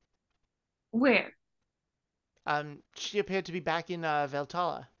 Where? She appeared to be back in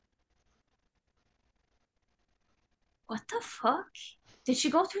Veltala. What the fuck? Did she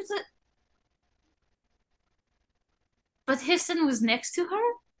go through the... But Histon was next to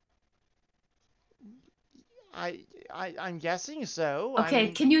her? I'm guessing so. I Okay,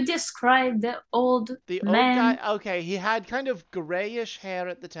 mean, can you describe the old the old man? guy. Okay, he had kind of grayish hair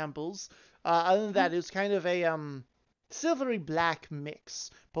at the temples. Other than that, it was kind of a silvery black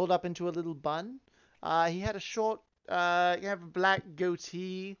mix, pulled up into a little bun. He had a short, kind of a black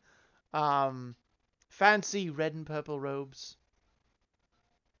goatee. Fancy red and purple robes.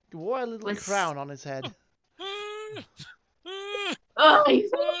 He wore a little Was crown on his head. oh, you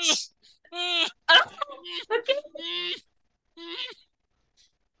bitch! Okay.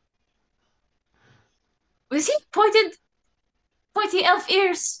 Was he pointy elf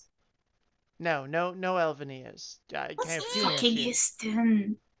ears? No elven ears. Kind What's of humanish fucking ears.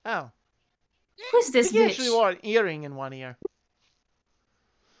 Houston? Oh, Who's I this think he actually bitch? wore an earring in one ear.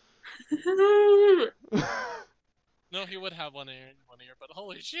 No, he would have one ear, but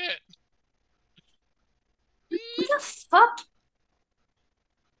holy shit! What the fuck?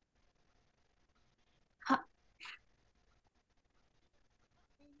 Huh.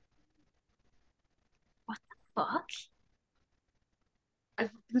 What the fuck?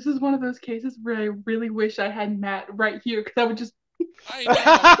 This is one of those cases where I really wish I had Matt right here because I would just.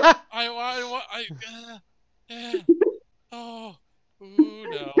 I know. Oh, ooh,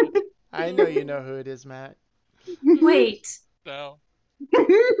 no. I know you know who it is, Matt. Wait, No.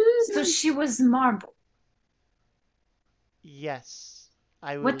 so she was marble. Yes,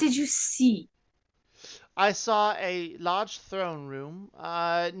 I will. What did you see? I saw a large throne room,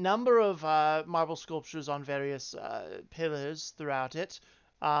 a number of marble sculptures on various pillars throughout it.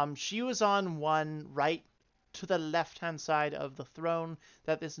 She was on one right to the left-hand side of the throne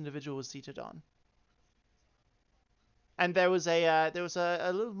that this individual was seated on. And there was a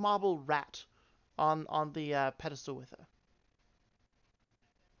little marble rat on the pedestal with her.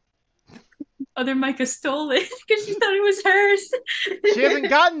 Other Micah stole it because she thought it was hers. She hasn't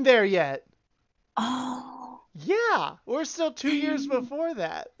gotten there yet. Oh, Yeah, we're still 2 years before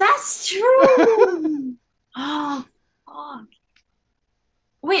that. that's true. Oh, fuck.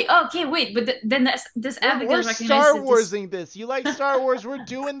 Wait, okay, wait, but then does Abigail We're recognize Star that Warsing this. You like Star Wars? We're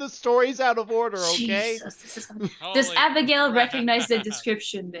doing the stories out of order, okay? Jesus, this is does Holy Abigail crap. recognize the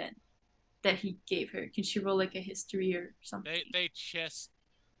description then that he gave her? Can she roll like a history or something? They just.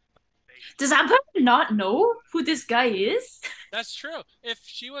 Does Abigail not know who this guy is? That's true. If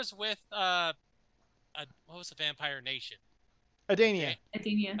she was with what was the vampire nation? Adania.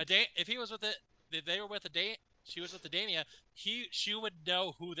 Athenia. If he was with it, they were with she was with Adania. She would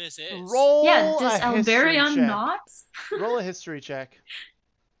know who this is. Roll Yeah, does a history Alberion check. not? Roll a history check.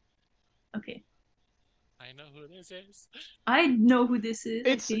 Okay. I know who this is. I know who this is,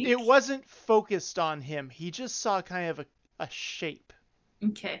 I think. It wasn't focused on him. He just saw kind of a shape.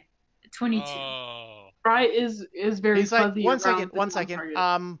 Okay. 22. Oh. Fry is very He's like, fuzzy. one around second.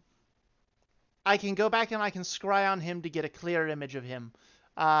 target. I can go back and I can scry on him to get a clear image of him.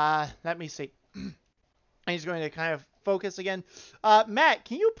 Let me see. And he's going to kind of focus again. Matt,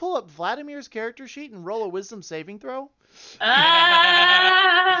 can you pull up Vladimir's character sheet and roll a wisdom saving throw?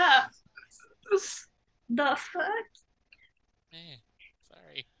 Ah! The fuck?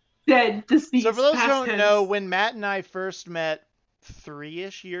 Sorry. Dead, deceased. So for those who don't tense. know, when Matt and I first met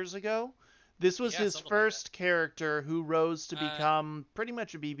 3-ish years ago, this was his first character who rose to become pretty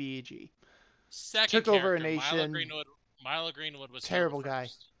much a BBEG. Second Took over a character, nation. Milo Greenwood was terrible the guy.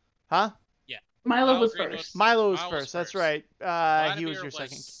 first. Huh? Yeah. Milo was first. Milo was first. That's right. He was Vladimir your was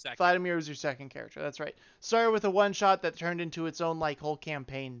second. second. Vladimir was your second character. That's right. Started with a one shot that turned into its own like whole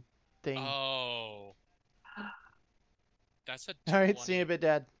campaign thing. Oh. That's a 20. All right, see you a bit,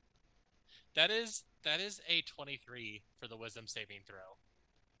 Dad. That is a 23 for the wisdom saving throw.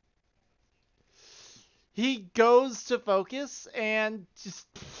 He goes to focus and just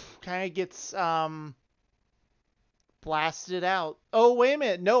kind of gets blasted out. Oh, wait a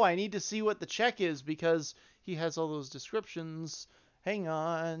minute. No, I need to see what the check is because he has all those descriptions. Hang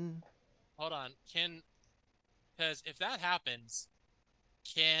on. Hold on. Because if that happens,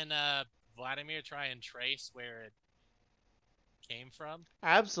 can Vladimir try and trace where it came from?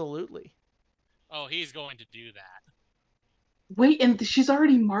 Absolutely. Oh, he's going to do that. Wait, and she's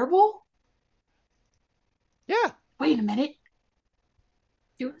already marble? Yeah. Wait a minute.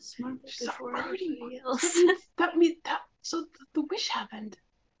 She was marble She's before already everybody else. that means so the wish happened.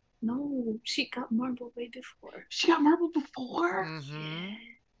 No, she got marble way before. She got marble before? Mm-hmm. Yeah.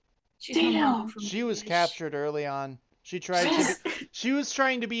 She's not marble Damn. from She the was wish. captured early on. She tried to she was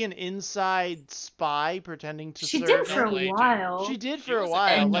trying to be an inside spy pretending to She serve did for him. a while. She did She for a was a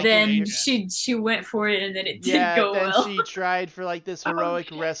while. and like then you- she went for it and then it yeah, didn't go then well. she tried for like this Oh, heroic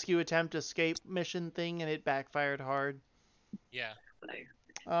shit. rescue attempt escape mission thing and it backfired hard. Yeah.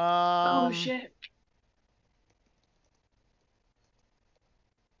 Oh Um shit.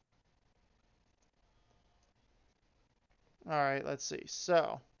 All right, let's see.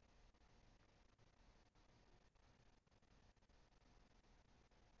 So,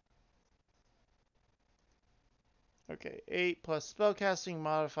 okay, 8 plus spellcasting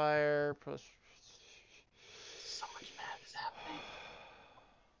modifier plus. So much math is happening.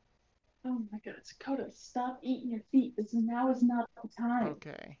 Oh my god, Dakota, stop eating your feet. Now is not the time.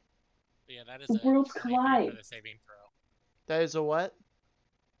 Okay. But yeah, that is The a worlds 23 collide. for the saving throw. That is a what?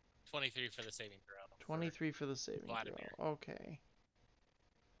 23 for the saving throw. 23 for the saving Vladimir. throw. Okay.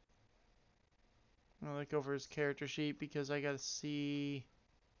 I'm gonna look over his character sheet because I gotta see.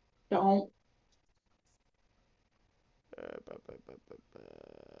 Don't.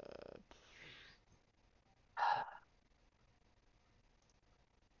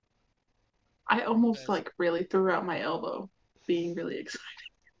 I almost like really threw out my elbow, being really excited.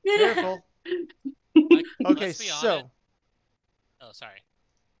 Careful. Like, Okay, let's be so. honest. Oh, sorry.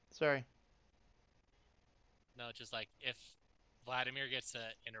 Sorry. No, just like if Vladimir gets to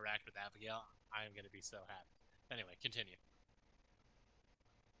interact with Abigail, I'm gonna be so happy. Anyway, continue.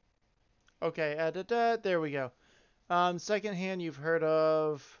 Okay, there we go. Second hand you've heard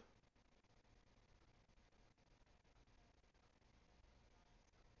of.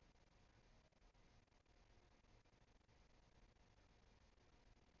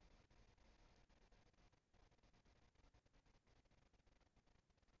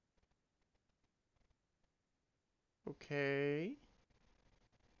 Okay.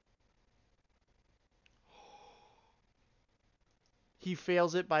 He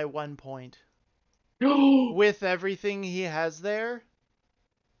fails it by 1 point. With everything he has there,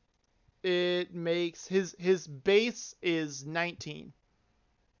 it makes his base is 19.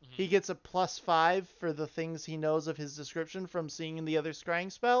 He gets a +5 for the things he knows of his description from seeing in the other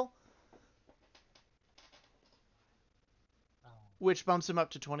scrying spell, which bumps him up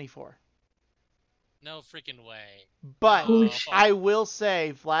to 24. No freaking way. But No. I will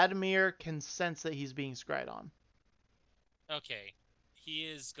say Vladimir can sense that he's being scryed on. Okay, he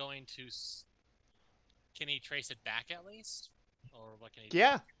is going to. Can he trace it back at least, or what can he do?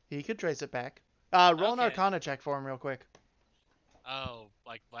 Yeah, he could trace it back. Roll an Okay. Arcana check for him real quick. Oh,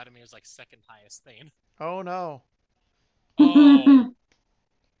 like Vladimir's like second highest thing. Oh no. Oh.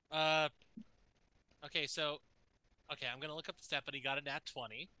 Okay, so. Okay, I'm gonna look up the stat, but he got it at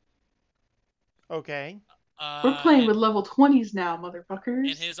 20. Okay. We're playing with level 20s now, motherfuckers.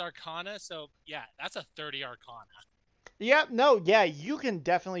 And his Arcana, so yeah, that's a 30 Arcana. Yeah, no, yeah, you can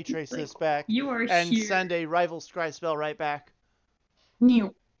definitely trace this back. You are and here. send a rival scry spell right back.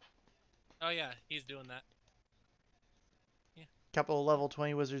 New. Oh yeah, he's doing that. Yeah. Couple of level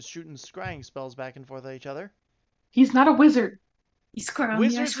 20 wizards shooting scrying spells back and forth at each other. He's not a wizard. He's crowning.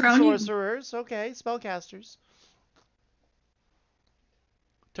 Wizards and sorcerers, okay, spellcasters.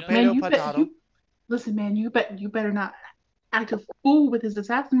 Tomato, potato. Listen, man, you better not act a fool with his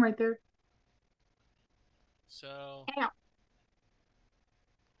assassin right there. So. Ow.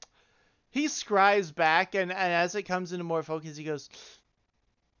 He scries back, and as it comes into more focus, he goes,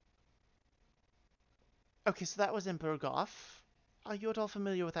 okay, so that was Emperor Goff. Are you at all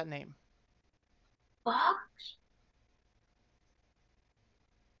familiar with that name? What?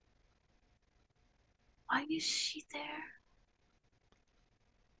 Why is she there?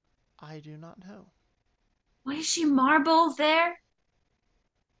 I do not know. Why is she marble there?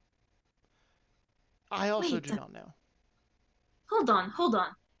 I also do not know. Hold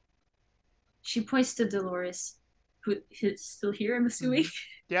on. She points to Dolores, who is still here, I'm assuming.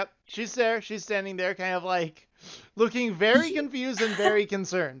 Yep, she's there. She's standing there, kind of like looking very confused and very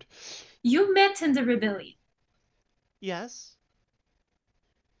concerned. You met in the rebellion. Yes.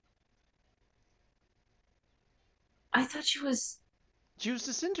 I thought she was... She was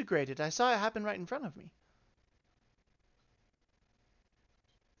disintegrated. I saw it happen right in front of me.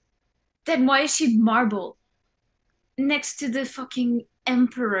 Then why is she marble? Next to the fucking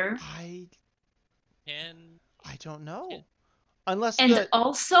emperor. I don't know.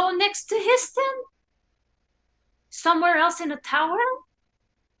 Also next to Histon? Somewhere else in a tower?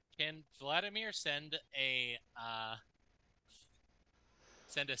 Can Vladimir send a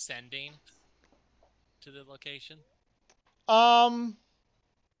sending to the location?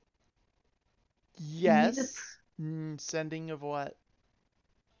 Yes. Sending of what?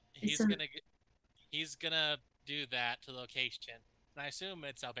 He's gonna do that to the location, and I assume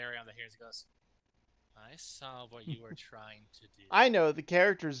it's Alberion that hears. Goes, I saw what you were trying to do. I know, the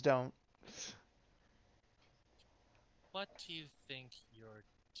characters don't. What do you think you're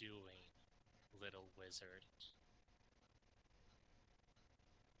doing, little wizard?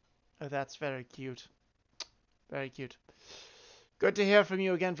 Oh, that's very cute. Very cute. Good to hear from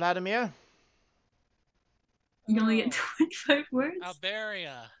you again, Vladimir. You only get Oh, 25 words?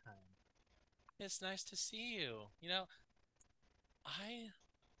 Alberia. It's nice to see you. You know, I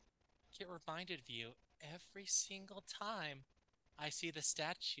get reminded of you every single time I see the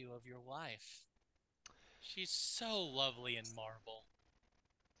statue of your wife. She's so lovely in marble.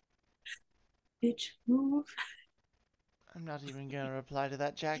 Bitch, move. I'm not even going to reply to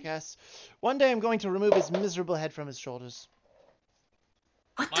that jackass. One day I'm going to remove his miserable head from his shoulders.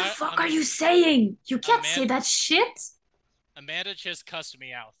 What the fuck are you saying? You can't say that shit. Amanda just cussed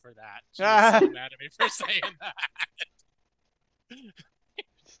me out for that. She was so mad at me for saying that.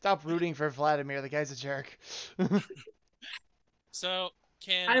 Stop rooting for Vladimir. The guy's a jerk. So,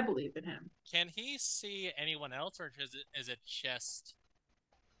 I believe in him. Can he see anyone else, or is it just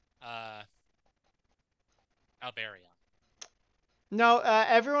Alberia? No,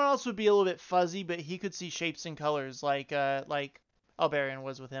 everyone else would be a little bit fuzzy, but he could see shapes and colors like Albarian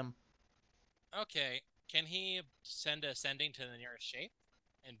was with him. Okay. Can he send a sending to the nearest shape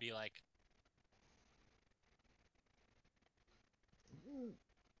and be like,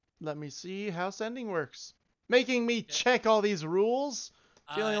 let me see how sending works. Making me check all these rules?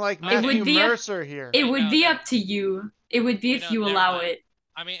 Feeling like okay. Matthew Mercer here. It would be up to you. It would be if you allow it.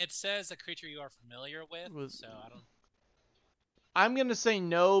 I mean, it says a creature you are familiar with, so I don't... I'm going to say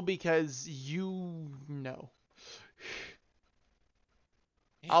no because you know.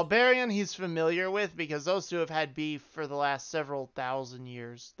 Albarian he's familiar with because those two have had beef for the last several thousands of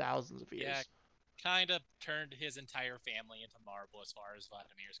years. Yeah, kind of turned his entire family into marble as far as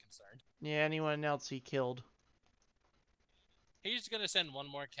Vladimir is concerned. Yeah, anyone else he killed. He's going to send one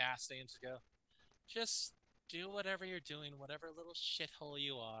more casting and just go, just do whatever you're doing, whatever little shithole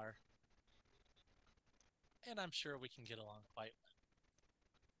you are. And I'm sure we can get along quite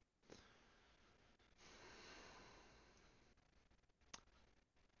well.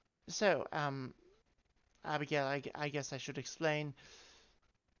 So, Abigail, I guess I should explain.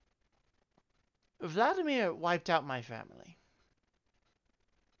 Vladimir wiped out my family.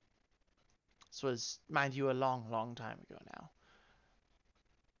 This was, mind you, a long, long time ago now.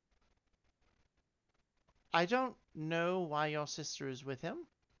 I don't know why your sister is with him.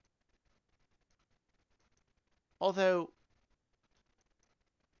 Although,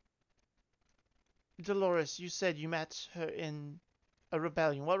 Dolores, you said you met her in a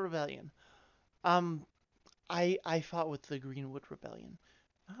rebellion. What rebellion? I fought with the Greenwood Rebellion.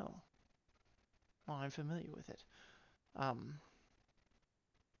 Oh. Well, I'm familiar with it.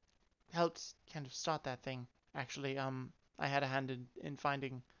 Helped kind of start that thing, actually. I had a hand in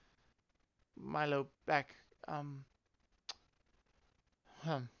finding Milo back.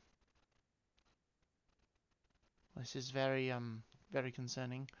 This is very, very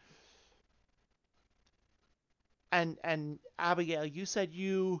concerning. And Abigail, you said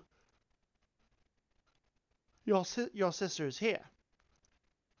your sister is here.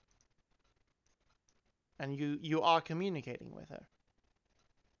 And you are communicating with her.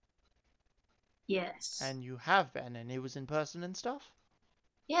 Yes. And you have been, and it was in person and stuff?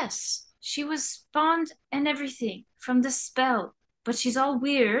 Yes. She was spawned and everything from the spell, but she's all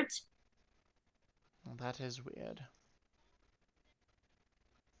weird. Well, that is weird.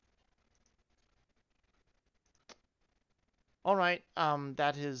 All right,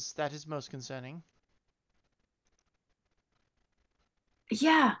 that is most concerning.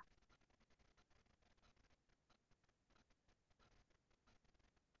 Yeah.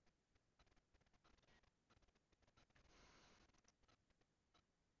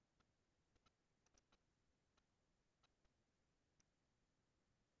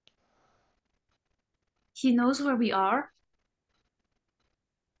 He knows where we are?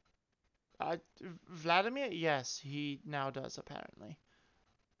 Vladimir? Yes, he now does, apparently.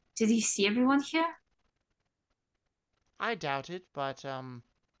 Did he see everyone here? I doubt it, but,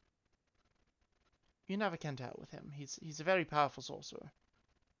 you never can tell with him. He's a very powerful sorcerer.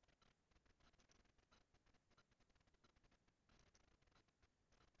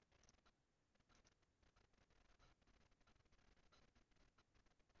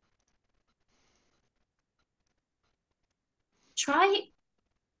 Try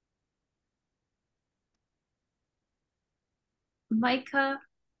Micah.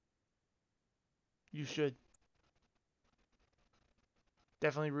 You should.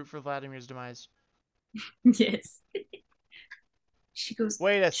 Definitely root for Vladimir's demise. Yes. She goes,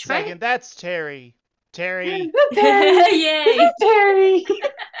 wait a second, that's Terry. Terry. Yay! Terry!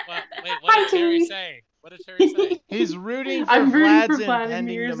 Wait, what did Terry say? What did Terry say? He's rooting for I'm rooting Vlad's for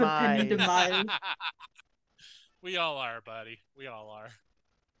Vladimir's impending impending demise. demise. We all are, buddy. We all are.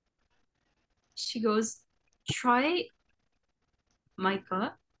 She goes, try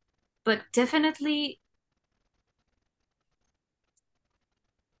Micah, but definitely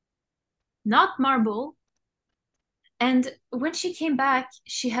not marble. And when she came back,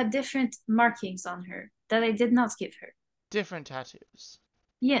 she had different markings on her that I did not give her. Different tattoos.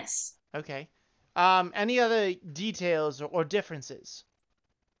 Yes. Okay. Any other details or differences?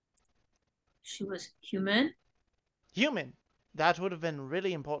 She was human. Human. That would have been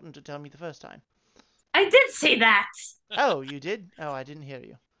really important to tell me the first time. I did say that. Oh, you did? Oh, I didn't hear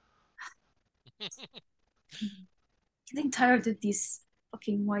you. Getting tired of these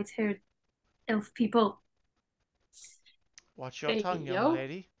fucking white-haired elf people. Watch your Hey, tongue, young yo.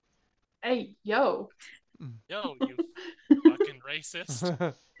 lady. Hey, yo. Yo, you fucking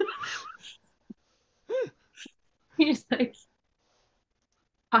racist. He's like,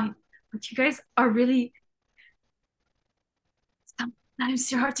 fine, but you guys are really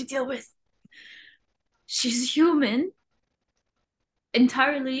sometimes you're hard to deal with. She's human,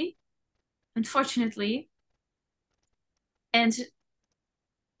 entirely, unfortunately, and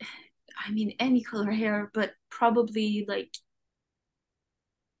I mean any color hair, but probably like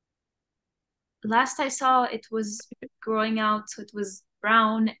last I saw it was growing out, so it was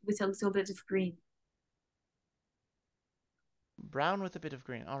brown with a little bit of green. Brown with a bit of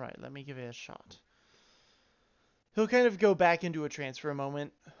green. All right, let me give it a shot. He'll kind of go back into a trance for a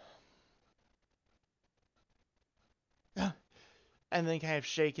moment. And then kind of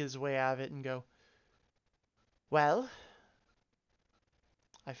shake his way out of it and go, well,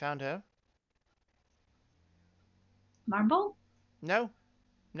 I found her. Marble? No,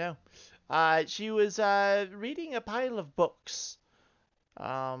 no. She was reading a pile of books.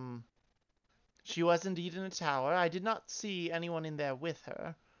 She was indeed in a tower. I did not see anyone in there with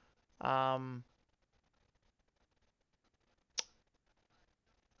her.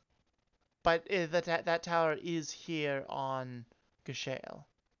 But that tower is here on Geshael.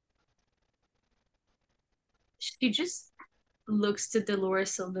 She just looks to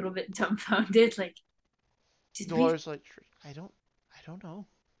Dolores a little bit dumbfounded, like, Dolores like, I don't know.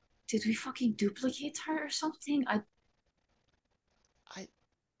 did we fucking duplicate her or something? I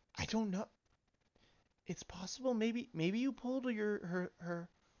don't know. It's possible. Maybe you pulled her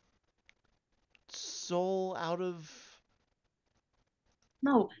soul out of.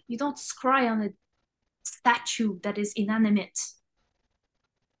 No, you don't scry on a statue that is inanimate.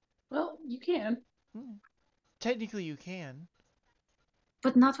 Well, you can. Technically, you can.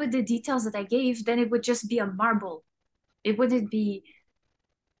 But not with the details that I gave, then it would just be a marble. It wouldn't be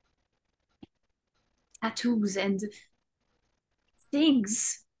tattoos and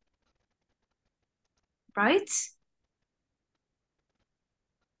things. Right?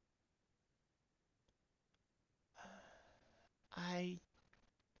 I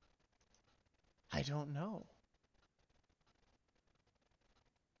don't know.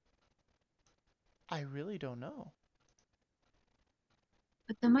 I really don't know.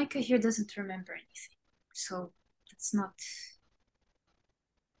 But the Micah here doesn't remember anything. So it's not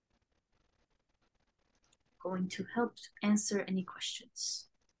going to help answer any questions.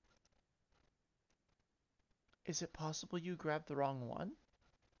 Is it possible you grabbed the wrong one?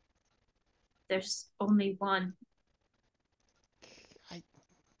 There's only one. I.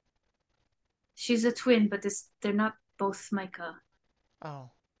 She's a twin, but they're not both Micah.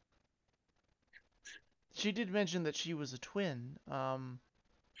 Oh. She did mention that she was a twin.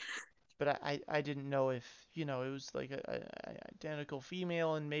 But I didn't know if, it was like a identical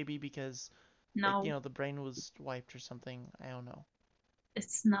female, and maybe because, No, like, the brain was wiped or something. I don't know.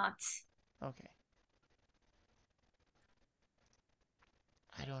 it's not. Okay.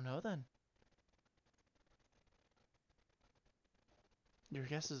 I don't know then. Your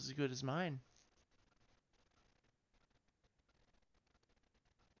guess is as good as mine.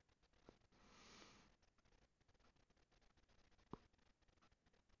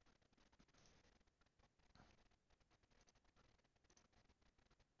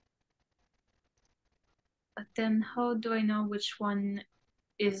 But then how do I know which one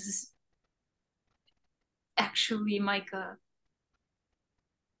is actually Micah?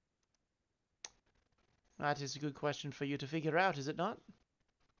 That is a good question for you to figure out, is it not?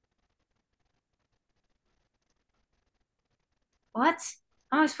 What?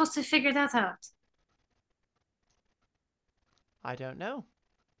 How am I supposed to figure that out? I don't know.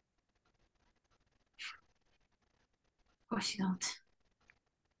 Of course you don't.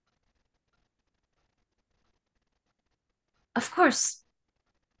 Of course.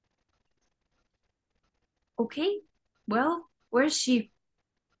 Okay. Well, where's she?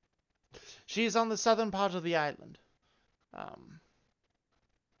 She is on the southern part of the island.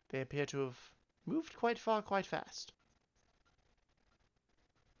 They appear to have moved quite far, quite fast.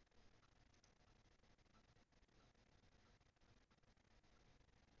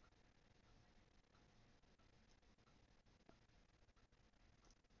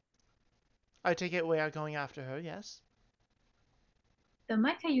 I take it we are going after her, yes? The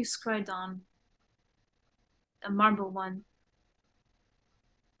Micah you scried on, the marble one,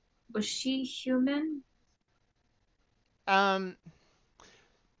 was she human? Her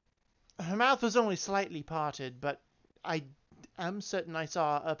mouth was only slightly parted, but I am certain I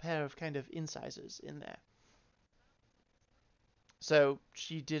saw a pair of kind of incisors in there. So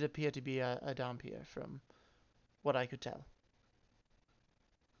she did appear to be a Dampier from what I could tell.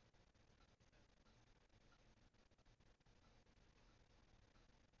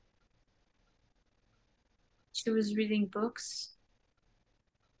 She was reading books.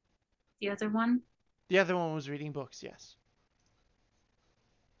 The other one? The other one was reading books, yes.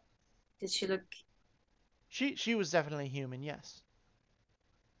 Did she look... She was definitely human, yes.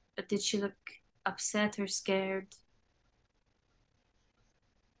 But did she look upset or scared?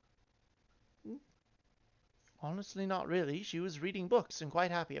 Honestly, not really. She was reading books and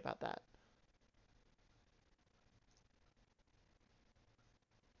quite happy about that.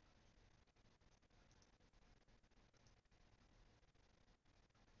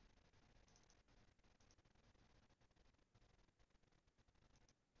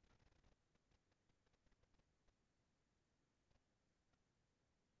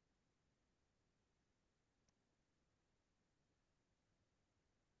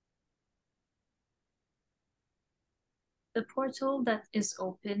 The portal that is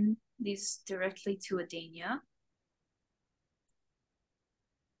open leads directly to Adania.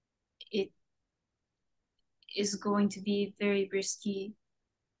 It is going to be very risky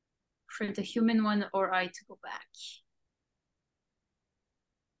for the human one or I to go back.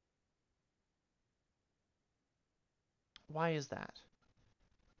 Why is that?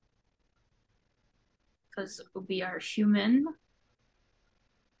 Because we are human.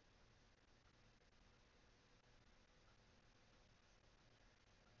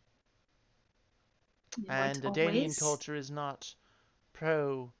 And the Danian culture is not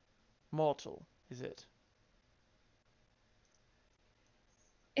pro-mortal, is it?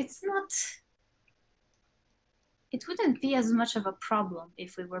 It's not... It wouldn't be as much of a problem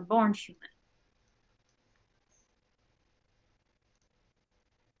if we were born human.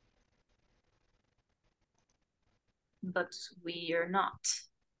 But we are not.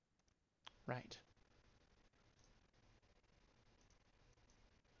 Right.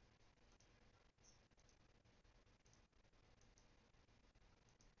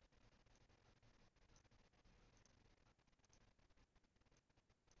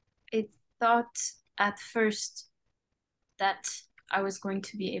 I thought at first that I was going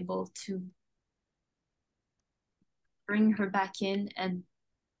to be able to bring her back in and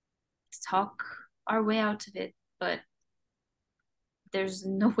talk our way out of it, but there's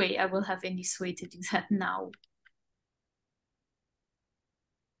no way I will have any sway to do that now.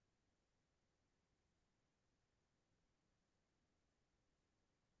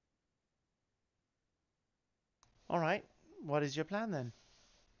 All right. What is your plan then?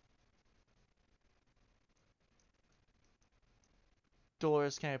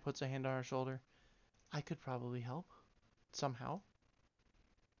 Dolores kind of puts a hand on her shoulder. I could probably help. Somehow.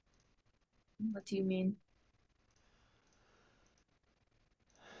 What do you mean?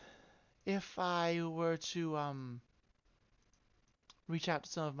 If I were to, reach out to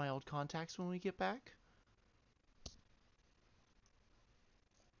some of my old contacts when we get back,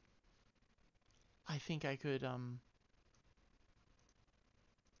 I think I could,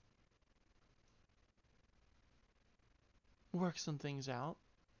 work some things out.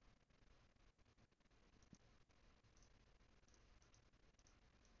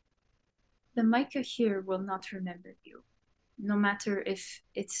 The Micah here will not remember you, no matter if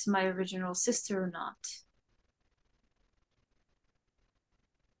it's my original sister or not.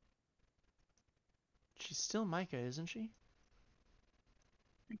 She's still Micah, isn't she?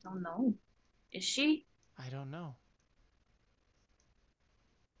 I don't know. Is she? I don't know.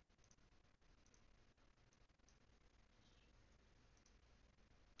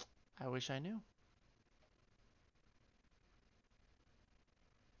 I wish I knew.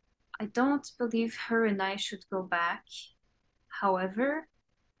 I don't believe her and I should go back. However,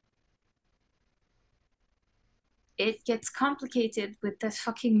 it gets complicated with that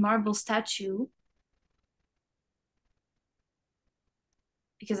fucking marble statue.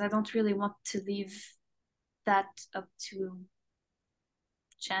 Because I don't really want to leave that up to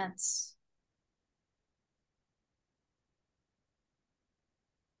chance.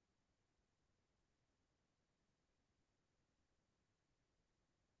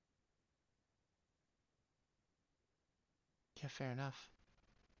 Yeah, fair enough.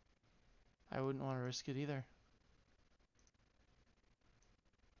 I wouldn't want to risk it either.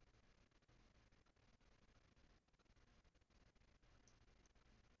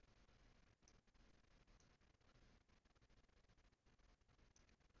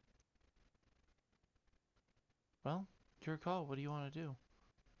 Well, your call. What do you want to do?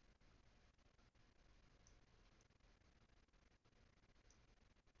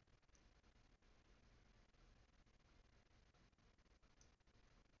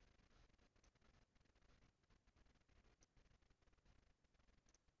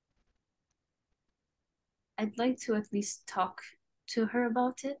 I'd like to at least talk to her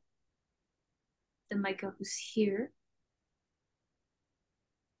about it. The Micah who's here.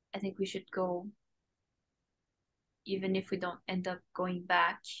 I think we should go, even if we don't end up going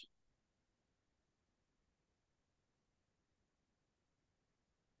back.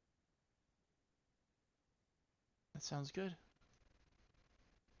 That sounds good.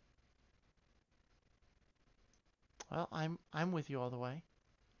 Well, I'm with you all the way.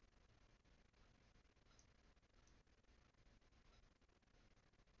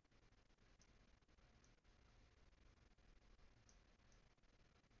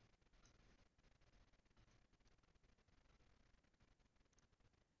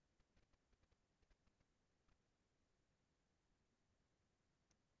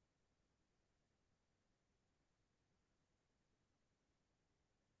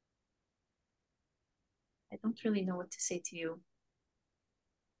 I don't really know what to say to you.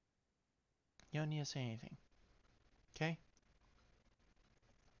 You don't need to say anything. Okay?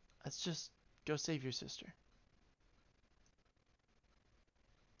 Let's just go save your sister.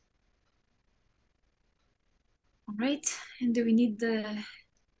 All right. And do we need the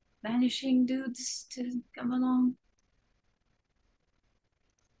vanishing dudes to come along?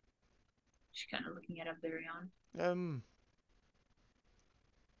 She's kind of looking at Abdurion.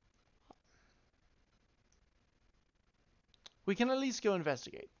 We can at least go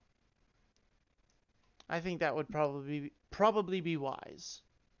investigate. I think that would probably be wise.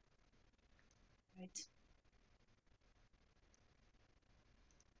 Right.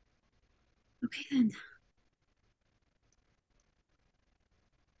 Okay then.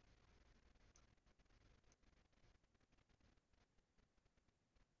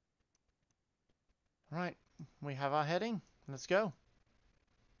 All right, we have our heading. Let's go.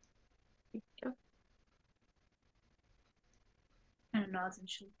 Yep. Kind of nods and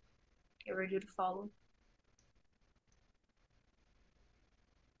she'll get ready to follow.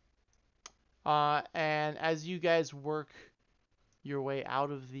 And as you guys work your way out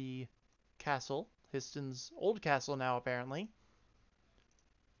of the castle, Histon's old castle now apparently,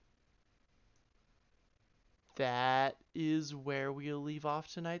 that is where we'll leave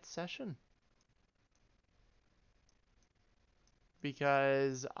off tonight's session.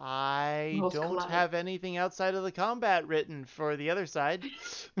 Because I Most don't collide. have anything outside of the combat written for the other side,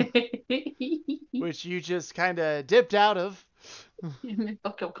 which you just kind of dipped out of.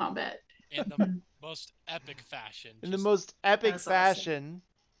 Fuck your combat. In the most epic fashion. In the most epic That's fashion.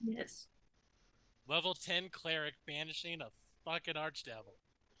 Awesome. Yes. Level 10 cleric banishing a fucking archdevil.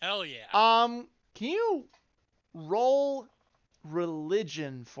 Hell yeah. Can you roll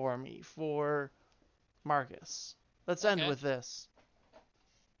religion for me for Marcus? Let's end with this.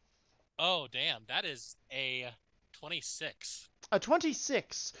 Oh, damn. That is a 26. A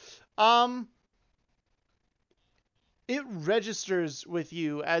 26. It registers with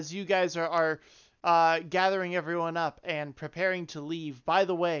you as you guys are gathering everyone up and preparing to leave. By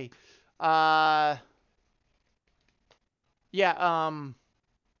the way, the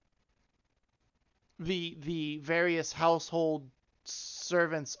various household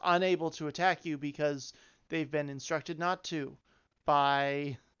servants unable to attack you because they've been instructed not to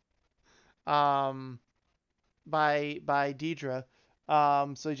by Deidre.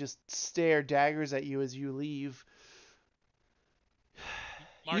 So they just stare daggers at you as you leave.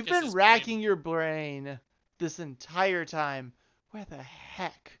 You've been racking your brain this entire time. Where the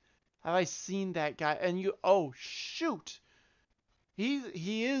heck have I seen that guy? And you, oh shoot,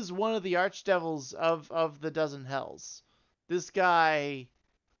 he is one of the archdevils of the Dozen Hells. This guy.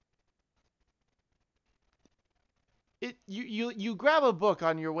 You grab a book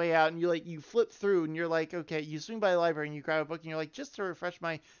on your way out and you flip through and you're like, okay, you swing by the library and you grab a book and you're like, just to refresh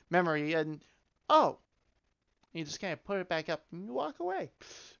my memory, and oh, you just kind of put it back up and you walk away,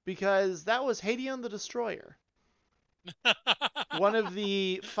 because that was Hadeon the Destroyer, one of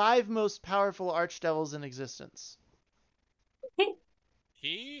the 5 most powerful archdevils in existence.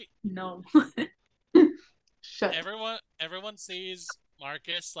 No. Shut. Everyone sees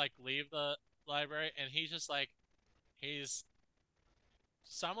Marcus like leave the library, and he's just like, he's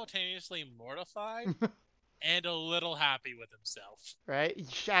simultaneously mortified and a little happy with himself. Right?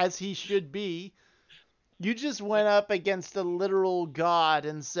 As he should be. You just went up against a literal god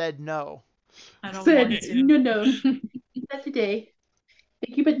and said no. I don't want to. No. Not today.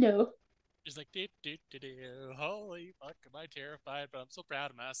 Thank you, but no. Just like, do, do, do, do. Holy fuck, am I terrified? But I'm so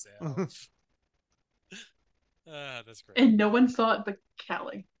proud of myself. That's great. And no one saw it but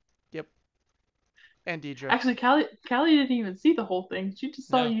Callie. Yep. And Deidre. Actually, Callie didn't even see the whole thing. She just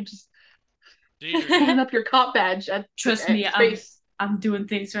saw you just holding up your cop badge at Trust at me, space. I'm doing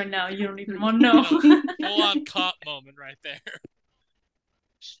things right now. You don't even want to know. Full on cop moment right there.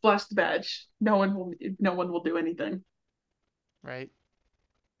 Splash the badge. No one will do anything. Right.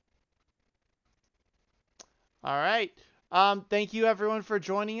 All right. Thank you everyone for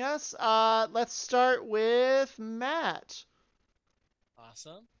joining us. Let's start with Matt.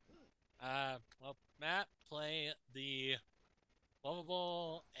 Awesome. Well, Matt, play the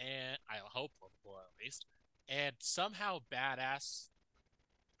lovable and I hope lovable at least, and somehow badass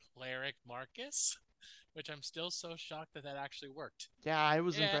cleric Marcus, which I'm still so shocked that actually worked. Yeah, I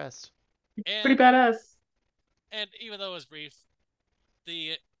was impressed. Pretty badass. And even though it was brief,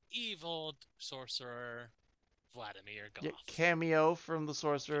 the evil sorcerer Vladimir Goff. Yeah, cameo from the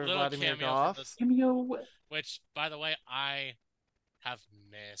sorcerer Vladimir Goff. Cameo. Which, by the way, I have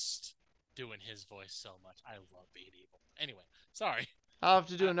missed doing his voice so much. I love being evil. Anyway, sorry. I'll have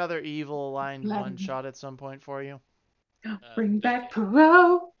to do another evil line one shot at some point for you. Bring back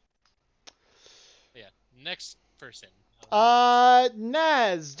Perot. Yeah, next person.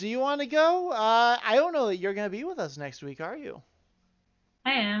 Naz, do you want to go? I don't know that you're going to be with us next week, are you?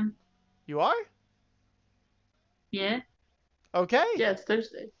 I am. You are? Yeah. Okay. Yeah, it's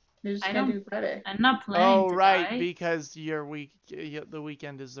Thursday. You're just gonna do Friday. I'm not planning to die. Because the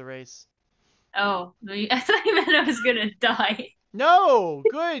weekend is the race. Oh, I thought you meant I was gonna die. No,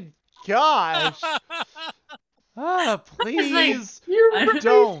 good gosh. Please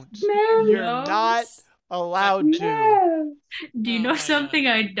don't. You're not allowed to. Do you know something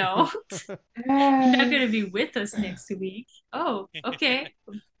I don't? You're not gonna be with us next week. Oh, okay.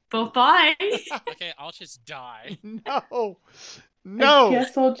 Well, bye. Okay, I'll just die. No. I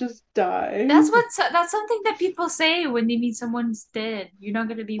guess I'll just die. That's something that people say when they mean someone's dead. You're not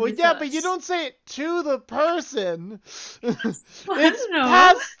gonna be with us. But you don't say it to the person. It's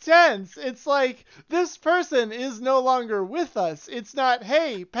past tense. It's like, this person is no longer with us. It's not,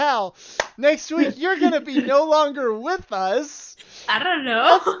 hey, pal, next week you're gonna be no longer with us. I don't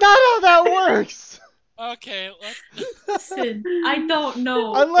know. That's not how that works. Okay, listen. I don't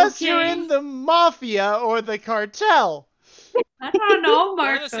know. Unless you're in the mafia or the cartel. I don't know,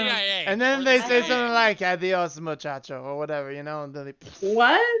 Marco. Or the CIA. And then they say something like "Adios, muchacho" or whatever, you know, and then they.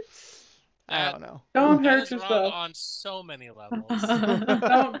 What? I don't know. Don't that hurt is yourself wrong on so many levels.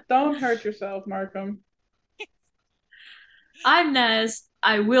 don't hurt yourself, Markham. I'm Naz.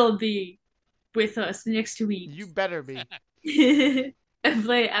 I will be with us next week. You better be. And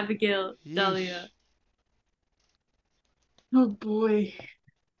play Abigail Dahlia. Oh boy.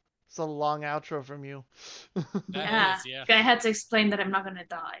 It's a long outro from you. Yeah. I had to explain that I'm not gonna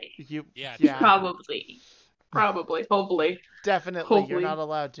die. Yeah. Probably. Hopefully. Definitely. You're not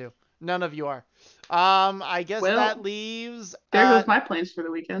allowed to. None of you are. I guess that leaves. There goes my plans for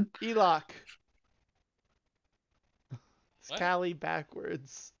the weekend. Eloch. It's Callie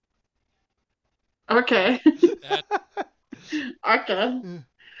backwards. Okay. Okay.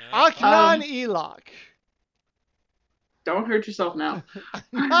 Akinon Eloch. Don't hurt yourself now.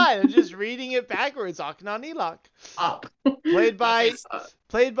 I'm just reading it backwards. Akinon Eloch. Up. Played by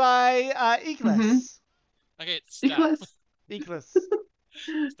Ikles. Mm-hmm. Okay, stop. Ikles.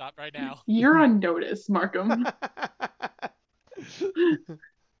 Stop right now. You're on notice, Markham.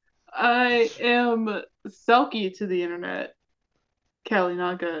 I am Selkie to the internet, Callie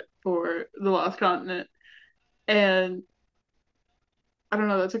Naga for The Lost Continent, and I don't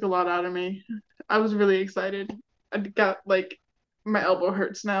know, that took a lot out of me. I was really excited. I got my elbow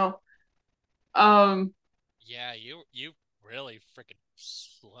hurts now. Yeah, you really freaking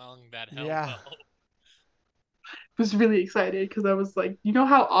slung that elbow. Yeah. Was really excited because I was like, you know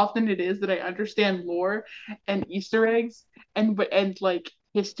how often it is that I understand lore and Easter eggs and like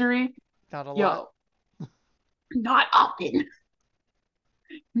history? Not a lot. Not often.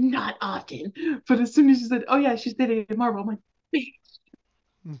 Not often. But as soon as she said, oh yeah, she's dating Marvel, I'm like, bitch.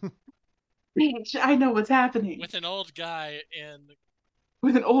 Bitch, I know what's happening. With an old guy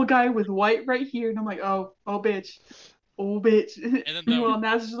with white right here, and I'm like, oh bitch. And then meanwhile,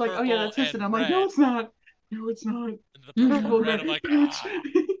 Naz is just like, oh yeah, that's his, and I'm like, no, it's not. No, it's not. And the purple red, I'm like,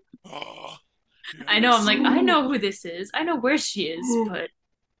 oh, I know. I'm like, I know who this is. I know where she is, but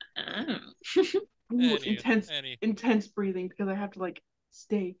intense breathing because I have to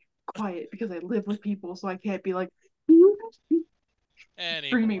stay quiet because I live with people, so I can't be like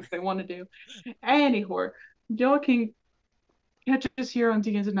screaming if I want to do. Anyhow, y'all can catch us here on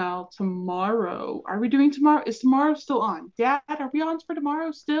D&D Now tomorrow. Are we doing tomorrow? Is tomorrow still on? Dad, are we on for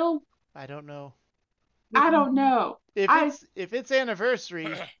tomorrow still? I don't know. I don't know. If it's anniversary,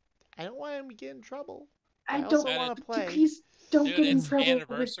 I don't want him to get in trouble. I also don't want to play. Please don't Dude, get in it's trouble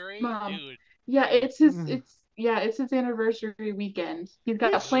anniversary, with Mom. dude. Yeah, Dude. it's his anniversary weekend. He's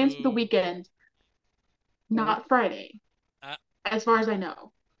got plans for the weekend, not Friday, as far as I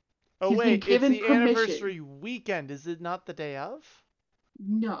know. Oh He's wait, been given it's the permission. anniversary weekend. Is it not the day of?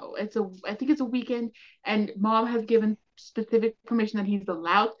 No, I think it's a weekend, and Mom has given specific permission that he's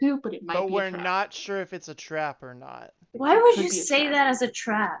allowed to, but it might But be we're a trap. not sure if it's a trap or not. Why It would could you be a say trap. that as a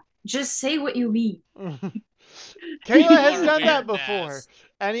trap? Just say what you mean. Kayla has are done that weird, before. Naz.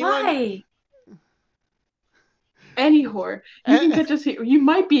 Anyone? Why? Anyhow, you can catch us here. You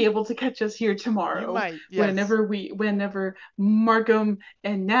might be able to catch us here tomorrow. You might, yes. Whenever Markham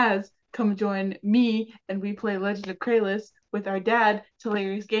and Naz come join me and we play Legend of Kralis with our dad,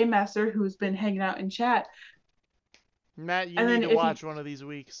 Hilarious Game Master, who's been hanging out in chat. Matt, you need to watch one of these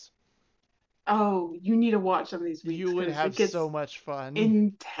weeks. Oh, you need to watch some of these weeks. You would have so much fun.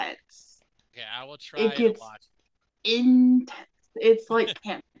 Intense. Okay, I will try to watch. Intense. It's like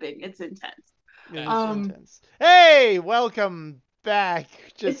camping. It's intense. It is intense. Hey, welcome back.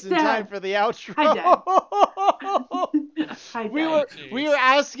 Just in time for the outro. Hi, Dad. Hi, Dad. We were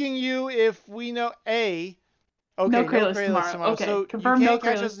asking you if we know Okay, no Kralis tomorrow. Okay, so confirm you no can't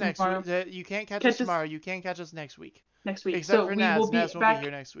catch Kralis us next tomorrow. week. You can't catch us tomorrow. You can't catch us next week. Next week. Except so for we Naz. will be Naz will back. be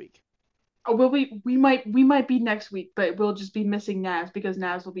here next week. Oh, we might be next week, but we'll just be missing Naz because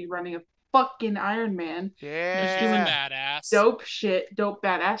Naz will be running a fucking Iron Man. Yeah. She's a badass. Dope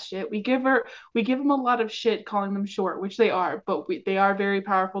badass shit. We give them a lot of shit calling them short, which they are, but they are very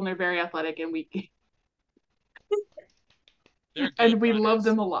powerful and they're very athletic, and we love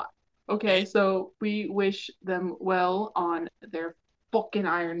them a lot. Okay, so we wish them well on their fucking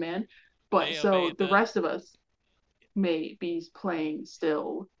Iron Man. But so the rest of us may be playing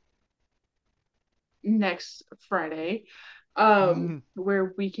still next Friday,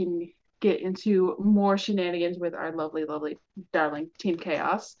 where we can get into more shenanigans with our lovely, darling Team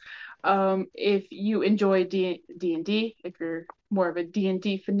Chaos. If you enjoy D&D, if you're more of a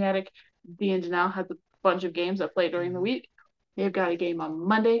D&D fanatic, D&D Now has a bunch of games that play during the week. They've got a game on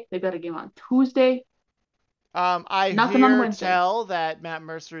Monday. They've got a game on Tuesday. I hear tell that Matt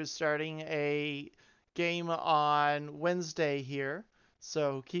Mercer is starting a game on Wednesday here,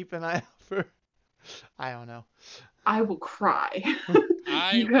 so keep an eye out for. I don't know. I will cry.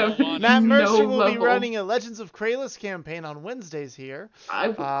 Matt Mercer will be running a Legends of Kralis campaign on Wednesdays here. I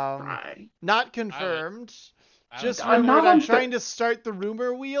will cry. Not confirmed. Just rumored. I'm trying to start the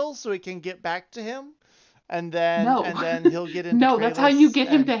rumor wheel so it can get back to him, and then he'll get into. No, Kralis that's how you get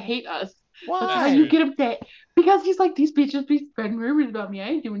him to hate us. Why? That's how you get him to. Because he's like, these bitches be spreading rumors about me. I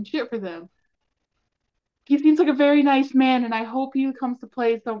ain't doing shit for them. He seems like a very nice man, and I hope he comes to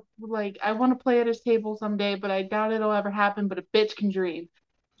play. So, I want to play at his table someday, but I doubt it'll ever happen. But a bitch can dream,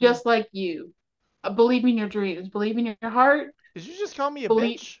 just like you. Believe in your dreams. Believe in your heart. Did you just call me a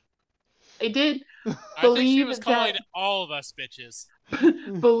bitch? I did. I think she was calling all of us bitches.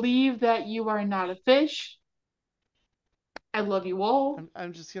 Believe that you are not a fish. I love you all.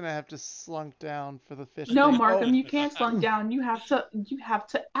 I'm just gonna have to slunk down for the fish. No, thing. Markham, you can't slunk down. You have to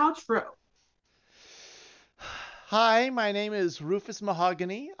outro. Hi, my name is Rufus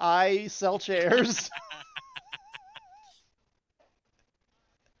Mahogany. I sell chairs.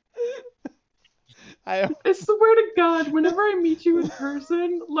 I swear to God, whenever I meet you in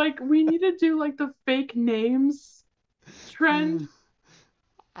person, we need to do the fake names trend.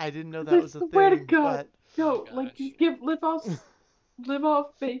 I didn't know that was a thing. I swear to God. But... No, live off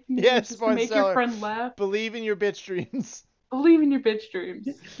fake names. Yes, just to make your friend laugh. Believe in your bitch dreams. Believe in your bitch dreams.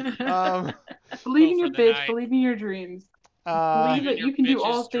 Believe in your bitch. Night. Believe in your dreams. Believe that you can do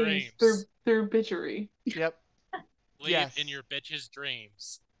all things through bitchery. Yep. Believe in your bitch's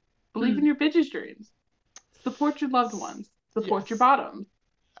dreams. Believe in your bitch's dreams. Support your loved ones. Support your bottoms.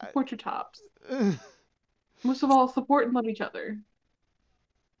 Support your tops. Most of all, support and love each other.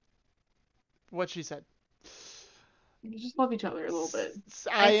 What she said. Just love each other a little bit.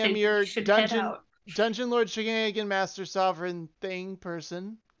 I am your Dungeon Lord Shenanigan Master Sovereign Thing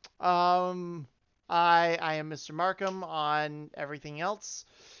person. I am Mr. Markham on everything else.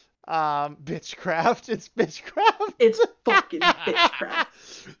 Bitchcraft. It's bitchcraft. It's fucking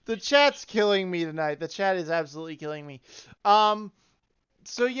bitchcraft. The chat's killing me tonight. The chat is absolutely killing me.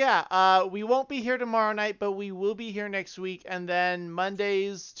 So yeah, we won't be here tomorrow night, but we will be here next week. And then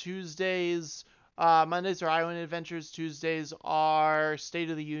Mondays are Island Adventures. Tuesdays are State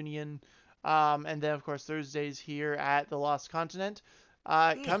of the Union. And then, of course, Thursdays here at the Lost Continent.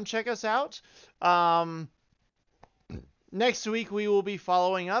 Come check us out. Next week, we will be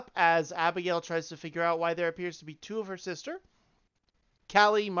following up as Abigail tries to figure out why there appears to be two of her sister.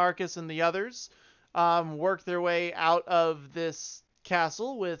 Callie, Marcus, and the others work their way out of this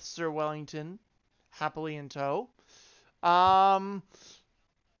castle with Sir Wellington happily in tow.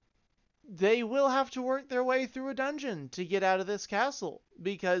 They will have to work their way through a dungeon to get out of this castle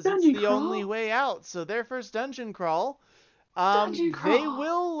because it's the only way out. So their first dungeon crawl, they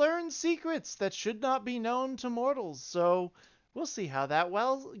will learn secrets that should not be known to mortals. So we'll see how that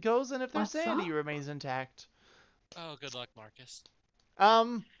goes and if their sanity remains intact. Oh, good luck, Marcus.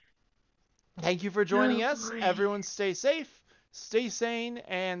 Thank you for joining us. Everyone stay safe, stay sane,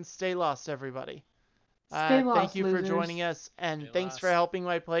 and stay lost, everybody. Stay lost, thank you losers. for joining us, and Stay thanks lost. for helping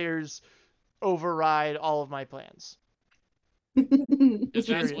my players override all of my plans. Because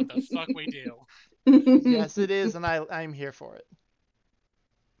that's what the fuck we do. Yes, it is, and I'm here for it.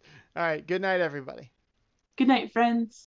 All right, good night, everybody. Good night, friends.